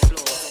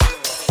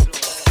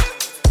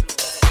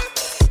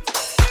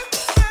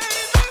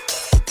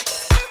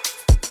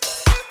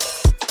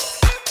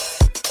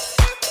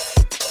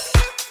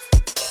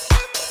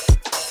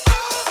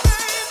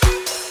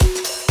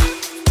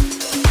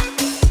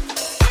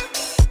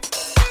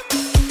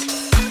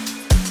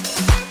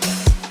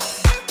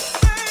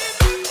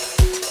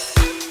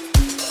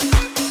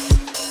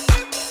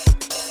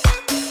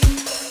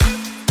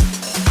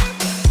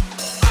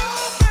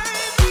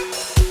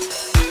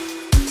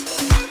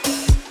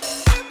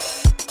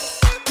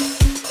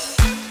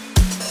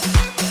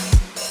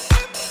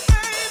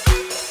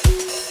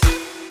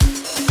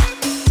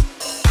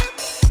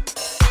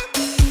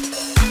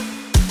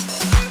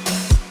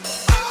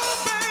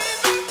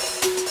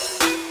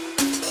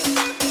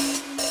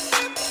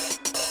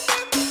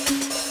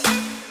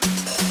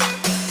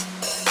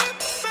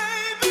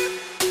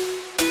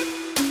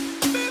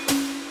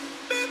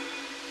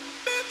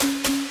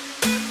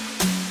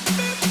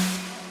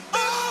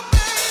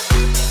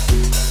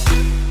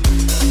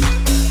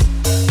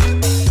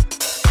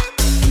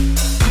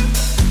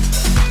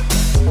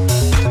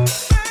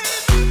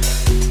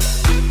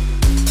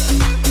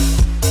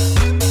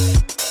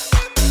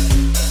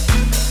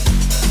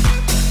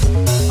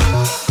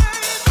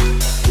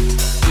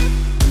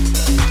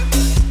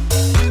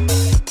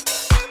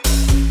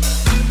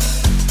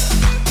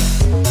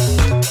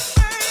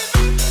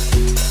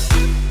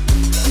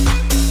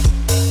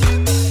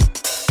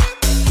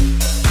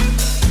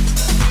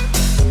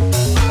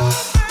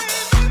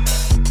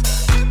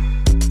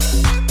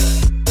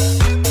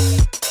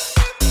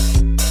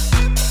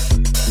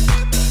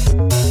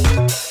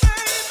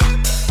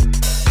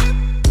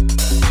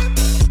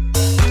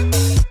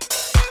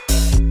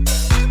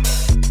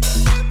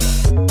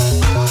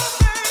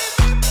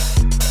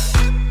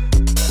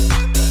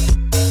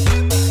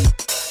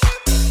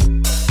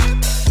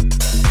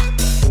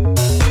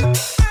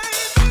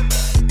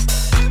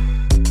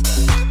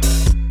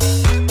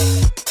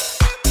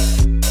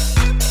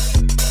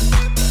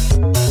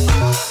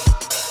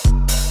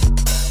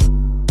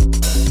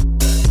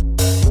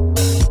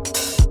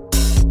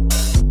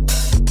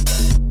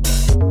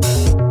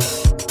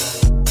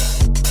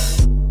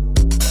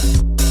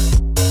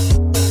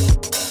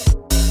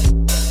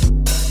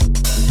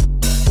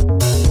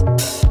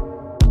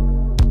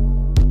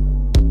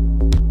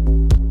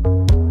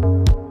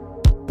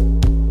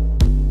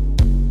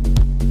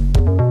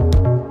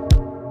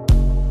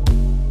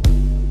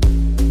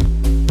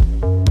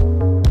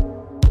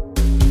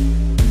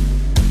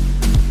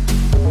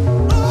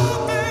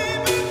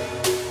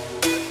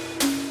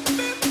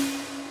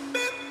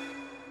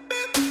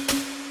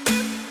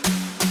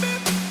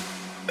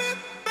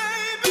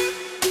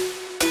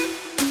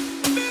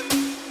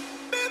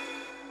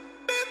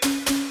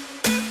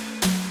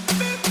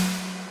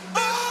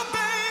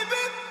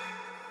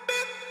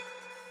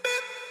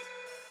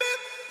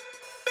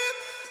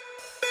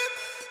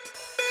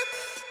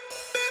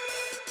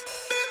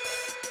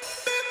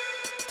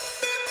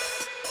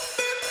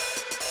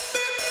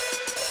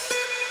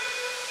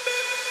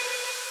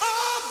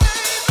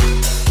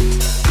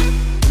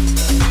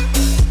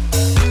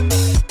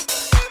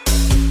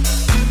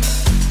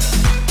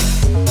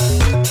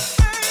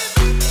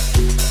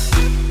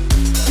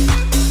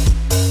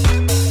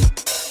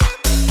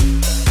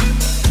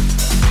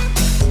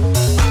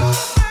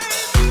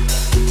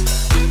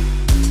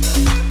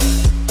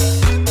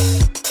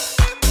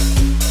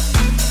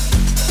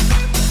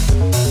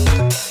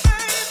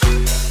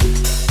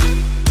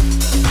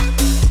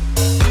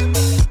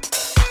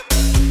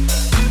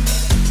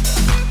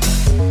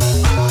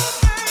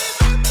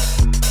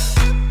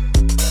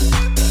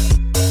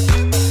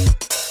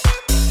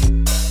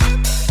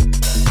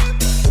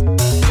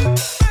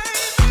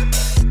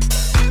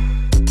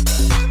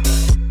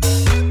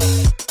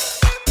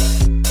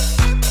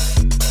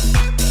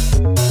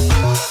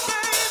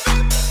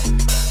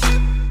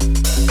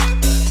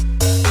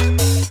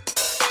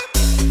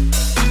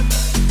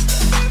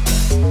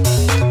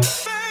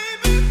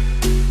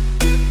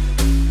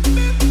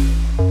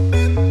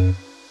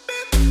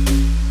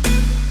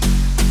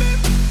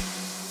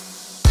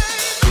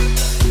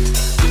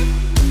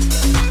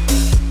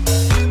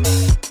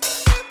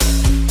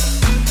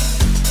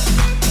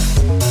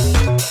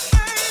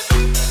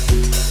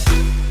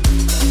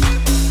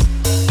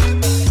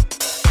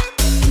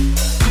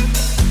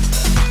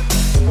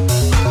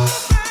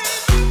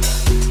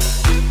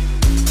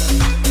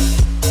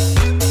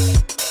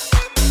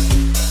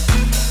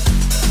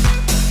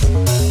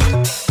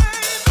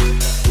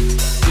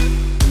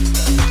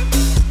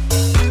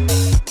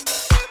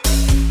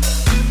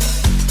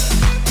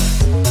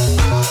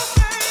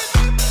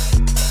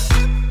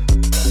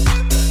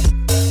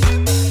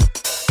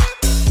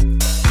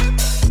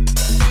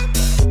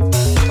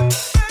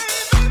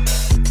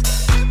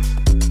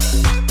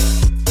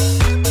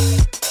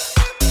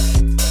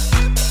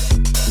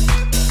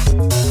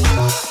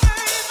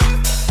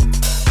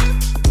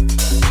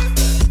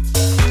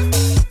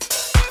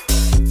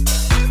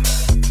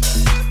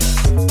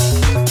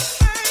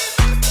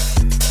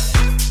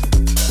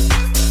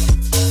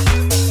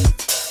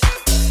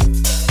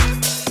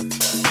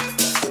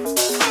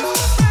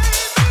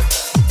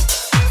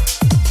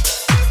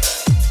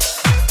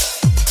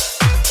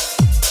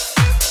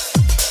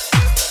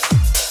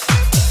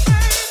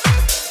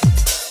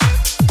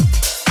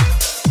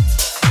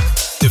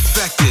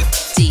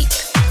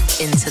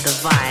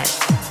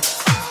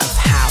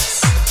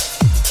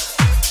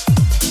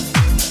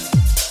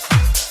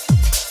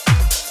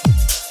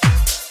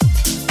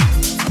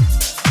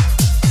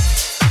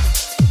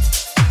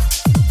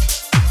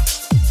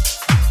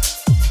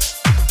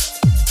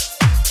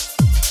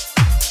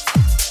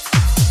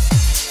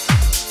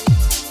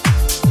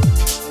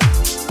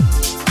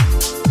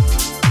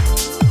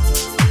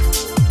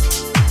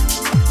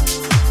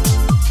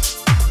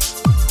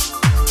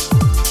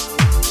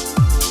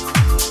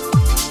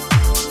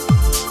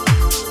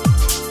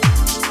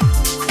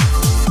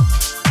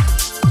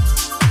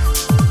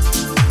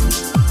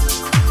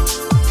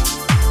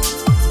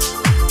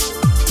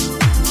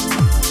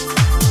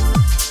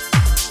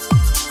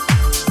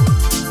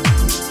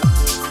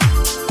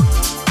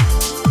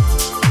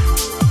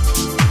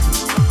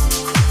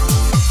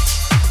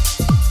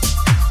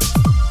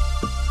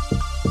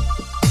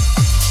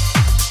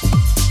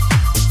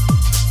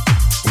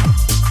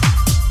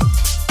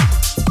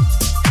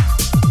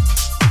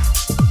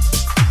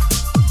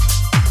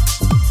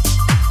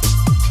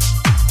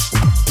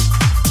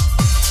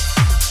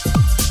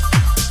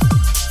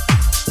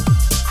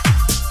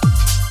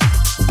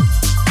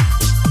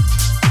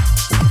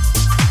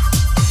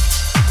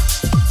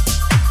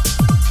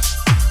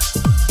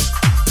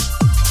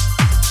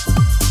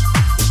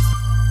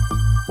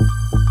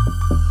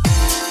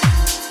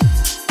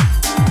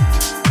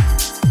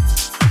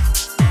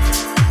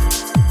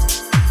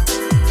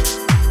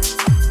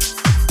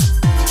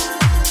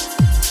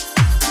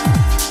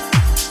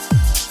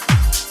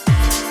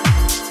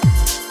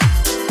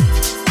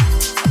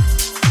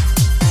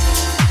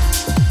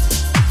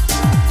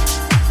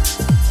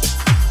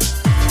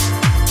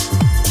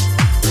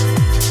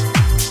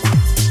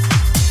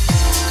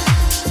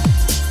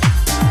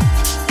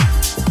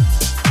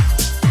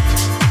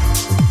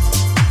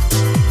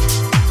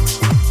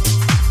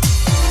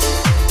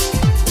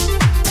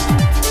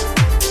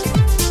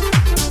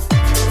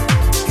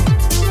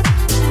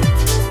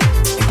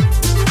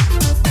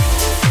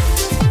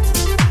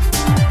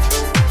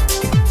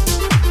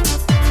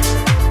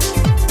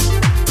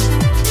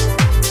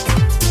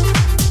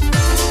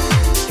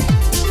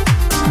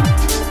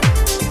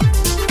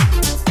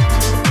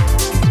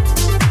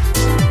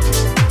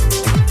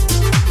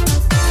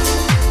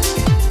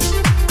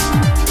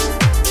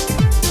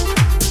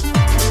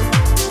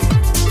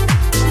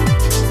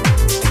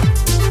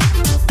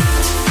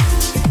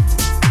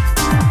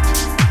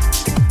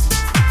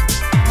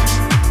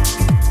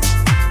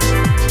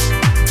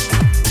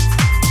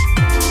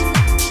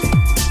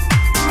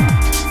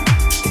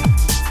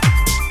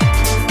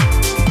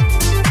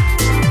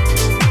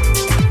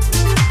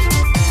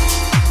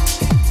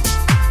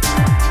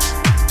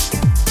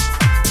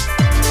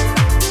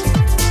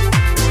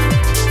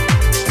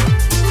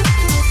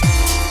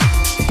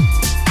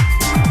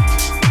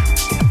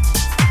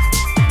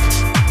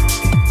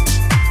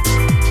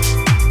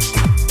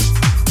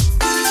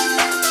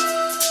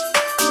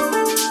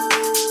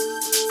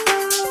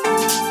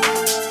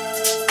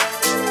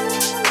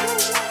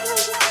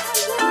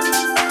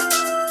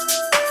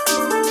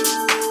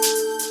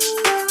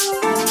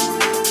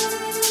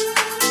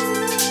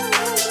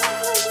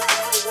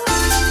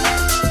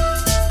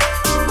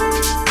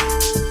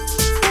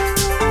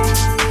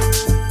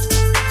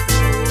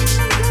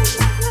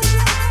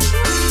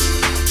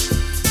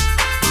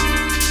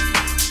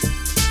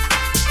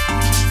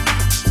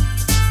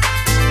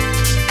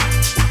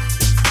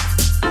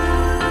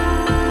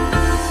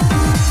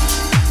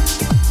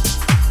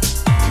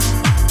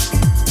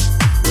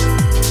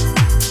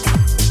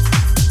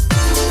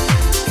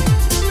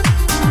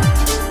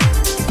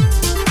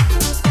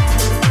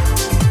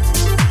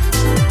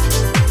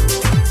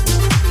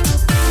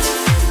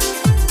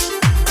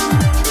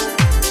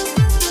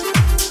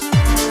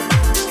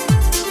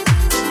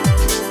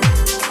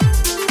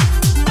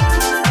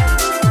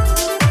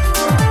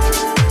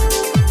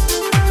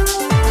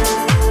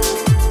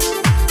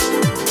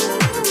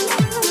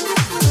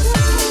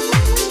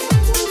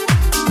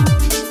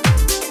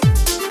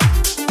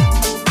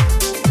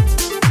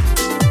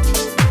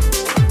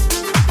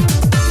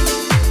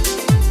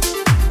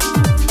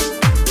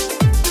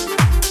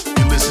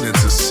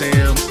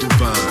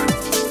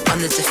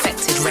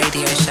 Defected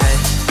radio show.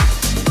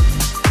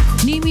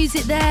 New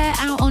music there,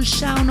 out on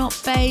Shall Not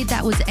Fade.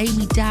 That was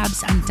Amy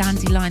Dabbs and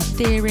Dandelion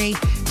Theory.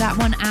 That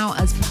one out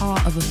as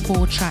part of a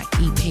 4-track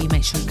EP.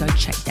 Make sure you go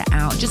check that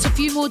out. Just a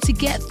few more to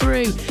get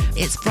through.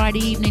 It's Friday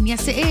evening.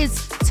 Yes, it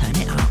is. Turn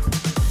it up.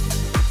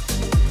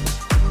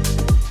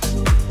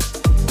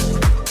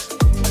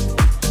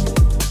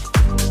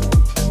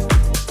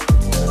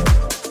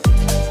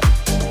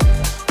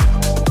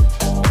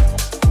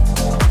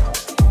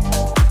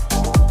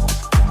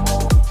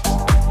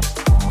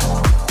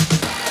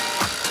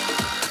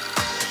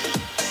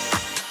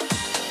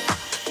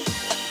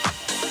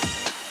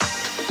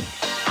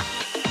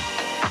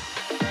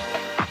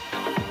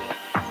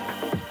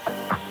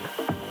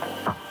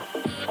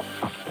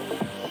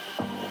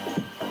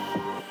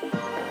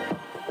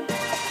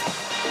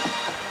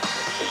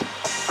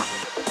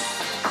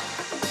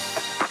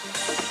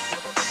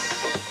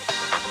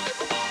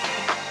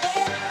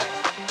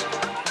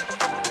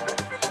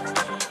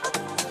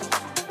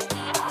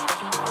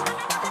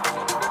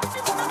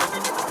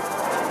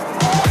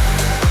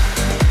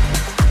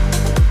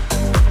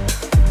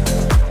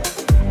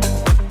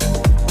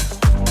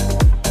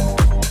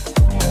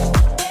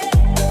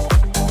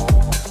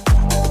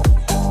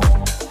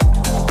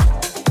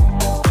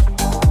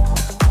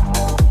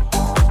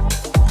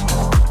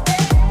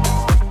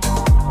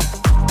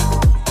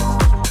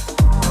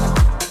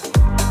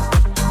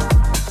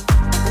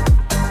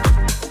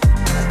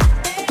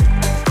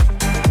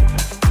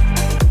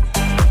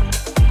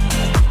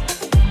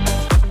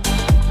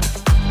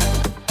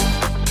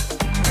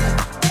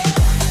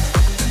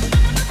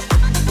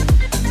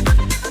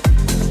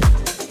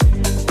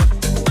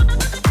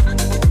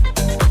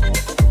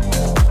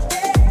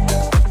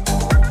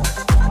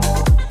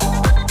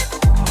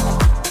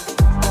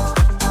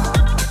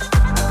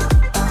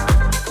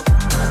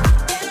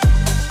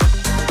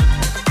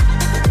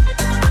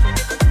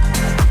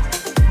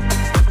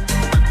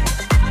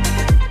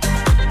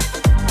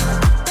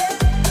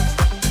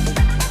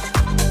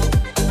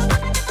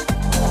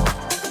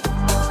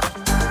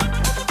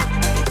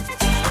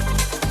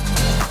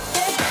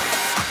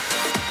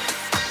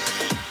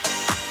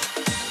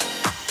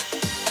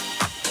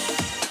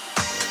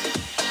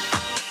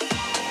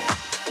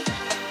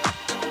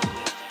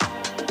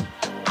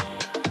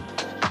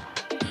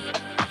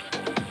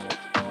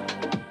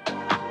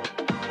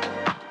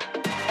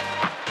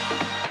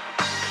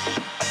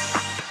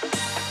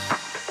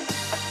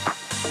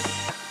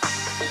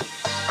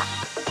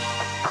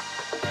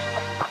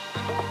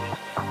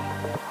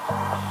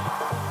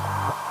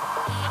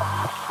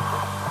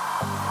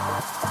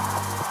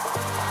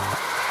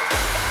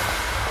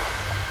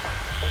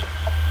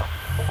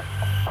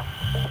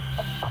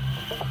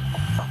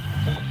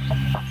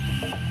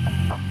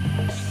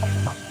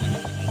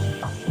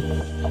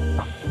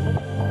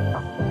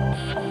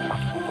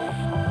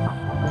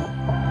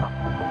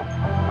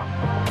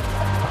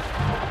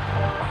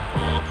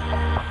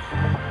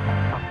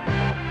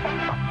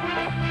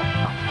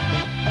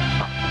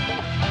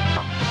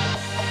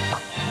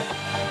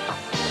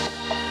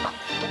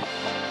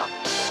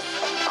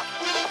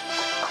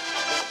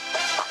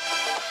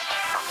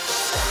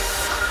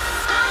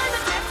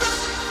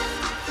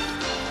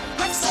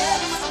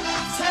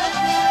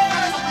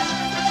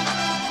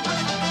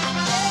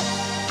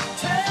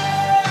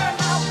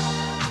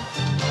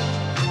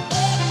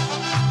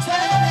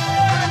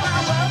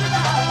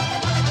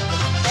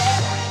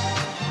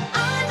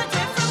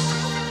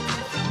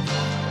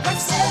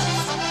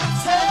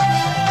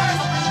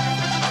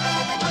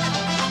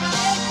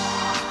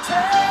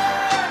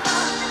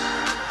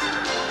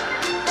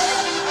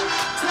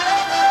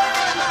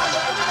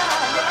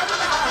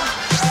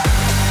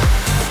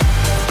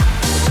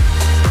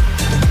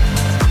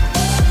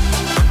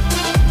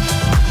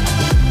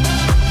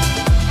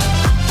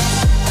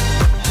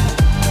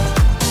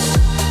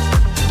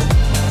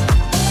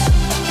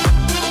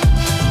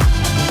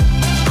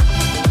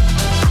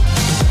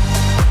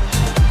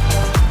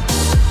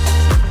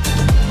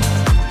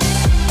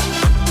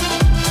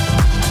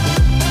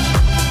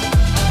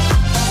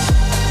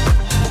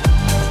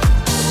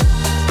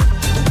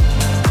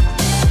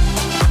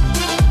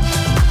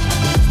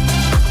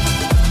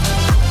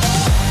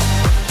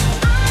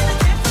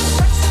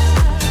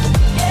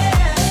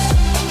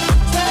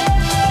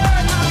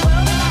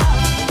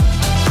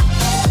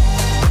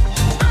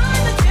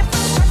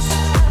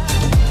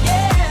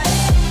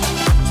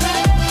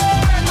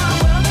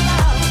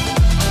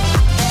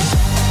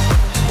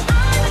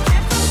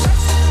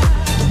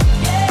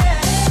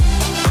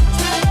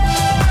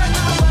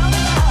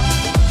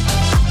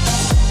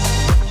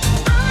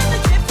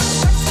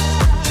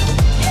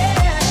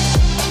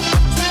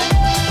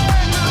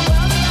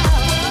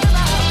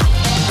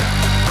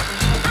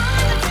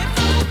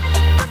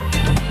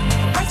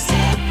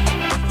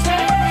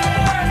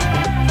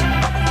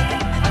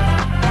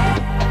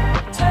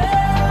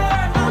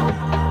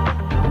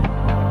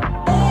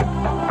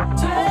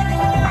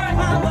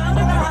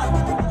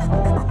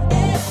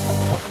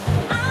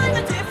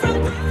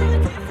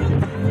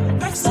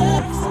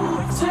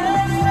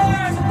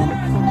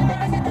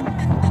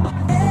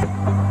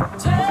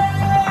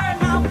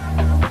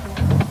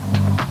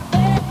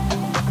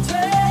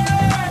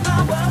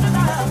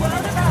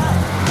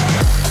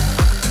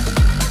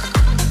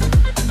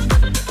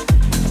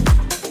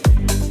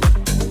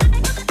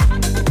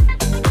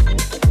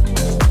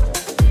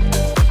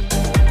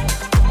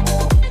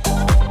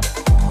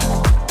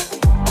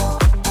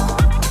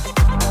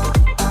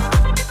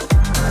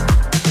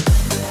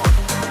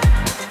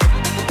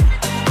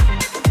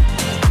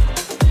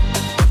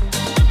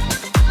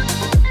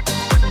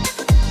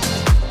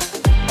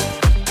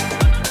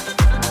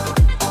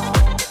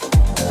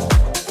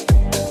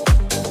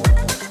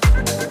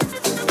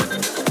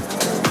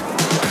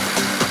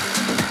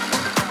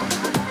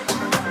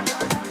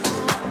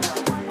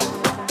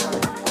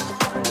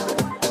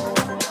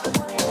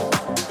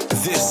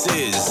 This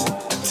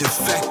is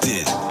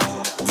Defected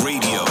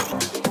Radio.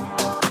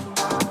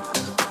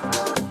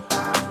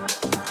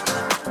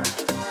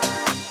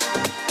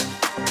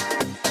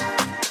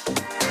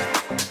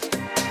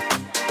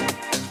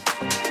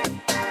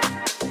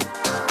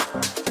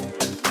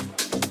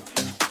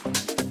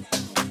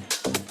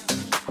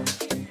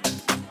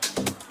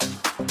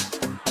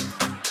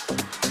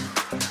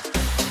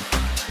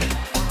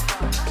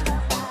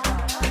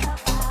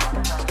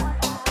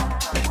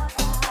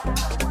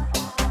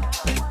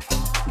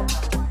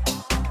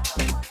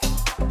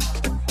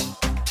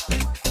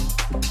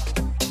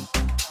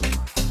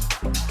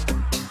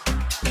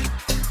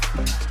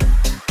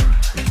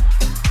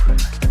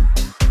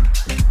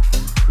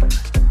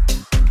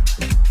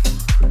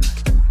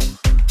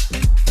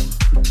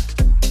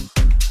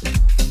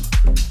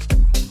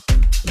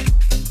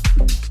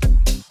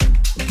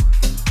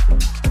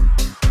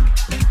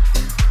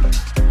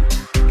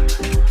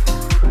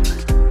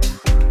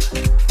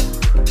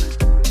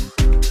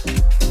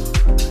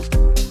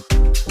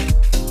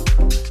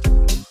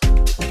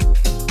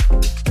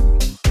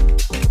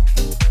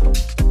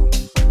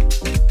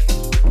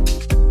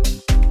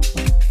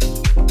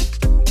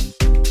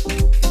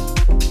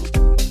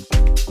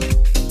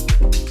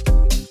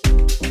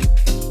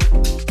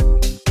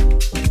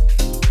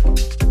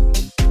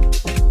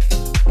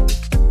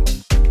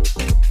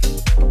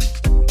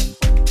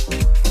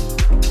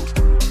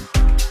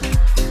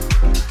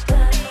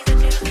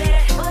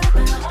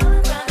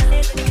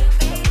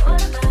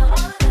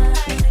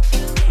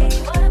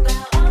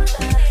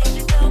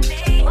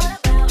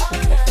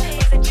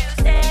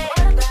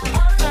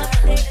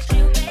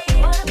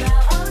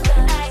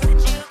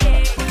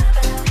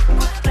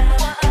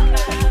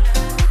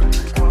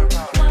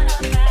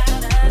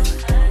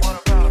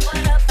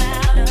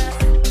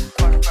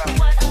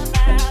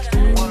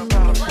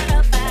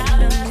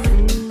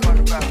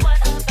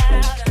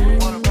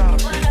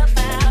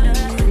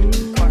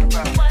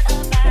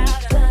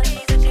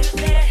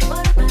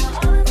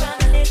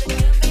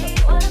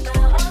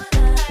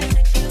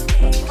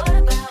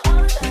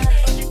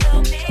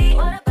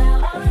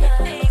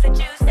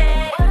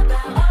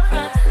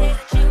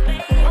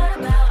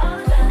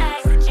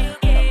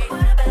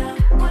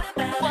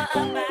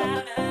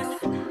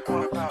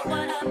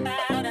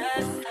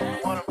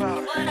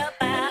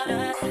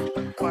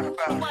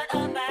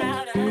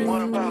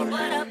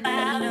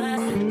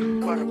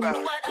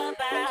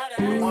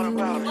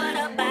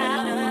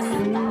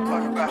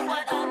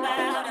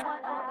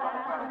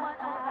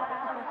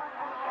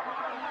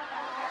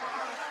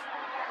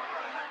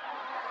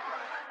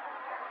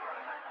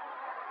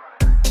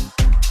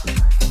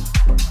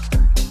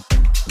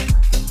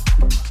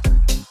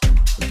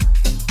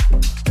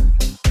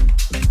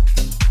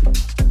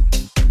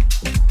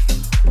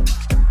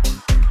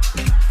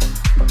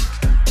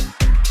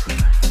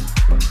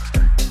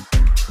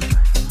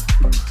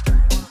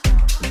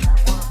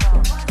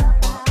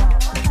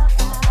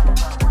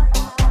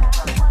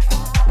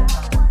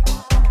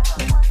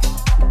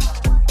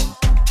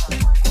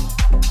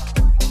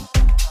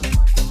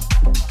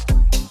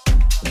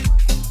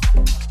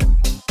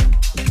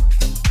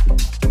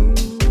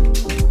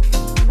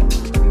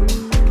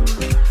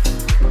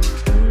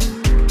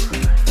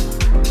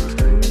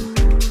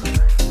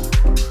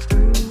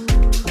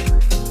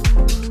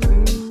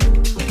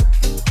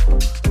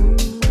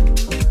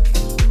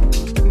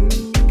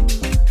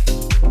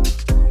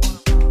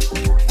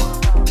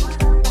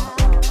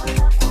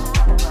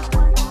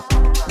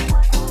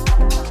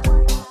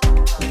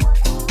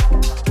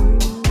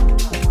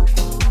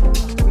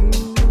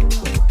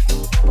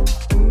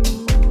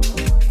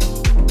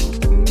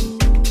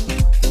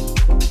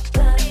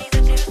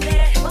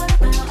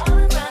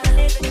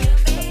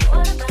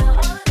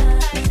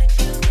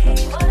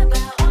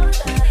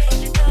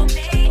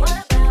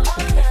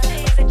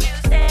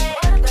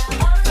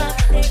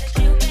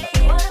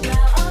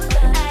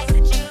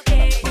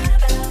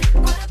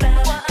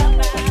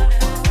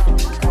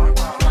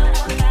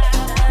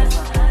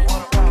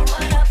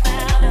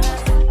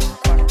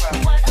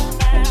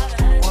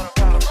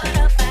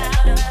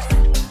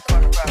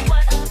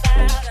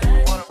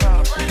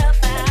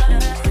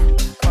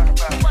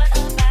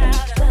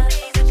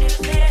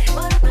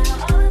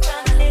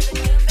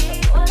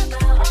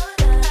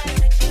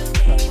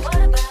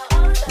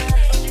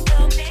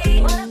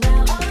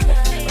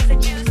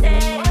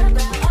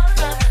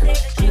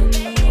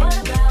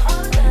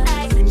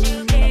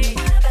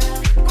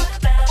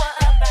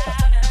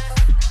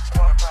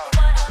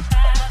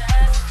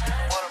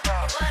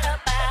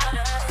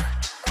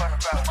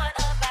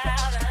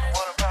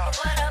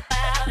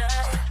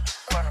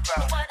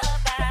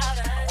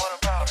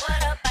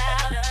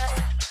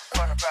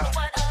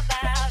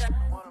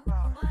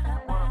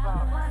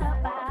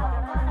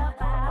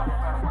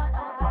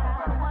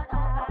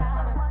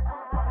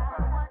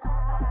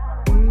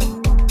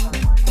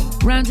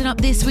 Rounding up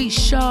this week's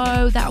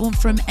show, that one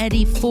from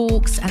Eddie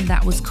Fawkes, and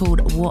that was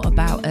called What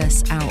About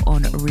Us, out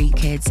on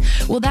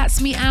Rekids. Well, that's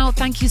me out.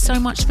 Thank you so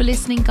much for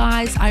listening,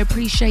 guys. I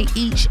appreciate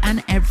each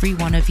and every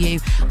one of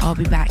you. I'll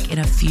be back in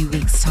a few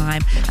weeks'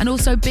 time. And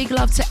also big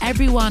love to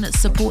everyone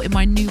supporting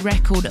my new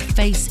record,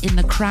 Face in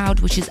the Crowd,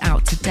 which is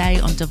out today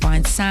on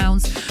Divine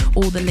Sounds.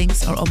 All the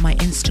links are on my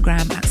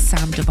Instagram at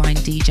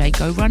SamDivineDJ.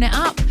 Go run it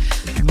up.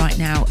 And right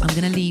now, I'm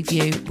going to leave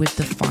you with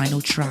the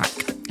final track.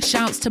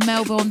 Shouts to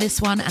Melba on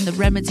this one and the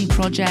Remedy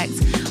Project.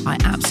 I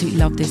absolutely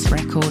love this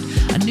record.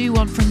 A new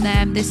one from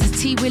them. This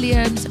is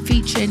T.Williams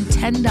featuring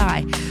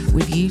Tendai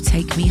with You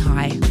Take Me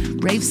High.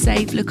 Rave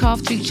safe, look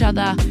after each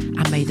other,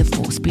 and may the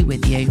force be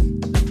with you.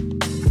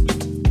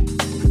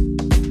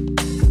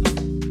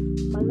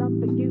 My love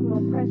for you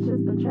more precious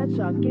than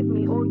treasure. Give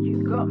me all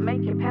you got,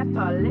 make it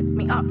pepper. Lift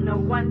me up, no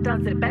one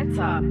does it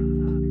better.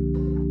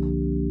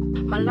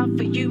 My love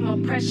for you more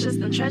precious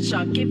than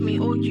treasure. Give me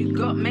all you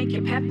got, make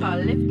it pepper.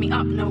 Lift me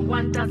up, no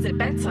one does it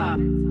better.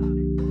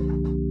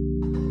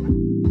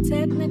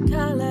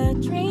 Technicolor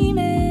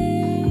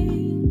dreaming.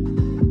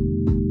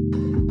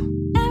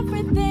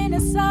 Everything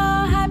is so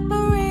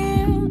hyper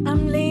real.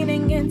 I'm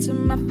leaning into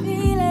my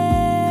feelings.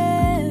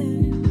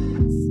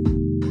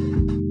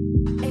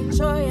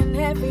 Enjoying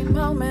every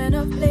moment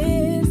of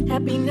bliss.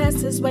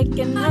 Happiness is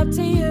waking up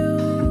to you.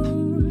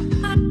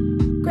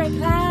 Gray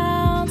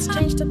clouds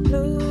change to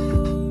blue.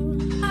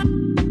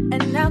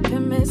 An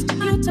alchemist,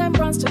 you turn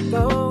bronze to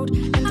gold,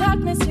 and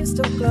darkness you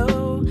still glow.